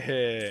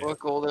 Shit. What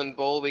golden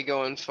bowl we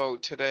going for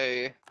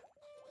today?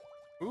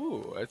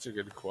 Ooh, that's a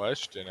good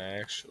question,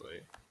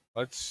 actually.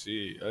 Let's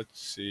see.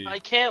 I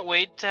can't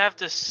wait to have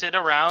to sit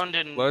around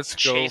and Let's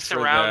go chase for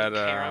around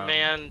that,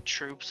 Caraman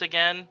troops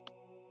again.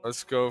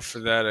 Let's go for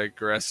that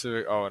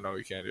aggressive. Oh, no,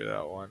 we can't do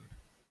that one.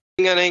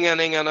 Hang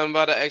on. I'm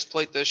about to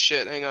exploit this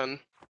shit. Hang on.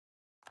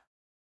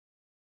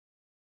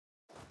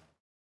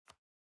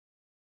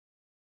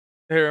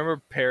 Hey,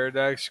 remember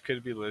Paradox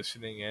could be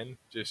listening in?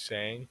 Just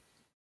saying.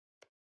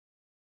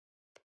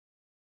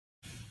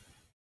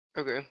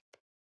 Okay.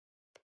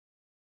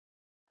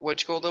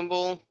 Which golden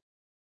bowl?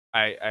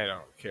 I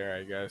don't care,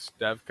 I guess.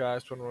 Dev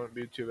cost one wouldn't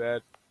be too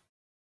bad.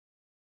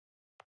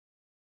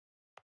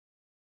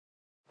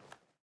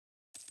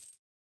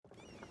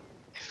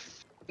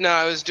 No,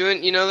 I was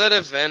doing, you know that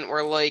event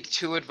where like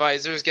 2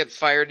 advisors get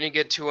fired and you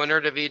get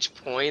 200 of each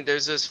point?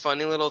 There's this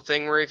funny little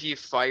thing where if you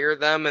fire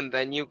them and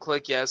then you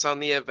click yes on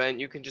the event,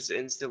 you can just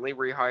instantly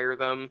rehire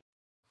them.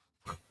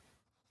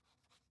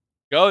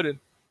 Goated.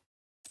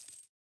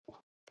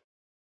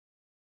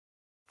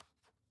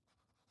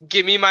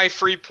 Give me my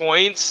free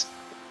points.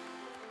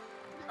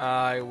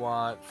 I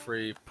want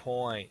free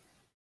point.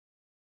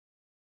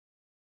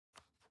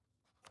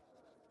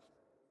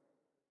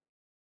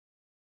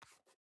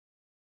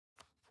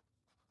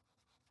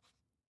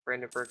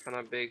 Brandenburg kind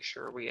of big,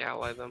 sure, we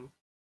ally them.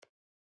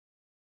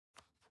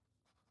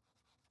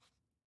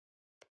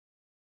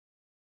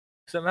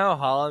 Somehow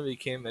Holland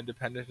became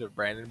independent of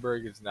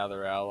Brandenburg, is now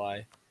their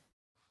ally.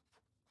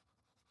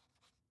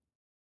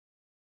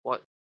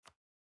 What?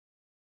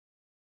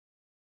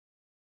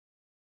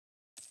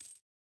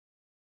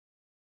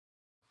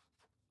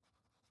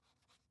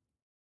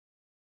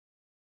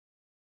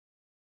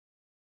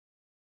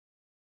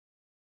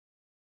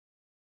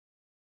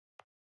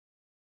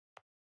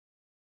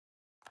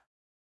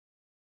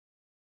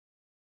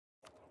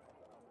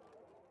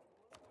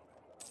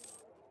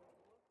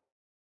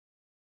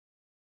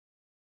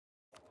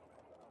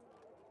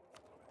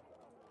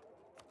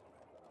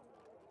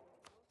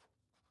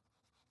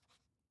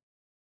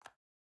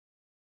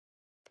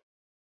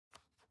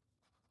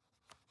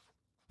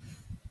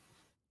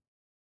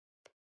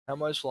 How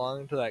much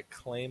longer to that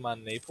claim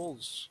on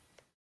Naples?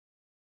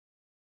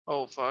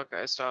 Oh fuck,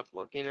 I stopped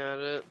looking at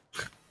it.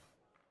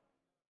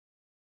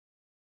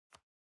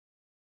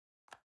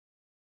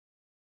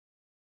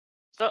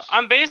 So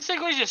I'm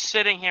basically just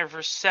sitting here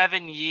for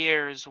 7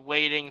 years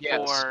waiting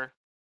Yes. for.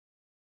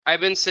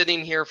 I've been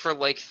sitting here for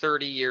like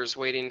 30 years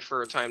waiting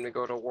for a time to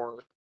go to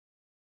war.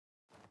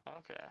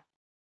 Okay.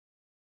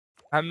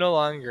 I'm no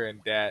longer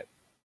in debt.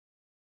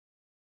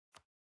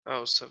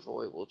 Oh,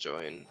 Savoy will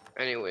join.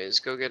 Anyways,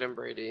 go get him,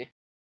 Brady.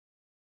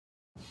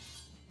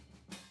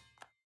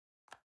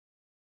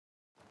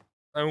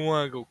 I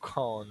want to go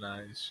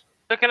colonize.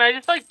 So can I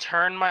just like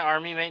turn my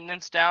army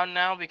maintenance down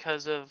now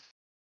because of?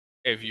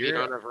 If You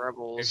don't have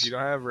rebels. If you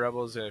don't have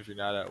rebels and if you're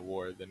not at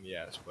war, then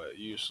yes. But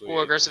usually.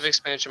 Ooh, aggressive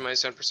expansion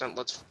minus 10%.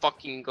 Let's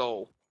fucking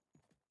go.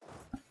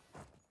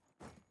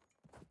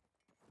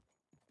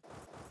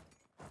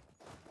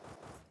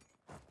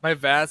 My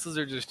vassals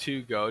are just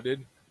too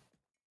goated.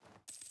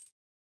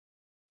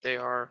 They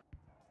are.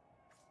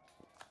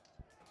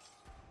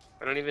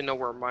 I don't even know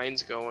where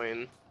mine's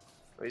going.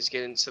 Oh, he's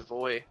getting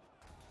Savoy.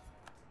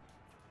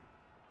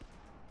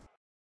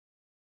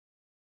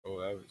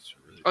 Oh, that was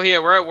really. Oh yeah,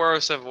 we're at War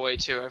of Savoy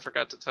too. I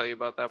forgot to tell you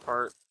about that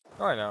part.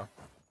 Oh, I know.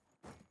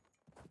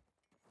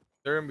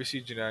 They're gonna be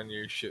sieging on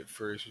your shit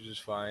first, which is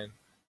fine.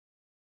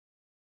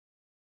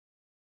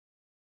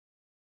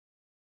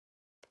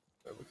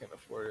 But we can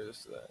afford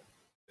this, that.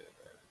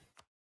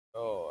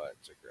 Oh,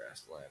 that's a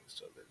grassland,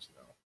 so there's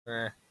no.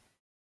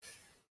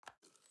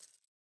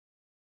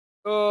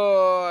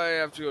 Oh, I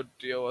have to go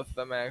deal with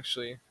them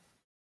actually.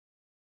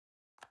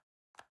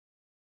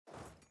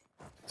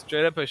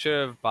 Straight up, I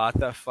should have bought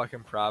that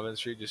fucking province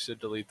tree just to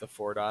delete the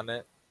fort on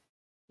it.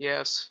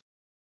 Yes.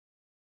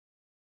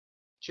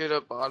 Should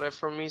have bought it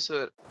from me so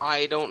that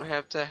I don't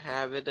have to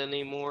have it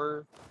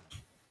anymore.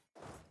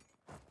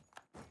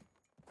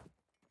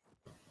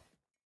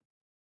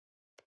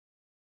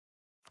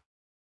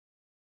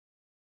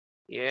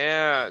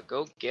 Yeah,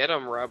 go get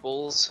them,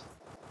 rebels.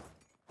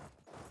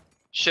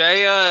 Should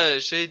I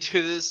do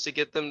this to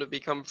get them to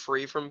become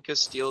free from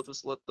Castile?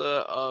 Just let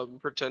the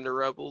pretender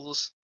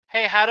rebels.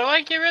 Hey, how do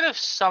I get rid of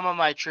some of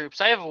my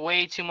troops? I have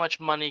way too much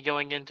money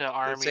going into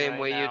army The same right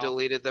way now. you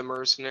deleted the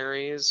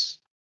mercenaries.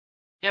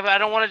 Yeah, but I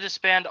don't want to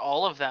disband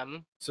all of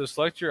them. So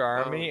select your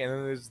army, and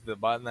then there's the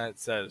button that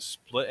says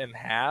split in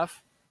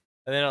half,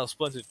 and then it'll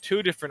split into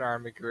 2 different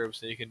army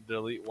groups, and you can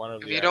delete one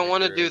of If the you don't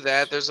want to do groups.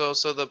 that, there's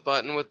also the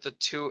button with the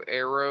 2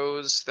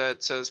 arrows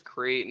that says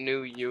create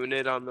new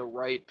unit on the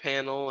right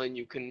panel, and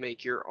you can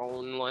make your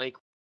own, like,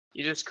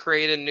 you just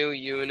create a new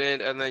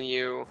unit and then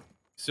you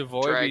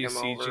Savoy drag be them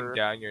sieging over.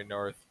 down your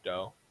north,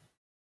 though.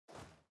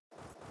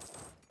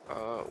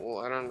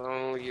 Well, I don't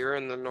know. You're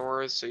in the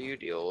north, so you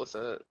deal with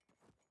it.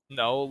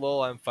 No,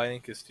 lol, I'm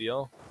fighting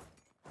Castile.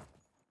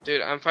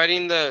 Dude, I'm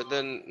fighting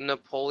the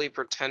Napoli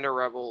Pretender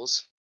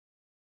Rebels.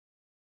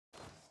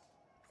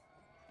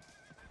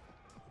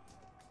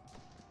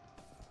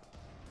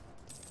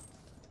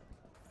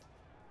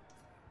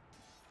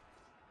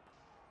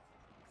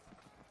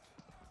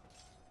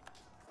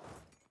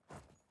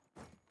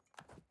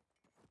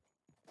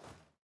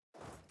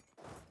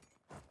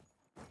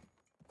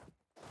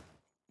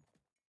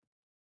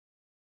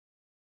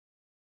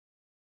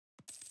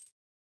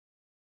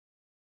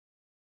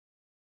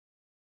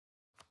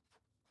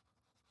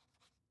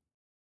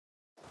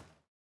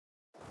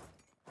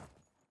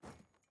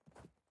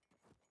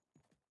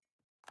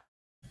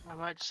 I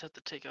might just have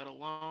to take out a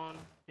loan.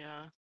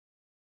 Yeah.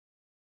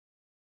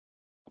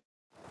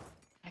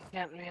 I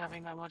can't be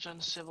having that much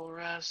uncivil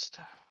rest.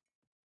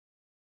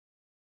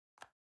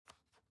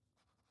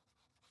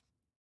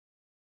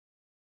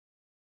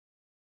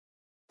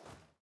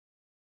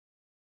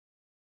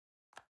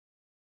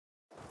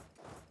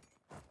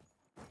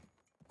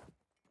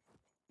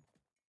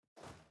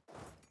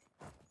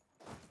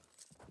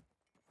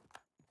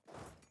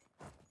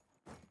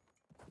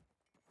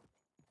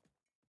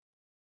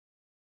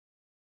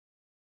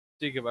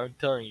 Jacob, I'm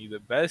telling you, the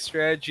best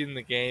strategy in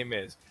the game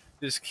is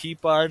just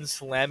keep on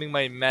slamming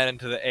my men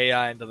into the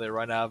AI until they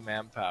run out of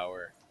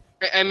manpower.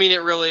 I mean,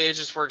 it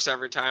just works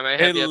every time. I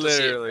It have yet to see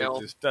it literally fail.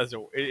 just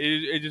doesn't.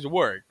 It just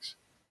works.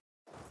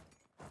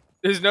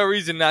 There's no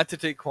reason not to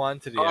take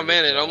quantity. Oh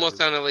man, it almost arbitrage.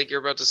 sounded like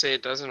you're about to say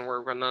it doesn't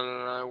work, but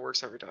no, it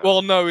works every time.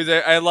 Well, no,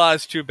 because I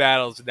lost 2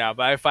 battles now,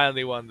 but I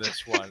finally won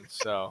this one,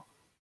 so.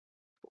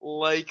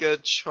 Like a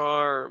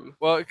charm.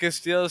 Well,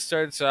 Castile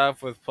starts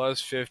off with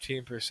plus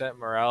 15%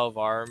 morale of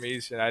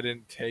armies, and I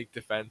didn't take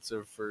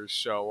defensive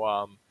first,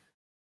 so,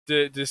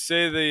 to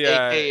say the,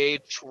 AKA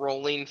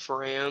trolling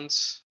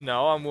France.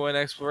 no, I'm going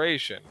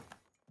exploration.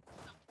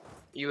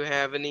 You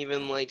haven't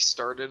even, like,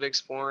 started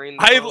exploring,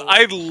 though?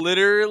 I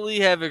literally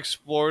have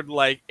explored,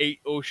 like,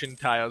 8 ocean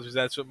tiles, because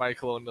that's what my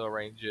colonial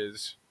range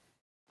is.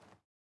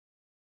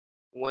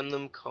 When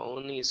them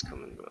colonies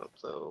coming up,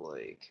 though,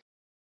 like...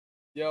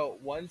 Yo,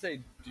 once I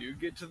do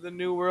get to the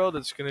new world,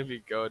 it's gonna be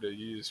goated.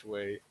 You just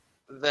wait.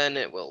 Then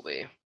it will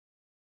be.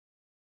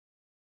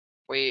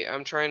 Wait,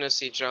 I'm trying to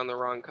siege on the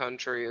wrong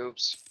country,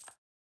 oops.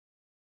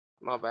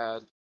 My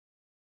bad.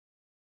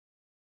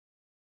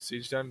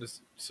 Siege down to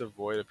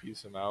Savoy to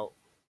piece him out.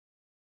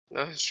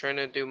 I was trying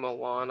to do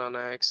Milan on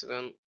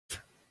accident.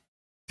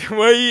 Why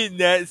are you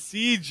not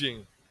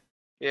sieging?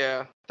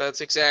 Yeah,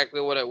 that's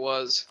exactly what it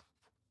was.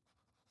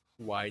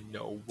 Why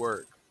no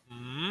work?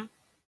 Hmm?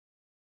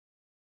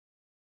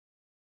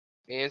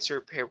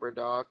 Answer,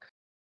 Paradoc.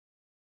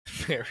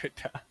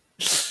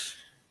 Paradox.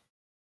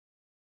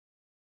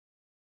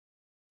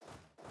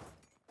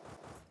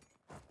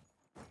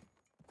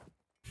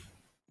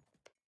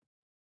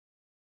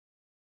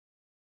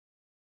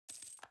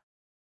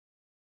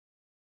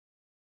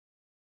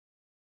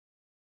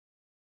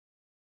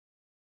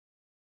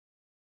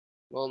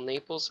 Well,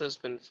 Naples has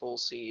been full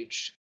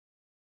sieged.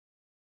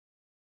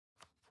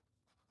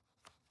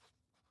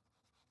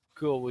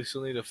 Cool, we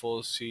still need a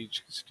full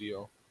siege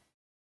Castile.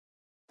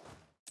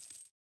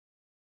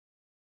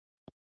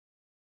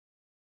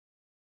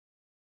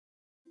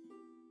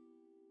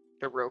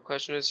 The real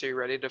question is, are you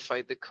ready to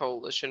fight the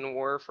coalition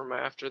war from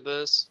after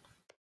this?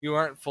 You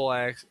aren't full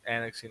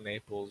annexing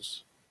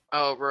Naples.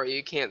 Oh, bro,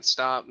 you can't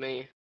stop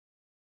me.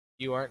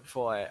 You aren't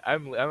full.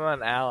 I'm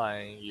on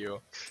allying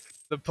you.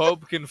 The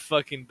Pope can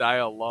fucking die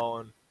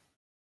alone.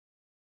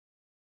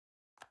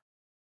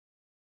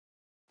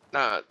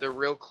 Nah, the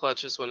real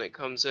clutch is when it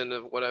comes in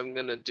of what I'm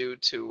gonna do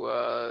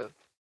to,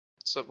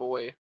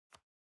 Savoy.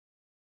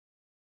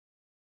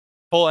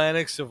 Full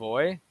annex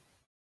Savoy?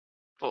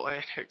 Full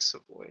annex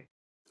Savoy.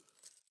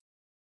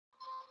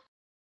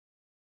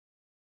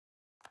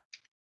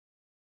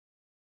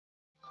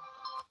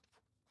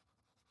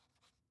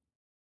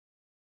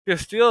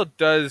 Castile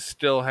does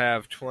still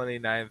have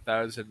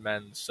 29,000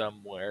 men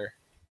somewhere.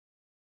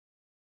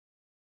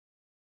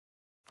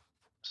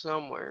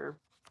 Somewhere.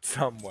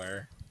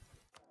 Somewhere.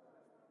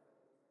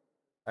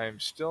 I'm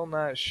still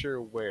not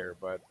sure where,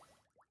 but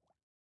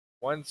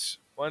once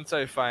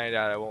I find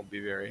out, I won't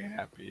be very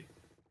happy.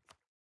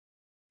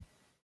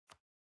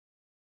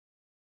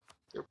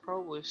 They're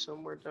probably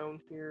somewhere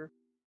down here.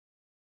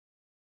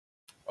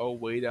 Oh,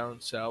 way down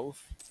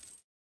south?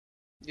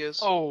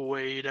 Yes. Oh,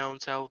 way down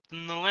south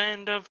in the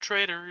land of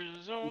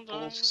traitors.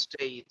 Both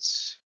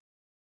states.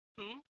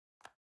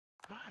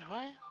 Right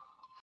away.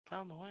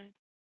 Found the way.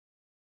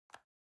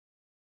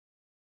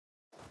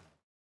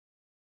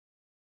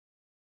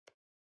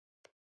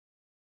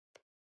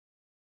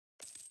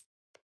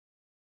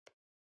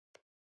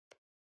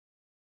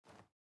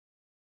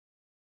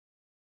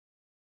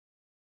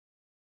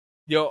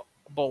 Yo,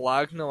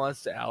 Bologna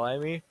wants to ally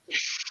me.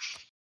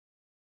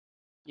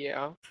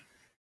 Yeah.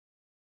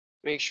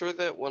 Make sure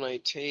that when I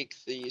take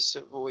the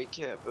Savoy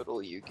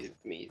capital, you give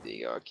me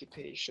the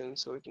occupation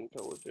so we can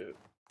pillage it.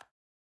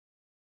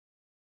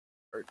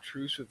 Our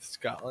truce with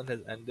Scotland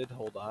has ended.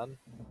 Hold on.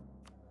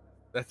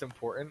 That's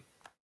important.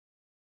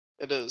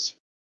 It is.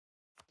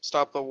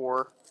 Stop the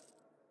war.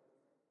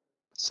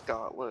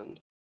 Scotland.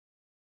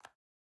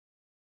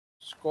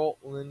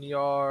 Scotland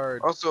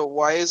Yard. Also,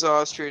 why is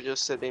Austria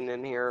just sitting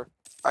in here?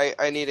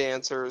 I need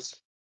answers.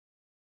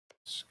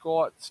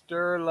 Scott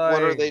Sterling.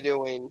 What are they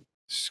doing?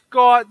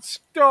 Scott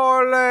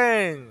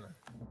Sterling.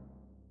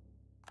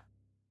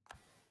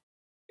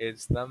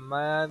 It's the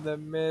man, the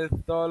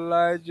myth, the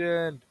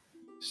legend.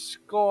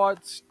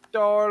 Scott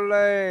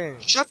Sterling.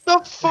 Shut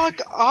the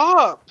fuck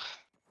up!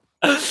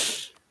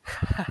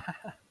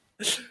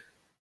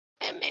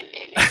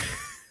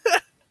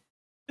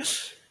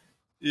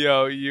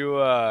 Yo, you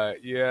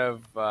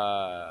have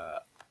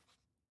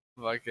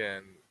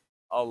fucking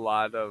a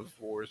lot of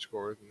war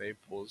score with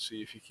Naples.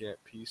 See if you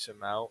can't piece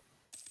him out.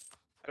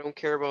 I don't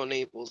care about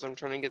Naples. I'm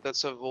trying to get that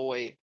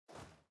Savoy.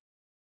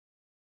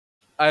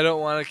 I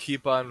don't want to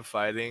keep on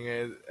fighting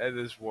at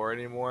this war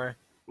anymore.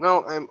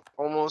 No, I'm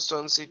almost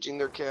done sieging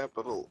their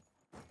capital.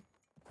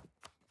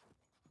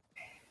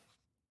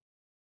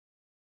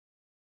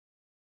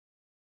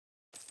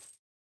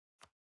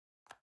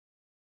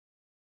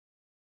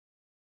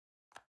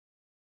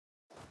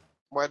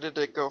 Why did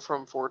it go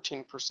from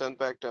 14%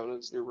 back down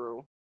to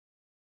 0?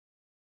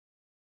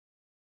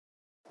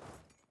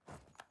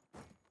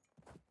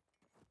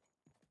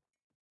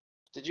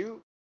 Did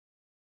you?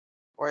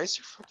 Why is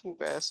your fucking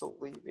vassal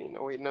leaving?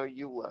 Oh wait, no,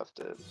 you left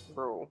it,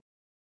 bro.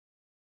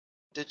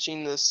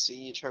 Ditching this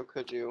siege, how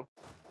could you?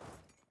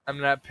 I'm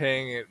not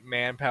paying it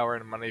manpower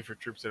and money for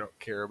troops I don't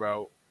care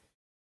about.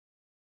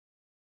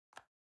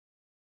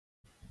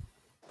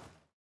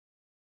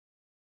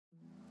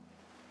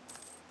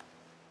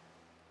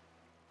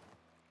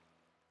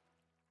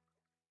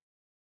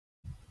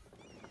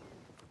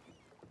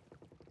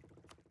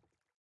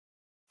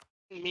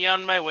 Me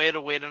on my way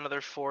to wait another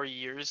 4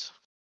 years.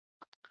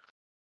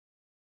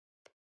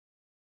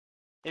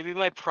 Maybe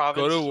my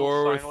province Go to will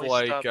war with finally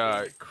like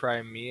stop being...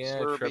 Crimea,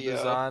 Serbia.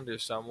 Trebizond, or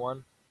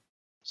someone,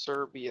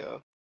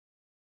 Serbia.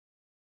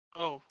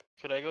 Oh,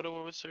 could I go to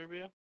war with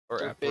Serbia? or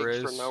They're big for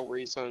Epirus. no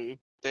reason.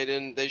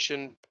 They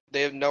shouldn't,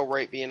 they have no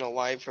right being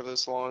alive for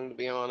this long, to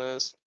be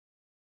honest.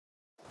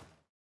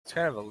 It's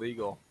kind of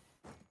illegal.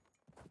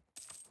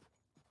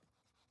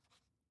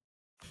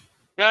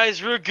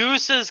 Guys,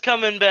 Ragusa's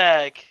coming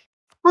back!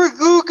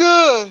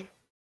 Raguga!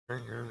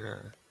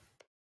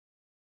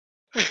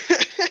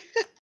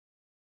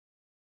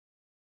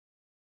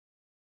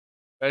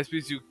 That's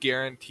because you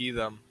guarantee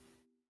them.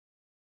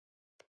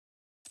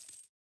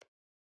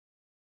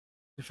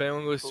 If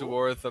anyone goes to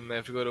war with them, they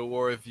have to go to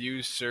war with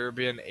you,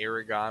 Serbia, and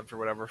Aragon for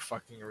whatever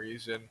fucking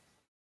reason.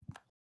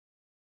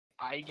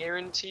 I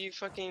guarantee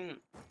fucking...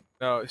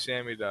 No,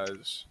 Sammy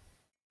does.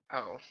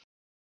 Oh.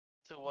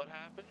 So what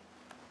happened?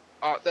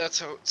 Oh, that's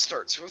how it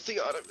starts with the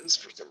Ottomans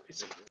for some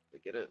reason. I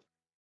get it.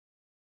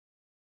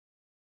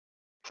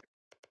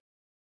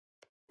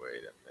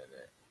 Wait a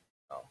minute.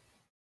 Oh.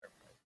 Never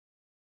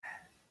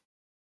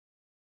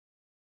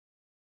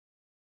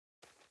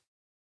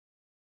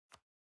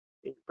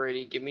Hey,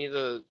 Brady, give me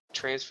the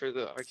transfer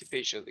the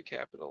occupation of the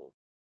capital.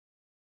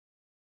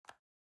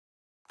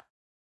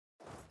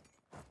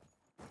 mind.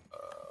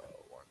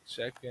 1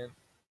 second.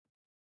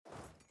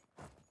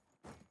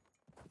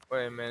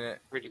 Wait a minute.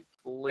 Brady,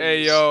 please.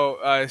 Hey,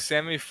 yo,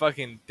 Sammy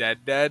fucking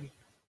dead.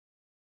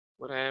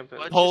 What happened?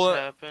 What Poland,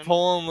 just happened?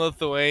 Poland,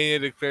 Lithuania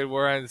declared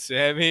war on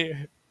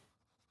Sammy.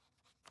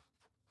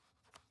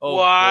 Oh,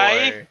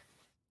 Why? boy.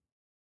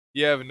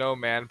 You have no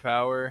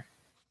manpower.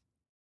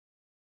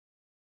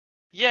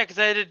 Yeah, because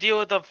I had to deal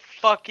with a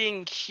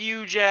fucking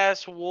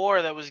huge-ass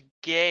war that was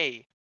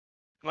gay.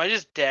 Am I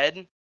just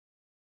dead?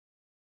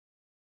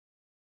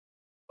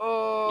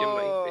 Oh. You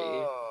might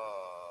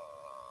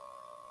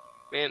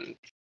be. Man,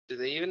 do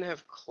they even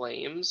have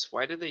claims?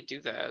 Why did they do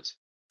that?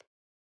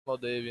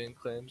 Moldavian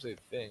claims, I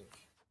think.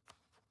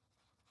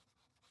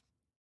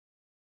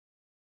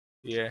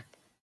 Yeah.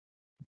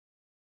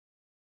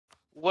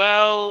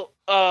 Well,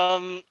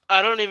 I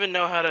don't even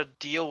know how to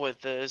deal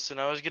with this, and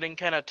I was getting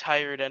kind of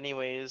tired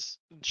anyways.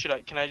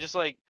 Can I just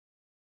like,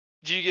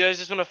 do you guys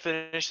just want to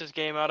finish this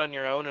game out on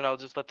your own, and I'll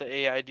just let the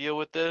AI deal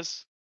with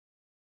this?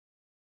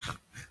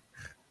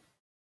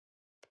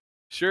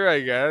 Sure, I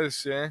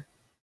guess, yeah.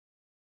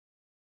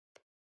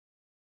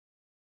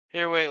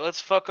 Here, wait,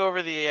 let's fuck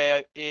over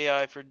the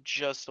AI for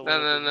just a little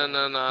bit more.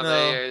 No, the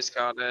No. AI's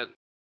got it.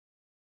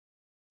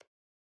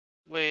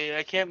 Wait,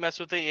 I can't mess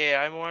with the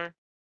AI more?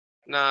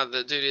 Nah,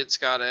 the dude, it's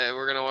got it.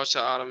 We're gonna watch the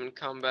Ottoman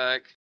come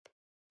back.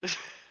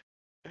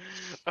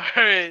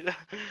 Alright.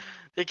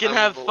 They can I'm a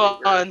have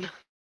believer. fun.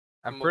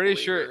 I'm a pretty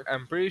believer.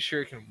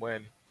 sure it can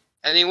win.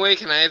 Anyway,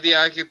 can I have the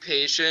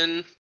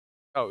occupation?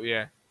 Oh,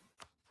 yeah.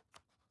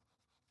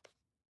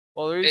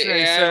 Well, the reason I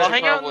Yeah, said... I'll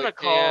hang out in probably the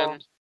call.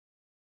 can.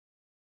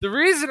 The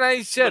reason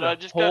I said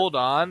just hold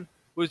on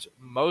was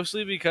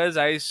mostly because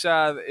I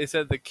saw it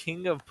said the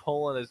King of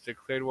Poland has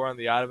declared war on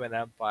the Ottoman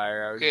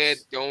Empire. I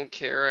don't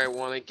care. I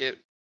want to get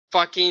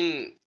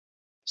fucking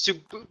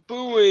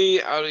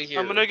Subui out of here.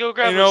 I'm gonna go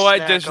grab you know a what?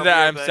 snack. Just I'll that be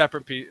right I'm back.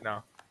 separate piece.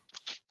 No.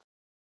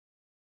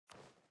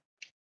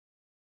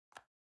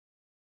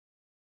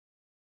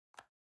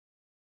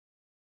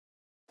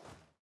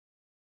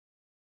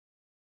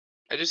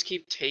 I just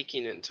keep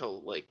taking it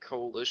until like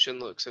coalition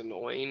looks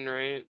annoying,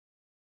 right?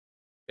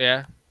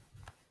 Yeah.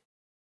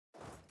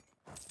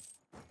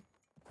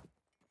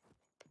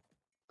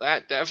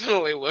 That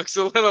definitely looks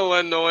a little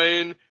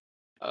annoying.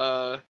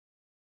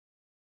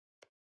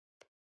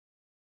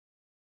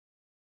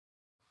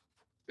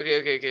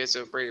 Okay.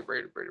 So Brady.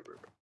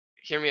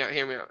 Hear me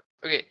out.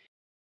 Okay.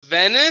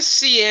 Venice,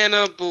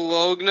 Siena,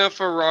 Bologna,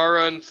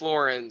 Ferrara, and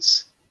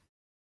Florence.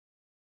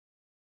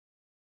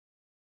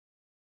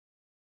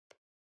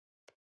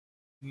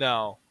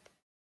 No.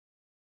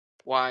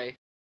 Why?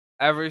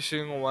 Every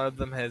single one of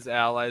them has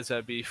allies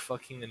that'd be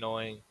fucking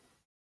annoying.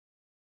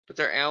 But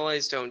their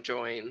allies don't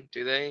join,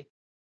 do they?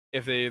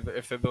 If they're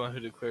the one who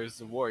declares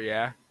the war,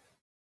 yeah.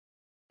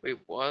 Wait,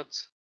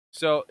 what?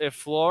 So if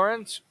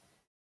Florence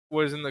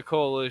was in the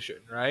coalition,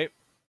 right?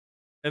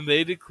 And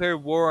they declare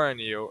war on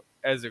you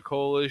as a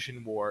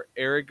coalition war,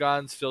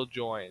 Aragon still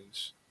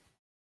joins.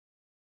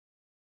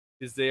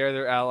 Because they are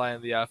their ally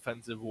in the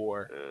offensive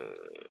war.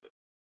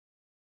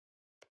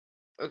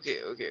 Okay.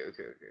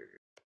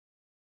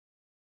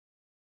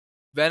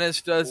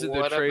 Venice does it, the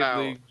What Trade about-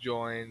 League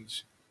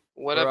joins.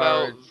 What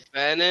Ferrara- about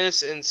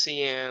Venice and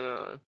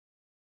Siena?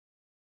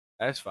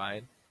 That's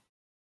fine.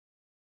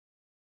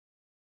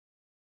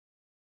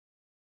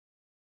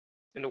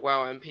 And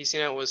wow, I'm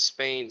piecing out with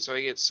Spain, so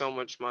I get so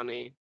much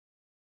money.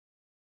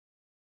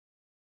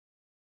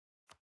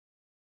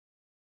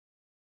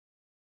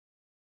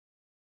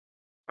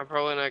 I'm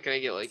probably not gonna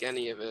get like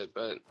any of it,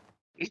 but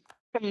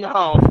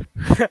no.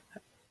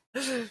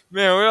 Man,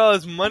 where all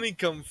this money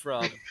come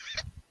from?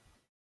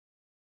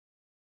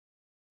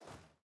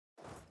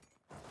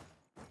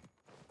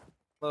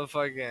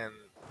 Motherfucking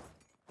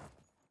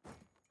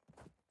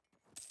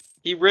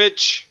He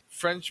rich.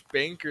 French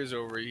bankers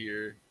over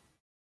here.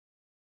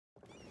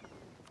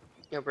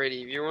 Yeah,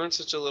 Brady, if you weren't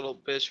such a little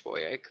bitch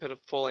boy, I could have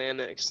full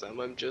annexed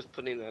them. I'm just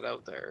putting that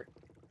out there.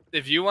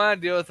 If you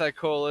want to deal with that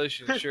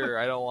coalition, sure.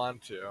 I don't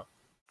want to.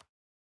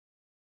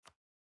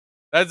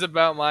 That's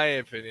about my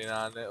opinion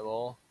on it,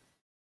 lol.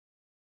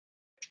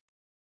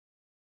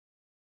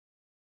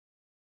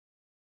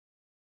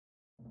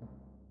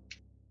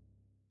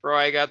 Bro,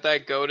 I got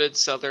that goated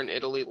southern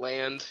Italy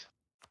land.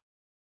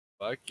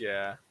 Fuck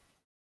yeah.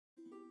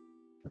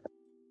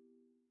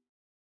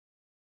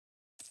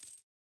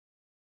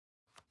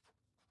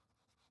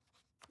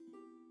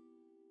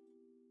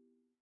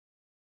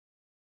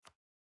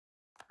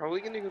 Probably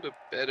gonna go to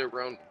bed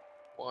around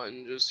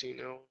 1, just so you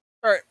know.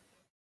 Alright.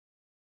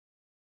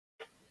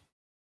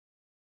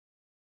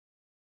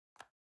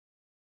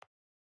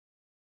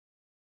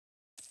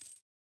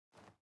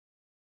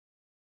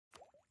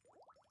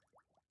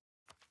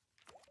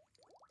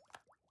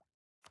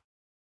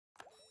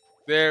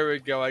 There we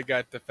go, I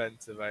got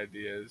defensive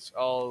ideas.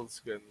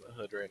 All's good in the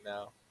hood right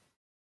now.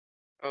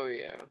 Oh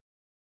yeah.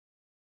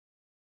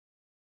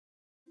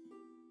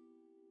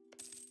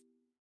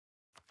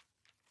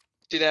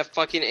 See that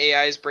fucking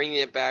AI is bringing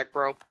it back,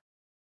 bro.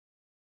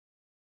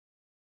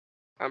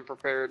 I'm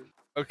prepared.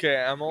 Okay,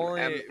 I'm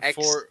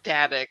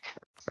ecstatic.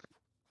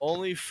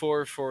 only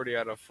 440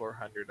 out of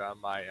 400 on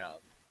my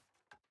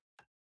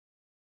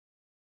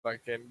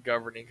fucking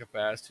governing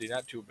capacity.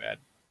 Not too bad.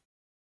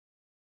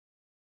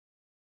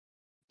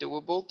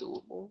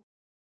 Doable.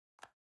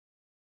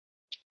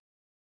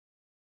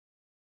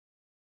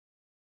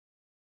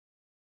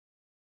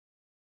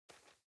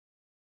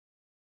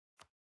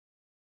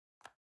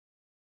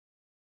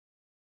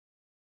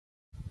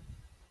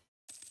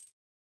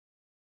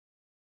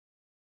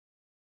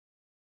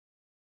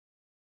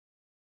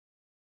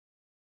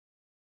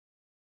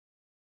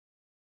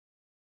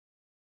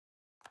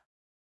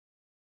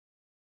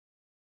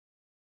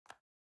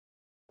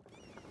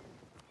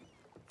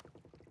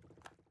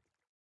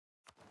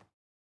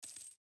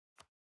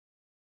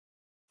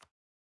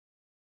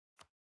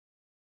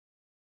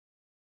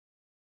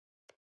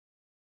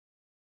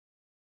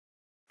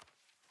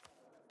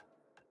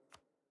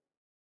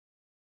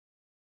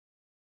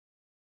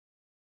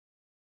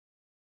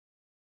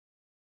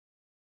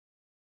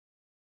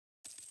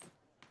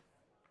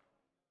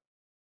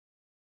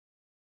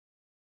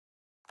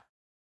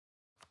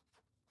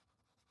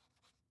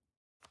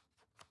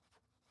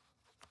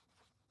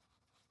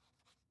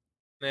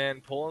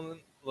 Man, Poland,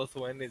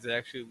 Lithuania is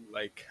actually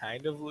like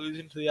kind of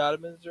losing to the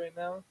Ottomans right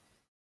now.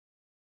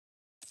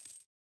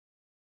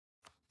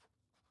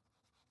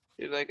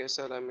 Dude, like I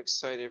said, I'm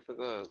excited for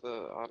the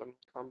autumn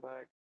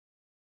comeback.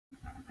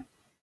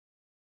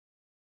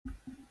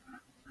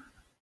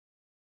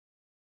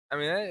 I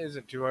mean, that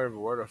isn't too hard of a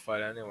war to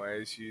fight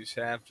anyways. You just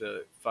have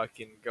to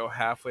fucking go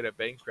halfway to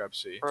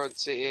bankruptcy. Or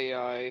it's the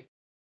AI.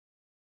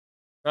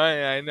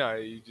 I know,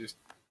 you just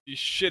You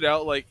shit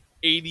out like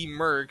 80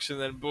 mercs and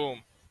then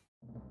boom.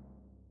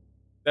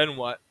 Then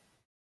what?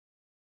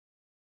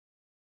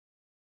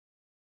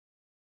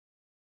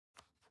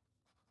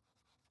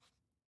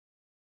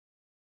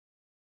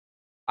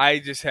 I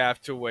just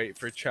have to wait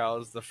for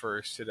Charles the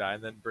First to die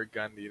and then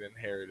Burgundian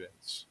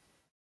inheritance.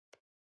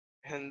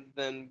 And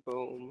then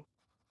boom.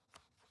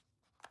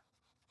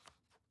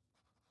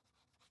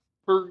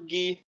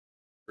 Fergie.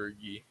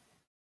 Fergie.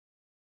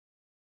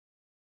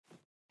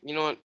 You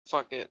know what?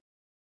 Fuck it.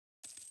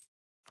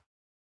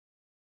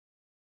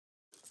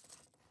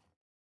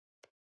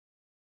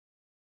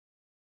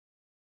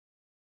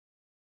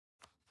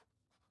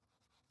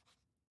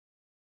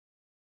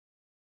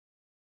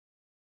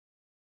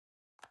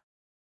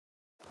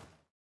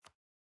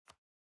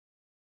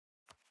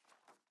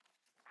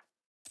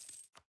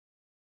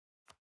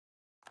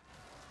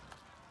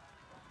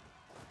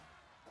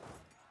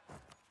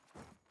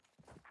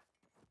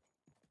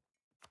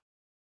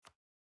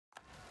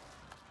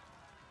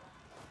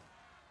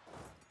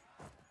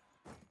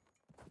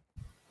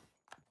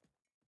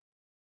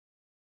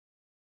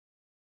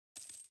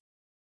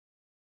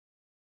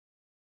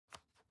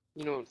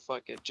 You know what?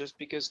 Fuck it. Just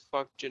because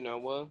fuck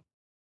Genoa.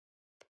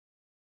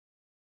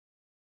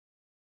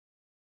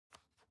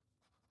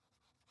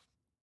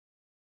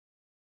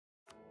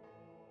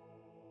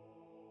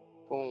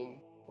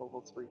 Boom.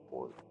 Level 3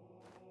 port.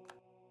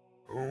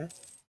 Oh.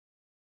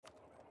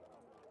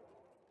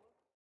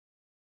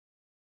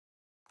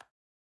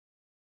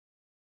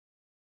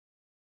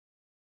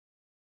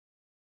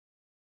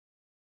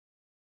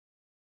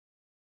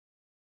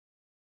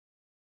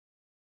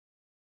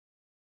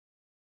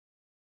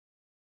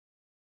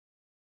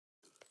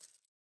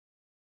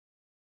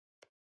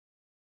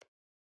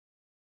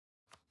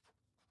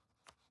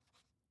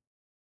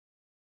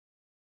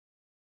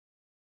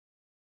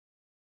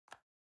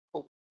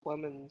 Oh,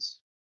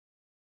 lemons.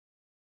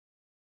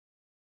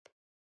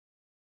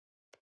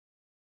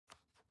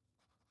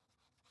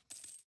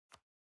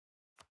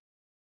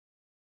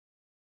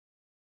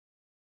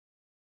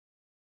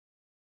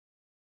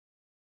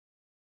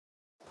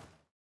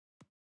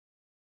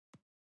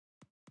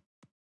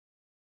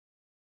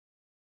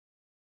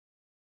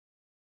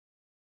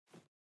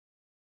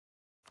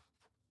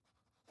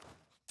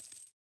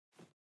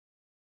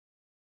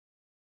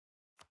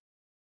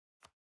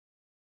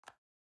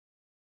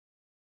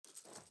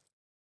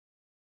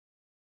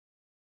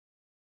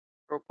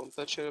 Bro, bump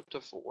that shit up to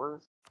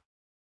 4.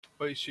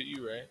 Wait, shit,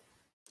 you right?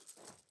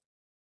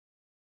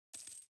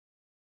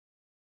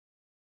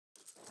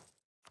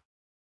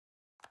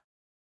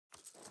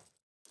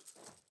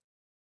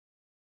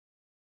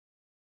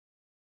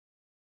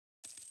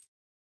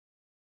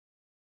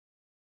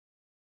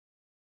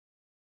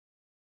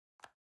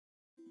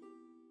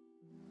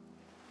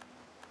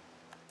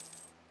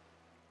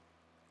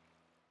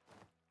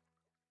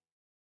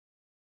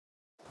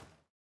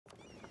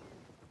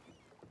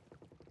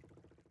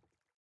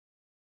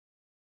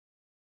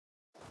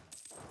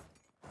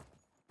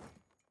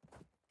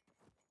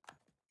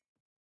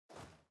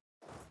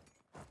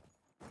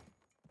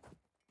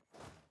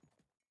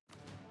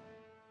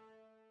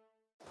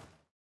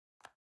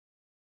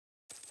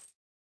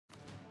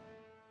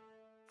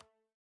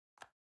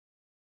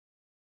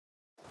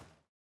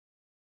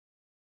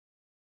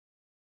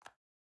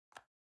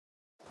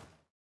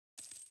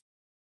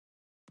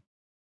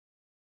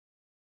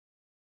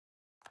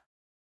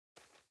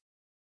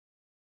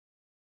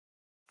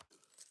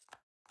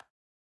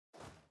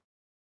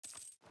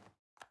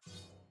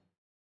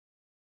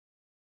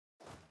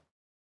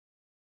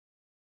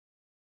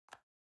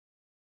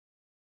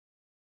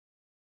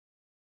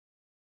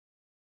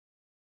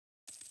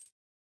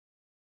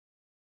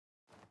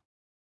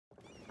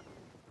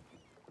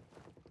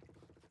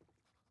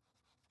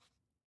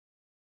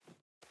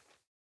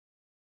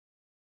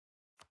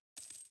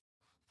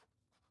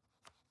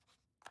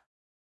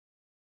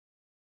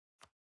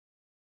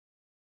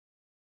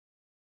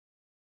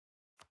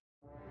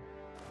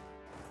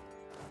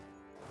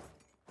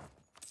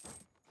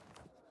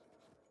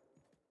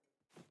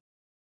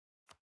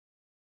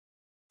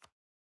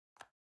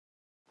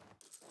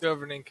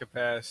 Governing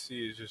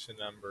capacity is just a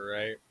number,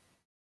 right?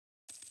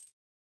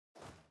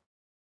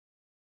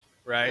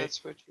 Right?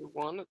 That's what you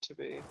want it to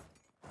be.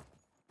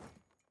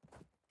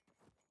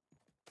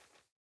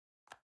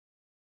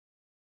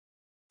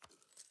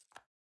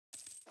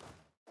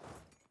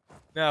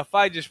 Now, if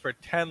I just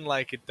pretend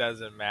like it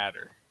doesn't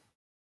matter.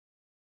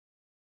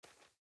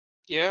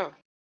 Yeah.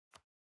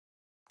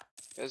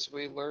 As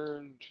we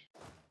learned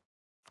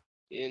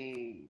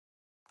in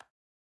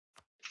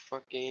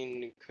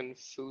fucking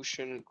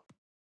Confucian.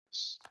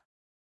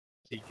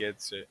 He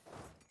gets it.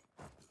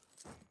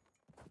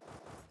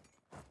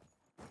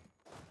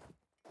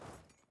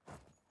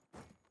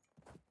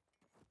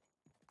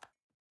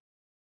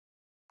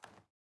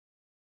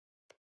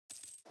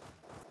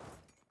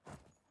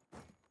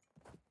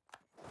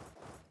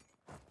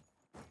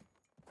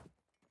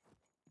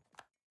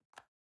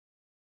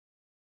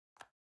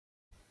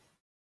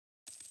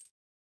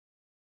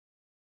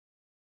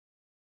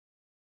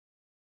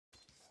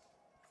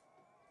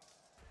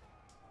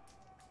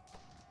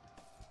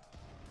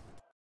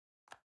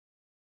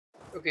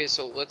 Okay,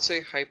 so let's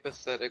say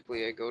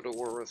hypothetically I go to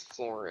war with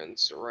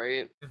Florence,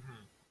 right?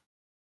 Mm-hmm.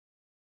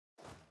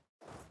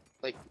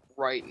 Like,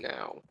 right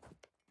now.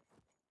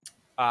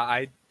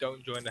 I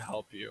don't join to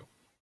help you.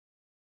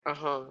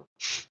 Uh-huh.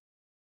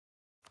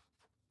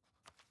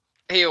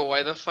 Hey,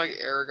 why the fuck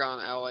Aragon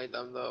allied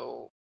them,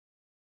 though?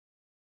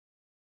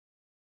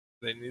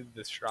 They need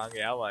the strong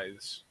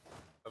allies,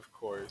 of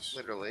course.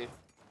 Literally.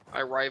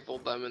 I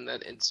rivaled them and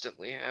that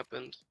instantly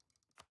happened.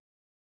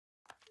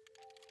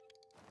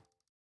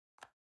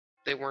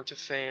 They weren't a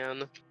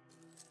fan.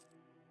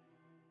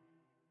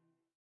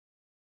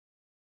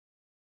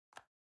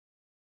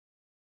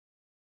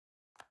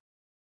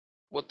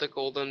 What the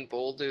Golden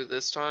Bull do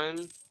this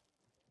time?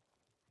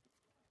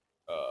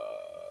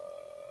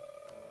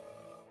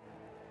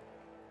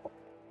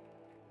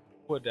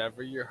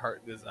 Whatever your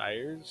heart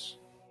desires.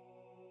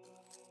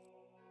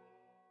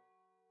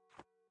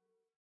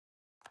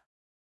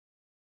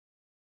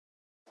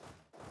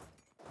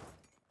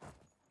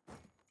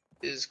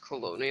 Is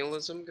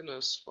colonialism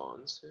gonna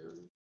spawn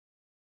soon?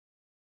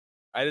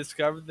 I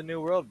discovered the new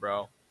world,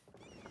 bro.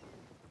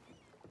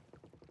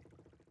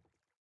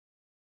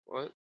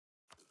 What?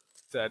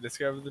 I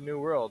discovered the new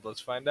world.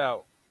 Let's find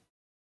out.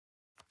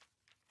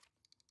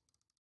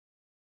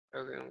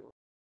 Okay.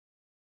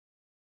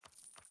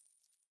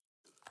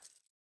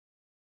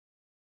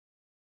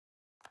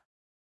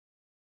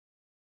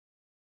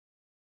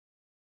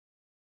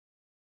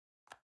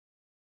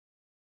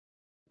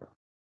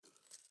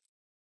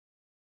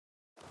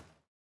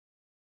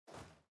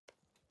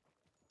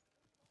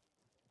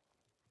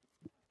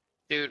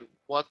 Dude,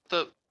 what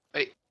the...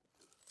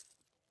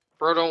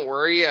 Bro, don't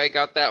worry, I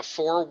got that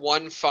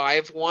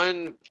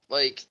 4151.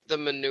 Like, the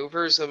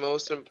maneuver's the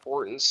most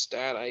important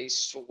stat, I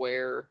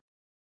swear.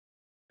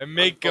 And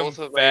make them both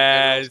of my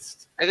generals.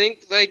 fast. I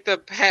think, like, the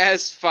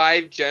past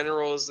 5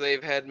 generals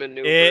they've had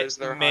maneuvers,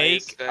 their highest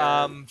Make stat.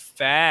 them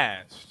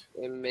fast.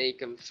 And make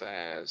them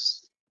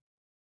fast.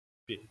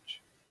 Bitch.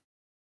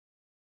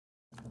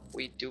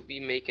 We do be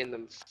making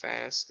them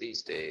fast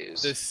these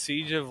days. The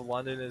siege of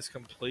London is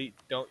complete.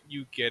 Don't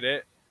you get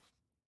it?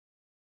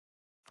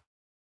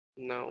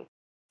 No.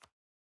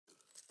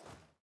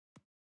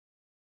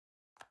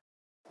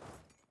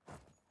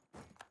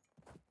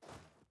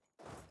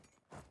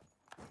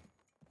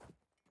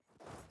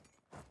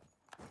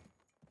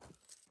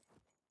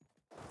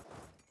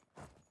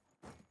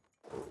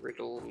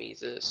 Riddle me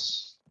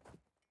this.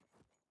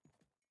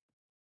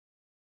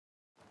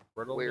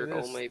 Riddle Where'd me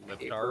all this, my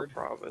paper libtard.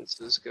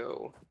 provinces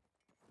go?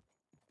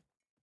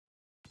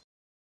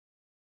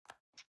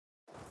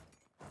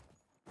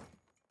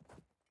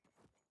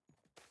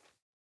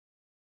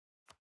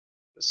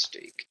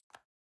 Mistake.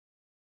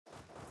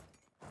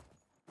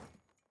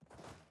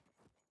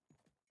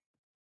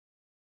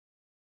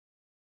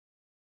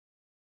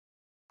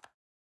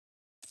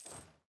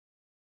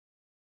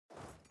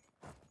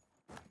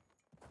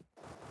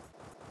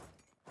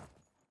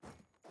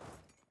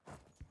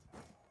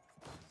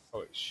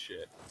 Oh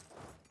shit.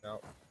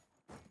 No.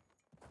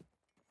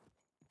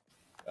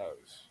 That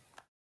was...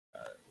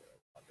 what I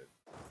wanted.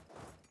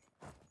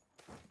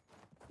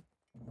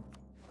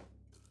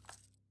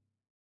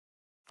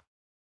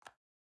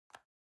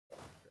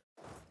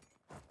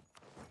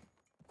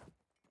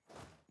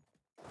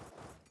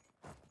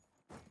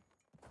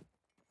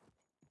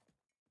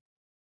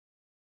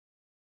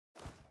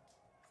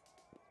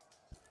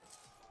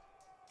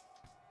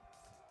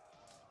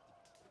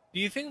 Do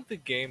you think the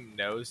game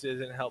knows it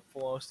isn't helpful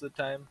most of the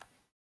time?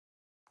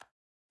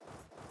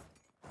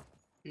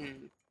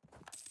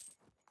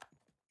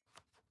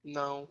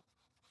 No.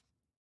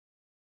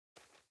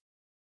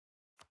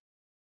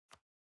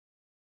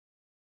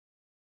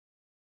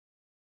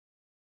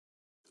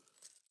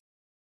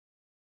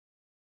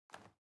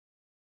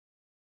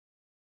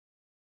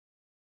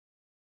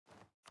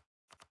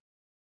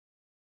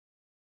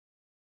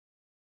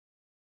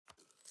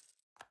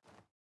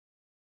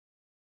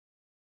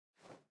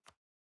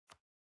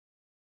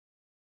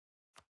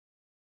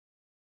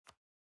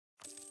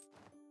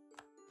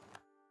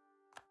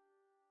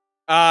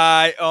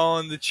 I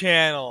own the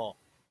channel.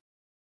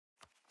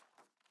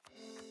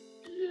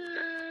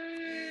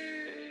 Yay!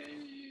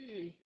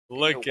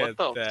 Look Yo, at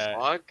what the that.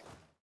 fuck?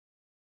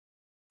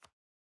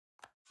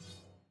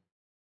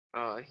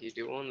 You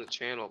do own the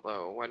channel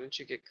though. Why didn't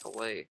you get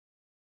Calais?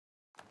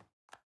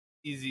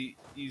 Easy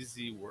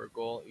war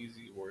goal,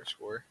 easy war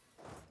score.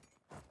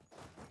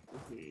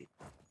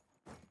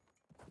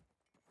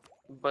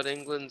 But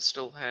England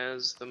still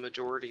has the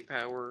majority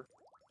power.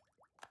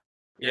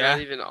 You're Yeah.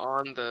 not even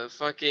on the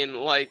fucking,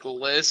 like,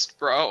 list,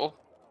 bro.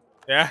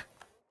 Yeah.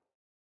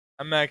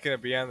 I'm not gonna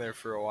be on there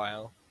for a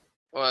while.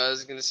 Well, I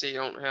was gonna say you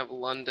don't have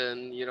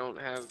London, you don't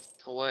have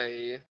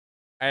Calais,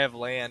 I have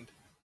land.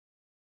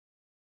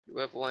 you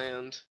have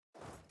land.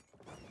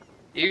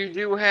 You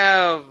do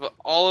have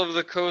all of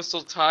the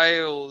coastal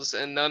tiles,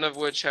 and none of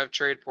which have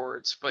trade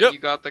ports, but Yep. you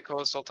got the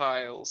coastal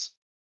tiles.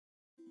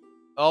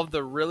 All of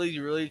the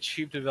really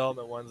cheap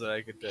development ones that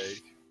I could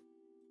take.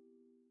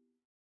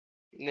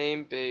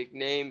 Name big,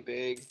 name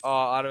big. Oh,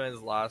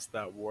 Ottomans lost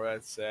that war.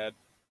 That's sad.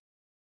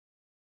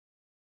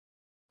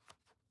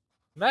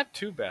 Not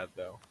too bad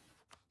though.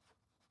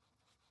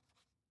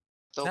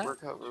 They'll Not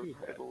recover, too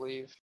I bad.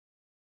 believe.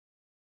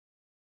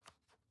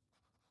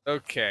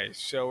 Okay,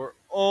 so we're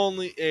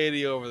only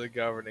 80 over the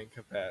governing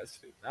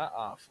capacity. Not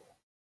awful.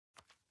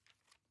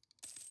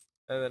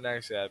 And the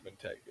next admin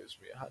tech gives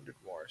me 100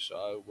 more, so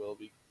I will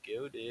be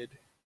goated.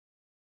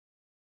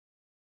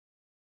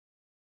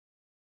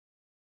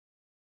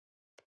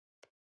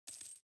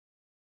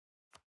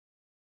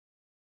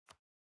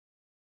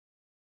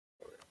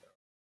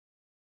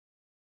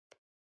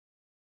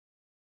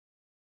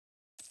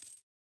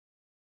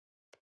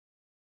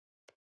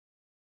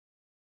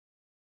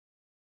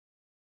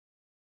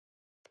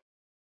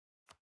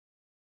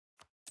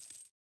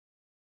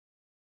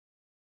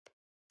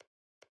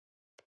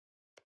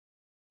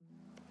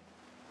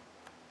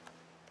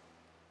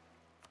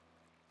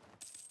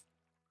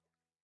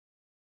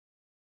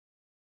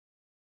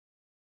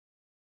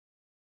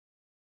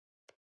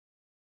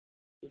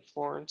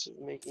 Florence is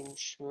making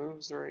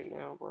moves right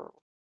now, bro.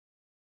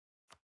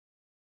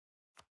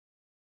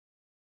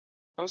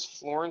 How's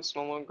Florence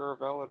no longer a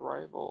valid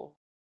rival?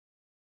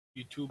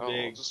 You too Oh,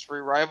 big. I'll just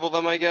re-rival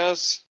them, I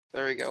guess.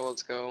 There we go,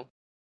 let's go.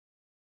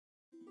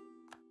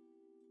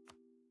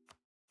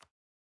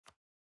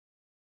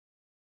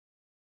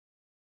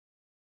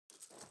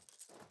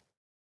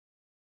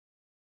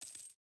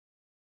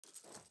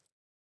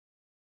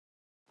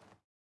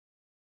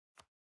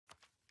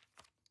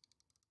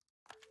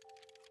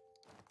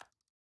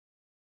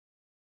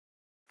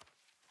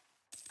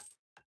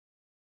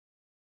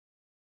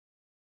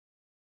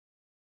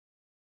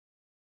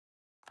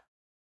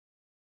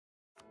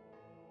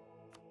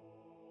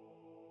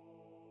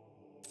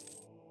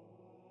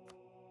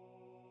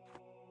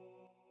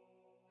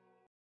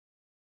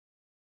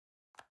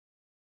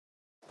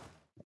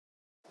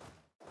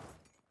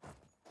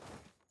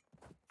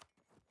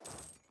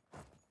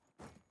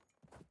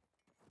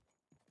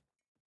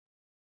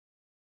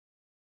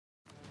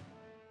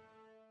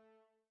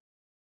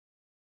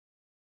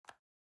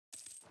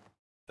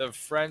 The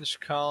French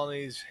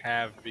colonies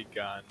have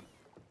begun.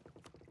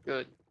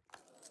 Good.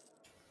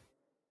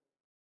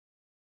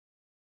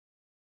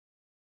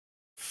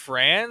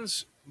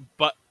 France?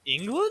 But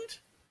England?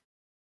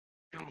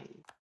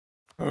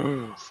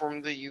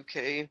 From the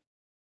UK.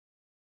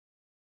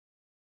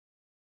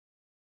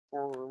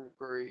 From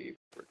Great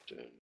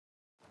Britain.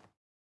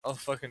 I'll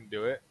fucking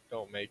do it.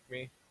 Don't make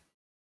me.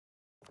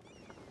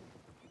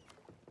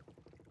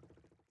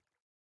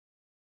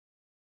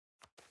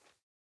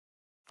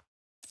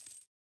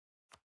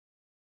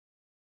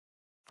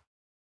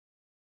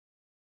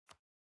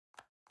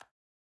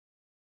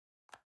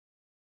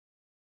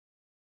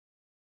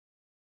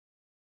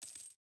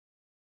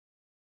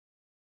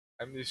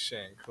 I'm just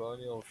saying,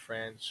 colonial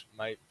France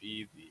might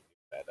be the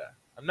meta.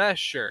 I'm not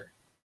sure.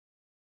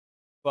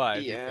 But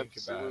if The you think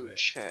about absolute it.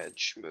 Chad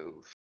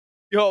move.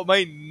 Yo,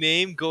 my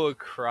name go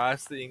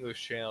across the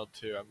English Channel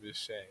too. I'm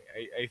just saying.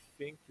 I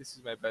think this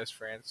is my best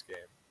France game.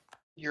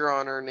 Your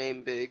Honor,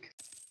 name big.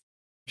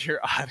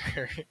 Your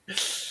Honor.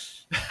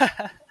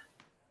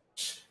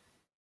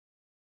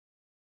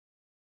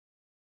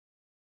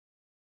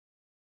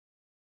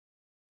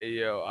 Hey,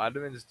 yo,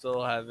 Ottomans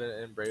still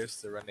haven't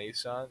embraced the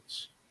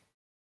Renaissance.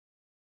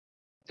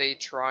 They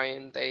try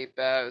and they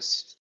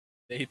best.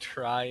 They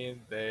try and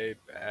they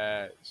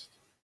best.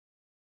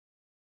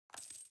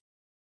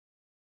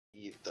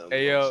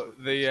 Hey yo,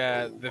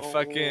 the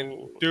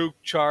fucking Duke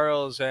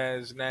Charles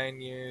has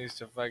 9 years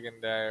to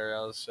fucking die, or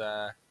else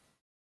I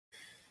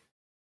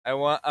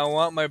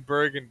want my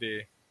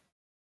Burgundy.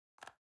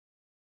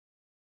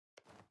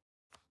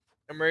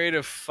 I'm ready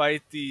to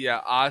fight the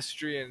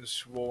Austrian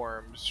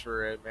swarms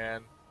for it,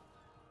 man.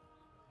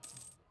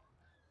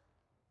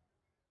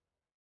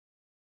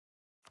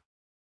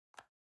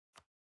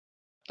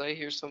 Did I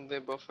hear something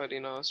about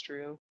fighting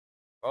Austria?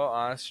 Oh,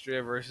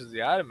 Austria versus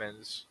the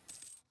Ottomans.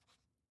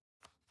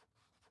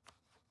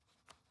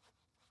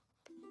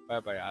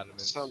 Bye bye,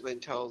 Ottomans. Something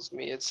tells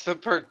me it's the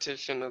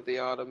partition of the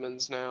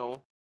Ottomans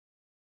now.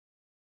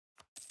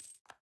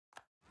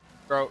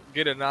 Bro,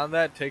 get in on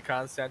that. Take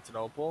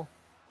Constantinople.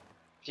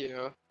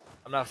 Yeah.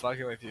 I'm not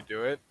fucking with you.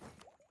 Do it.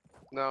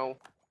 No.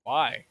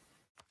 Why?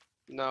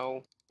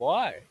 No.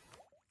 Why?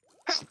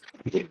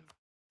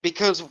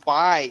 Because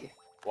why?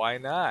 Why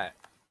not?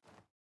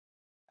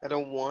 I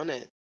don't want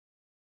it.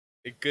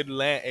 A good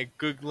land. A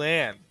good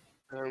land.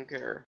 I don't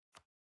care.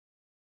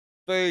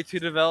 Failure to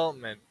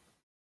development.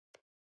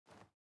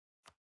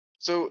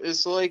 So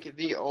it's like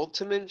the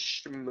ultimate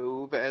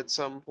move at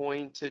some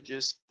point to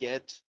just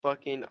get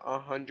fucking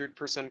 100%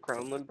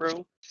 Crownland,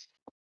 bro.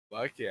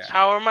 Fuck yeah.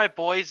 How are my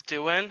boys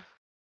doing?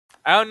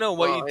 I don't know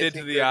what Well, you I did to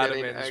think the they're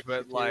getting Ottomans,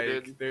 but like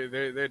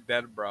executed. they're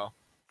dead, bro.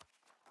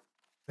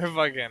 They're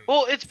fucking.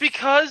 Well, it's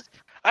because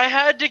I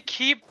had to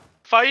keep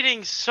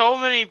fighting so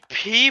many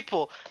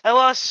people. I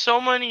lost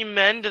so many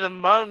men to the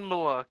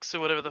Mamluks or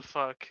whatever the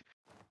fuck.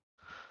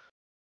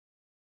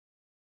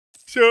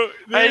 So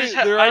there I are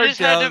just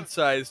had to.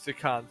 downsides to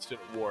constant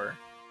war.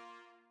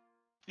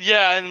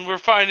 Yeah, and we're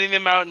finding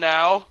them out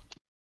now.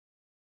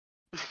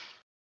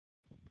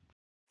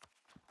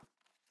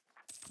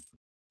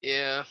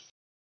 Yeah.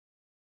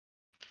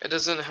 It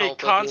doesn't help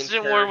that the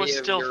Constant War was entirety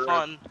of still Europe.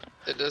 fun.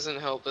 It doesn't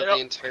help that the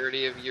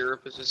entirety of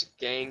Europe is just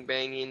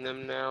gangbanging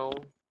them now.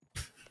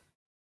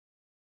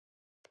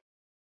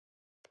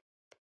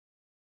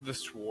 The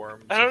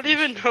swarms. I don't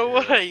even know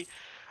what I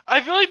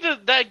feel like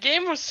that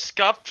game was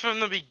scuffed from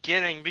the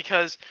beginning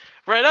because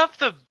right off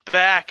the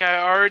back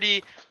I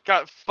already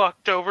got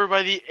fucked over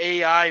by the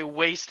AI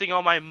wasting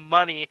all my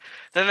money.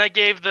 Then I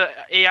gave the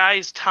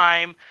AIs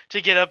time to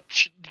get up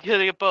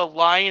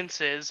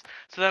alliances,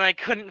 so then I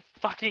couldn't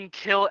fucking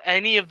kill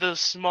any of those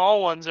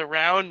small ones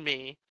around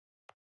me.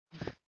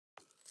 It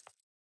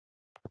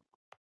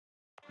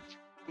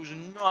was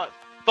not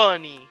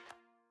funny.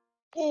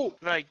 Oh,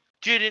 And I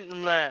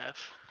didn't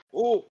laugh.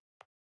 oh.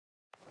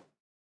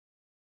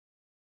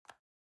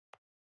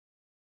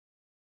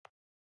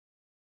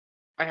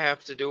 I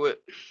have to do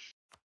it.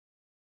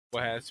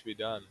 What has to be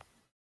done?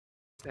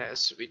 It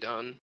has to be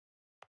done.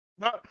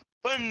 Not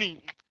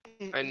funny.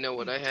 I know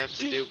what I have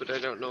to do, but I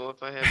don't know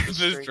if I have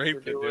the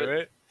strength to do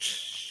it.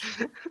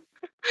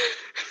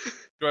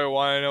 Do I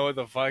want to know what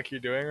the fuck you're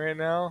doing right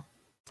now?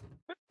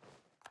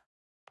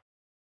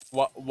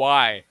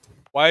 Why?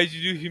 Why did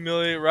you do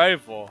humiliate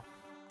rival?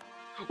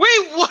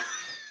 Wait, what?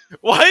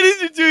 Why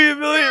did you do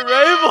humiliate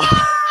rival?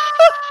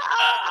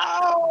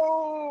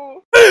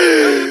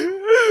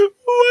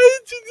 Why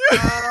did you do?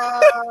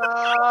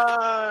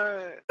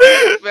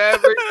 I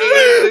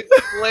fabricated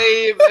the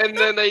claim and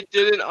then I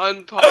didn't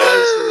unpause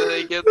so that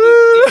I get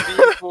the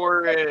CD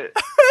for it.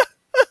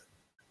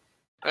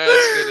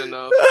 That's good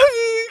enough. I'm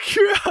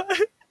gonna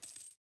cry.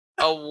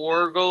 A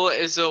wargle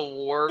is a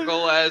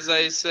wargle, as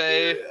I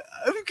say.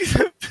 I'm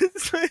gonna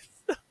piss myself.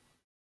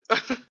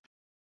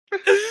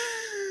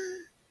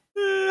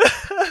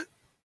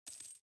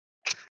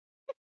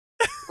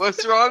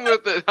 What's wrong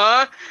with it,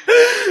 huh?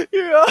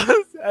 You're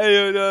awesome. I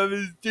don't know. I'm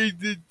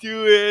instinct to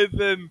do it, and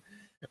then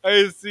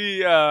I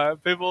see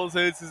people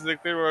say this is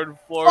like they were on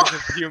floor to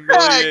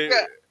humiliate.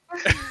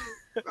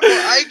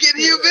 I can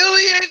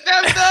humiliate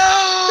them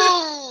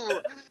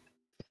though.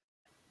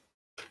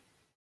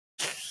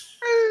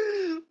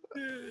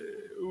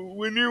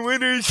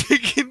 Winner,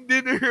 chicken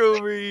dinner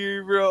over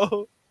here,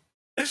 bro.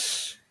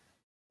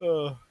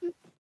 Oh.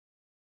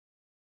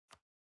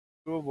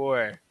 Oh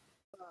boy.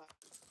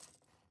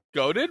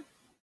 Goated?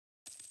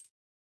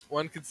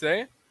 One could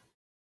say?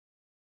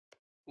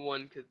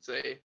 One could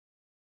say.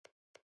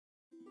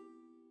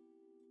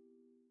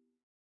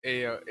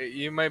 Hey,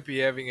 you might be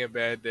having a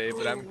bad day,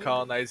 but I'm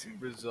colonizing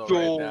Brazil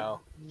right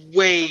now.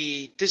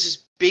 Wait, this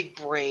is big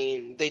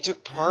brain. They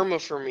took Parma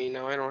from me,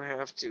 now I don't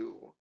have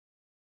to.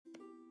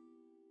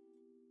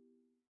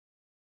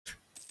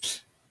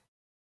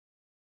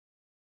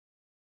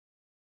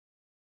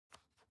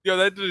 Yo,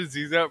 that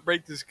disease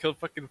outbreak just killed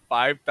fucking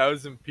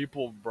 5,000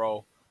 people,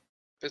 bro.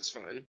 It's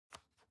fine.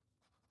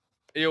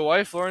 Yo,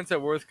 why Florence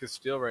at Worth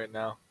Castile right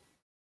now?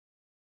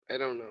 I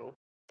don't know.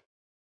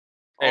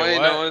 Hey, All I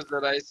what? know is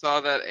that I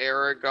saw that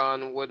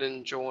Aragon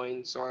wouldn't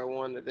join, so I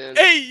wanted in.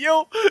 Hey,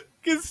 yo!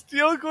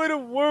 Castile going to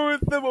war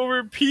with them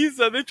over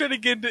Pisa. They're trying to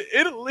get into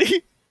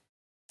Italy.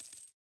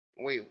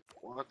 Wait,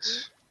 what?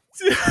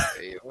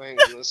 Hey, hang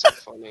on, this is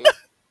funny.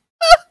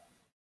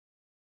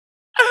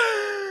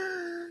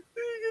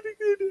 They're gonna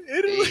get into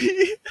Italy.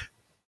 Hey.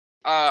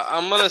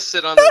 I'm gonna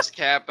sit on this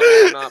capital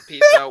and not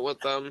peace out with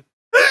them.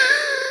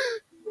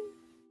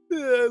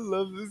 I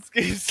love this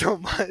game so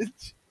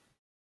much.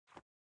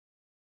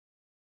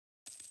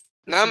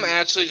 Now I'm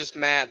actually just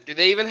mad. Do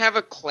they even have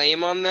a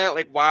claim on that?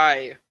 Like,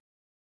 why?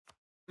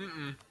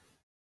 Mm-mm.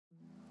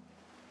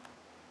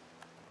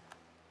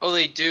 Oh,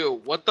 they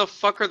do. What the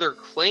fuck are their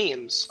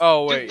claims?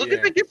 Oh, wait, Dude, look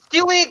at the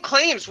Castilian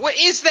claims. What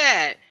is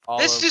that?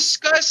 That's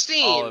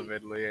disgusting. All of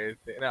Italy, I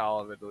think. Not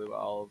all of Italy, but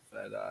all of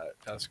that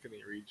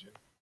Tuscany region.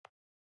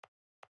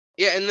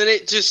 Yeah, and then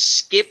it just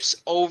skips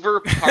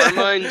over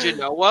Parma and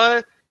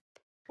Genoa.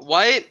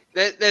 What?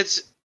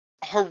 That's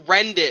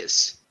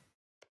horrendous.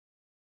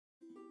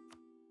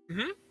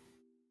 Mm-hmm.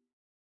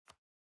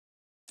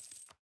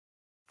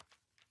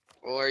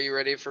 Well, are you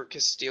ready for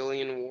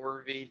Castilian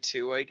War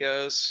V2, I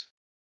guess?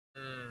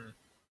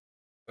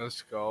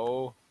 Let's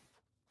go.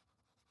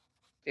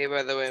 Hey,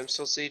 by the way, I'm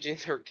still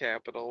sieging their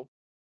capital.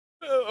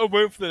 I'm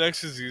waiting for the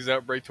next disease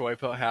outbreak to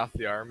wipe out half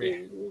the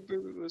army.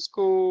 Let's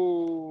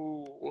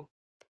go.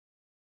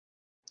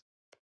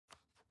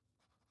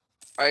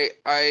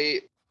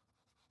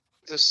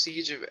 The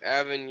siege of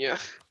Avignon.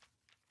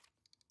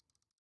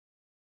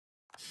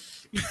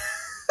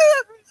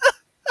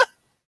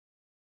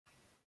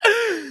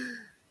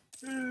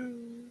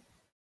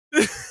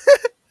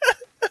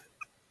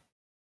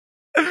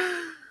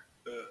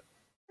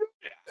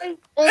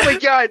 Oh my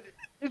god!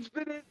 It's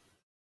been in.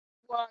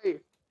 Why?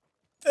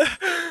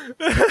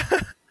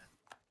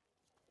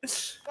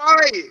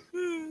 Why?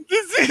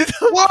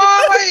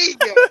 Why?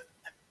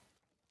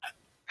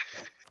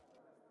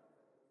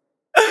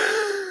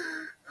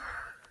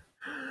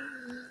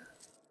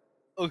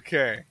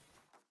 Okay.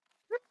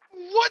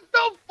 What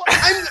the fuck?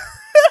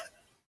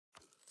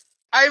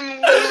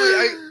 I'm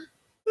literally.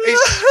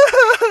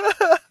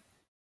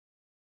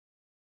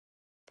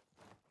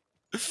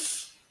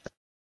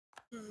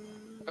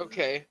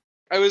 Okay.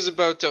 I was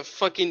about to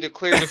fucking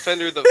declare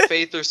Defender of the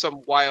Faith or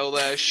some wild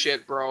ass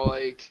shit, bro.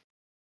 Like.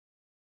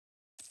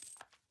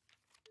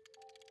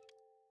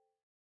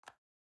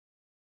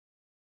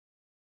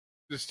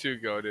 Just too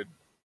goated.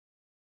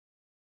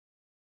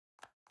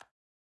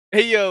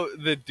 Hey yo,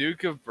 the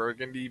Duke of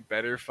Burgundy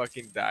better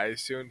fucking die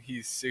soon.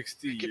 He's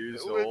 60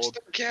 years Where's old.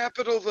 the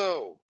capital,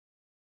 though?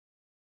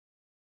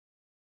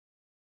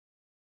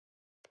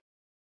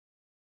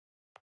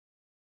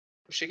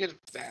 Wish I could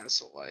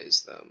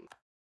vassalize them,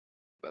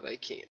 but I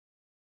can't.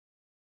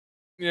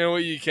 You know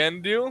what you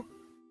can do?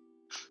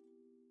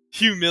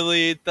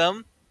 Humiliate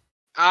them.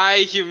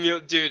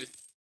 Dude.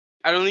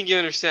 I don't think you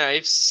understand. I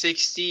have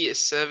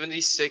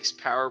 76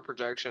 power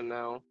projection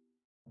now.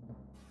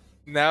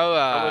 Now,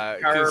 How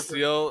much power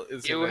Castile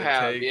is you gonna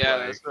have? take, Yeah,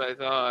 like, that's what I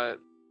thought.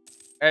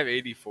 I have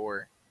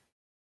 84.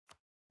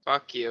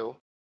 Fuck you.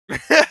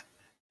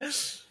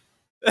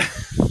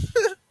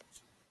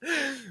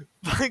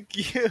 Fuck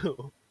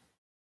you.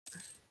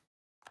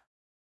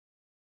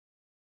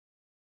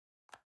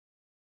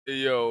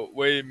 Yo,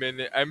 wait a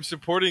minute. I'm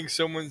supporting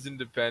someone's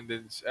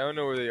independence. I don't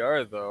know where they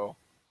are, though.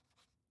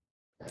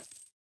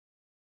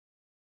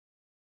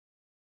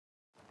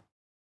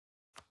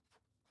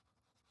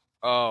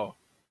 Oh.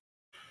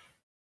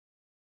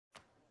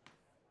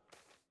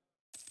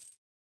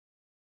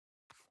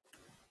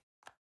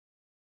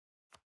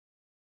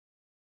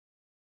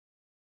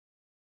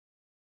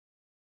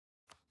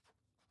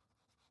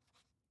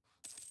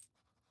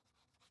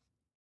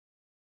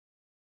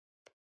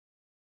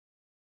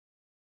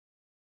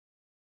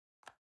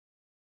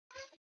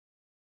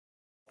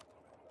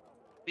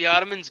 The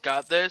Ottomans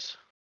got this.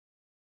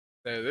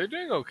 They're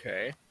doing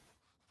okay.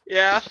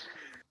 Yeah.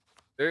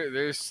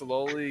 They're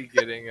slowly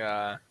getting,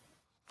 I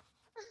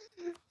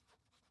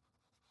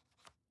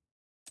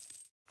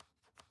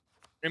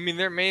mean,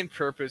 their main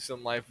purpose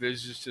in life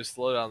is just to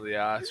slow down the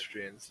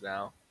Austrians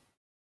now.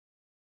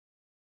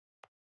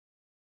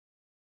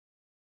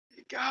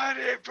 You got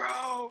it,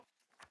 bro.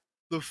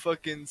 The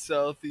fucking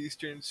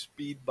southeastern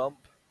speed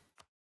bump.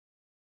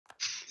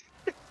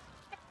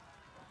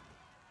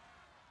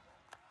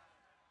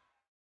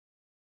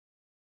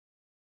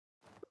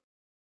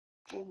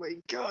 Oh my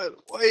god.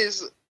 Why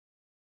is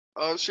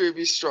Austria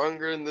be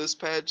stronger in this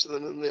patch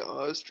than in the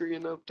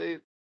Austrian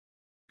update?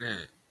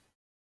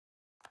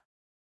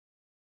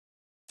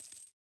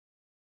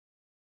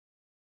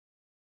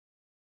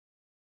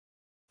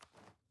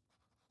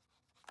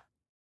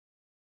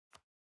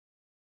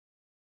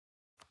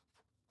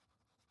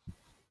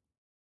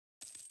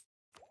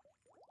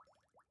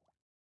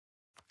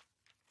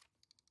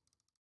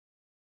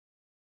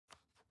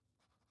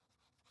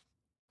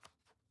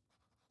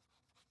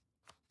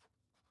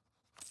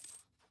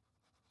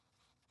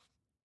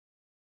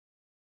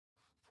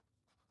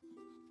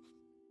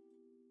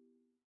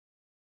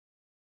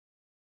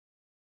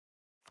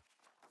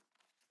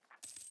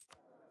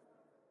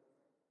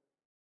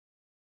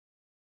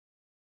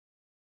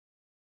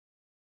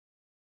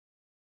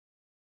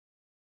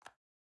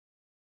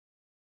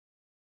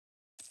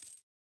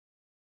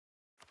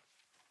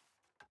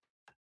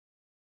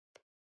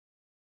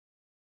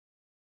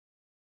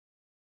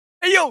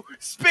 Hey yo,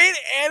 Spain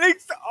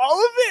annexed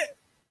all of it.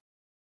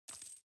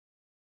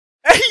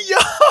 Hey yo.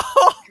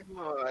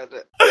 God.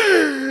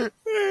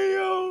 Hey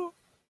yo.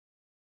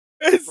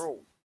 It's, Bro,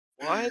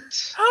 what?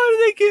 how did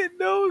they get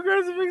no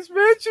aggressive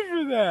expansion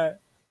for that?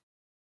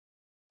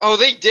 Oh,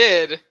 they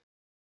did.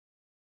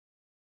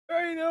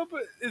 I know,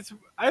 but it's.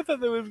 I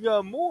thought they would have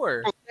got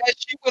more. Bro, that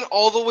shit went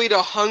all the way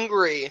to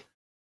Hungary.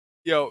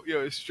 Yo,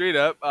 straight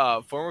up,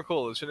 form a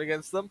coalition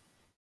against them.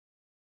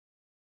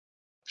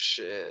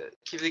 Shit.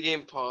 Keep the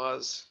game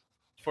paused.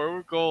 Form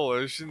a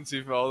coalition, see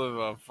if all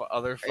the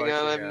other fucking. Hang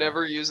on, I've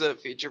never used that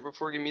feature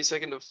before. Give me a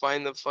second to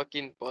find the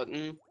fucking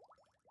button.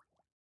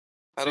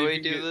 How do I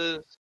do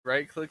this?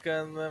 Right click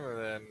on them and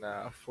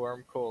then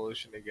form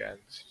coalition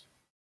against.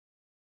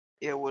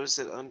 Yeah, what is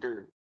it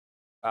under?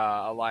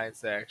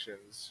 Alliance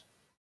actions.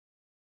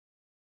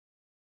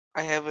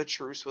 I have a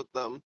truce with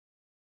them.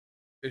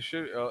 It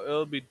should.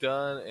 It'll be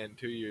done in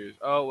 2 years.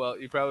 Oh well,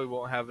 you probably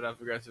won't have enough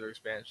aggressive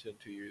expansion in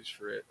 2 years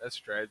for it. That's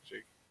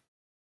tragic.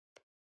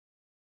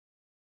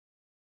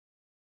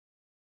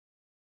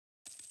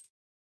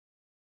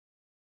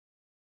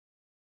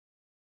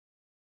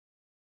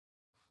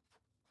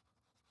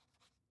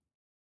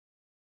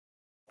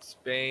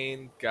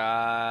 Spain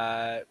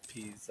got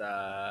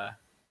Pisa.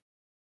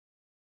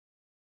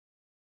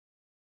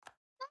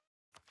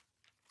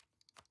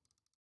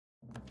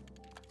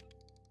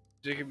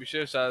 Jacob, you should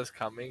have saw this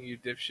coming, you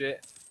dipshit.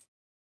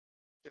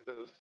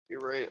 You're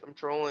right, I'm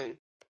trolling.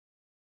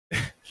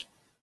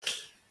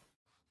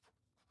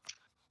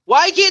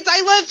 Why can't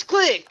I left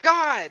click?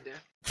 God!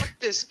 Fuck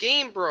this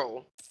game,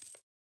 bro.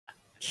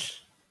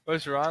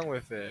 What's wrong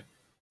with it?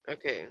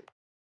 Okay.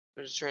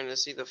 I'm just trying to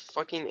see the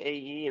fucking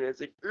AE and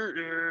it's like.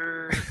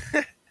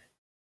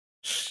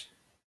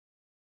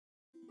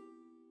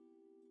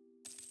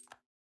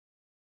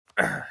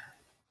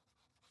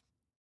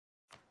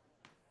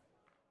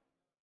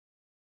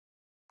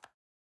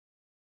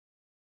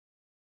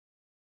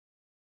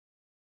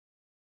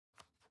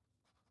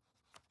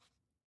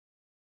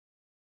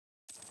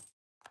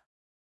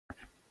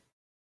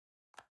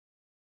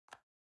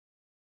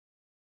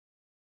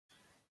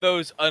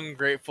 Those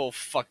ungrateful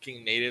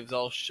fucking natives,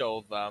 I'll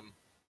show them.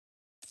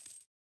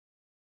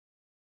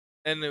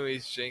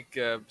 Anyways,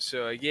 Jacob,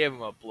 so I gave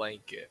him a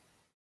blanket.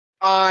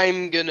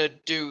 I'm gonna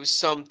do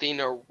something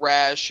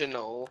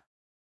irrational.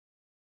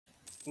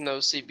 No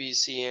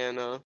CBC,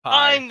 Anna.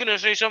 Pie. I'm gonna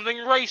say something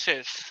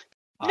racist.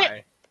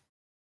 Pie.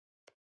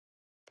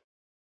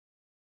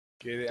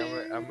 Get it?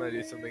 I'm gonna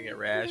do something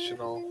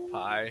irrational.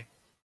 Pie.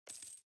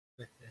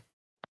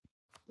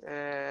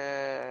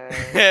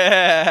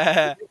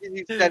 If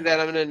you said that,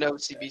 I'm gonna no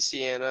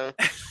CBC, Anna.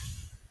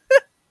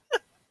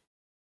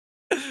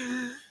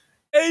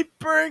 Hey,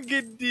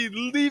 Burgundy,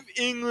 leave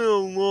England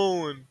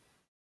alone.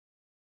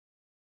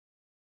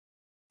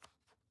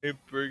 Hey,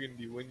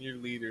 Burgundy, when your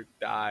leader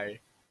die,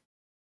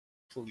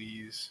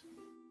 please.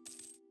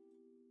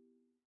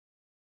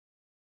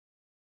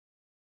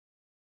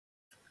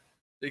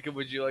 Jacob,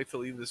 would you like to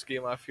leave this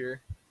game off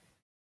here?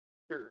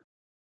 Sure.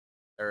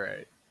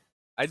 Alright.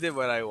 I did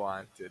what I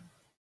wanted.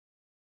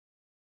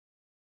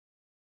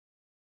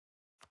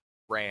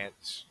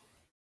 Rants.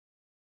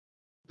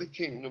 The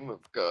kingdom of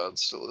God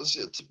still is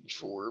yet to be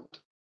formed.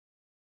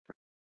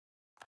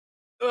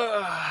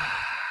 Well,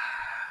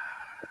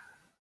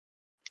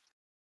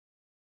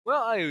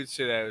 I would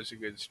say that was a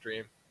good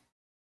stream.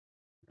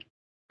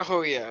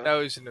 Oh yeah. That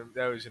was an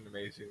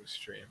amazing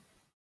stream.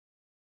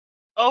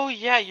 Oh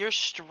yeah, you're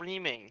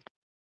streaming.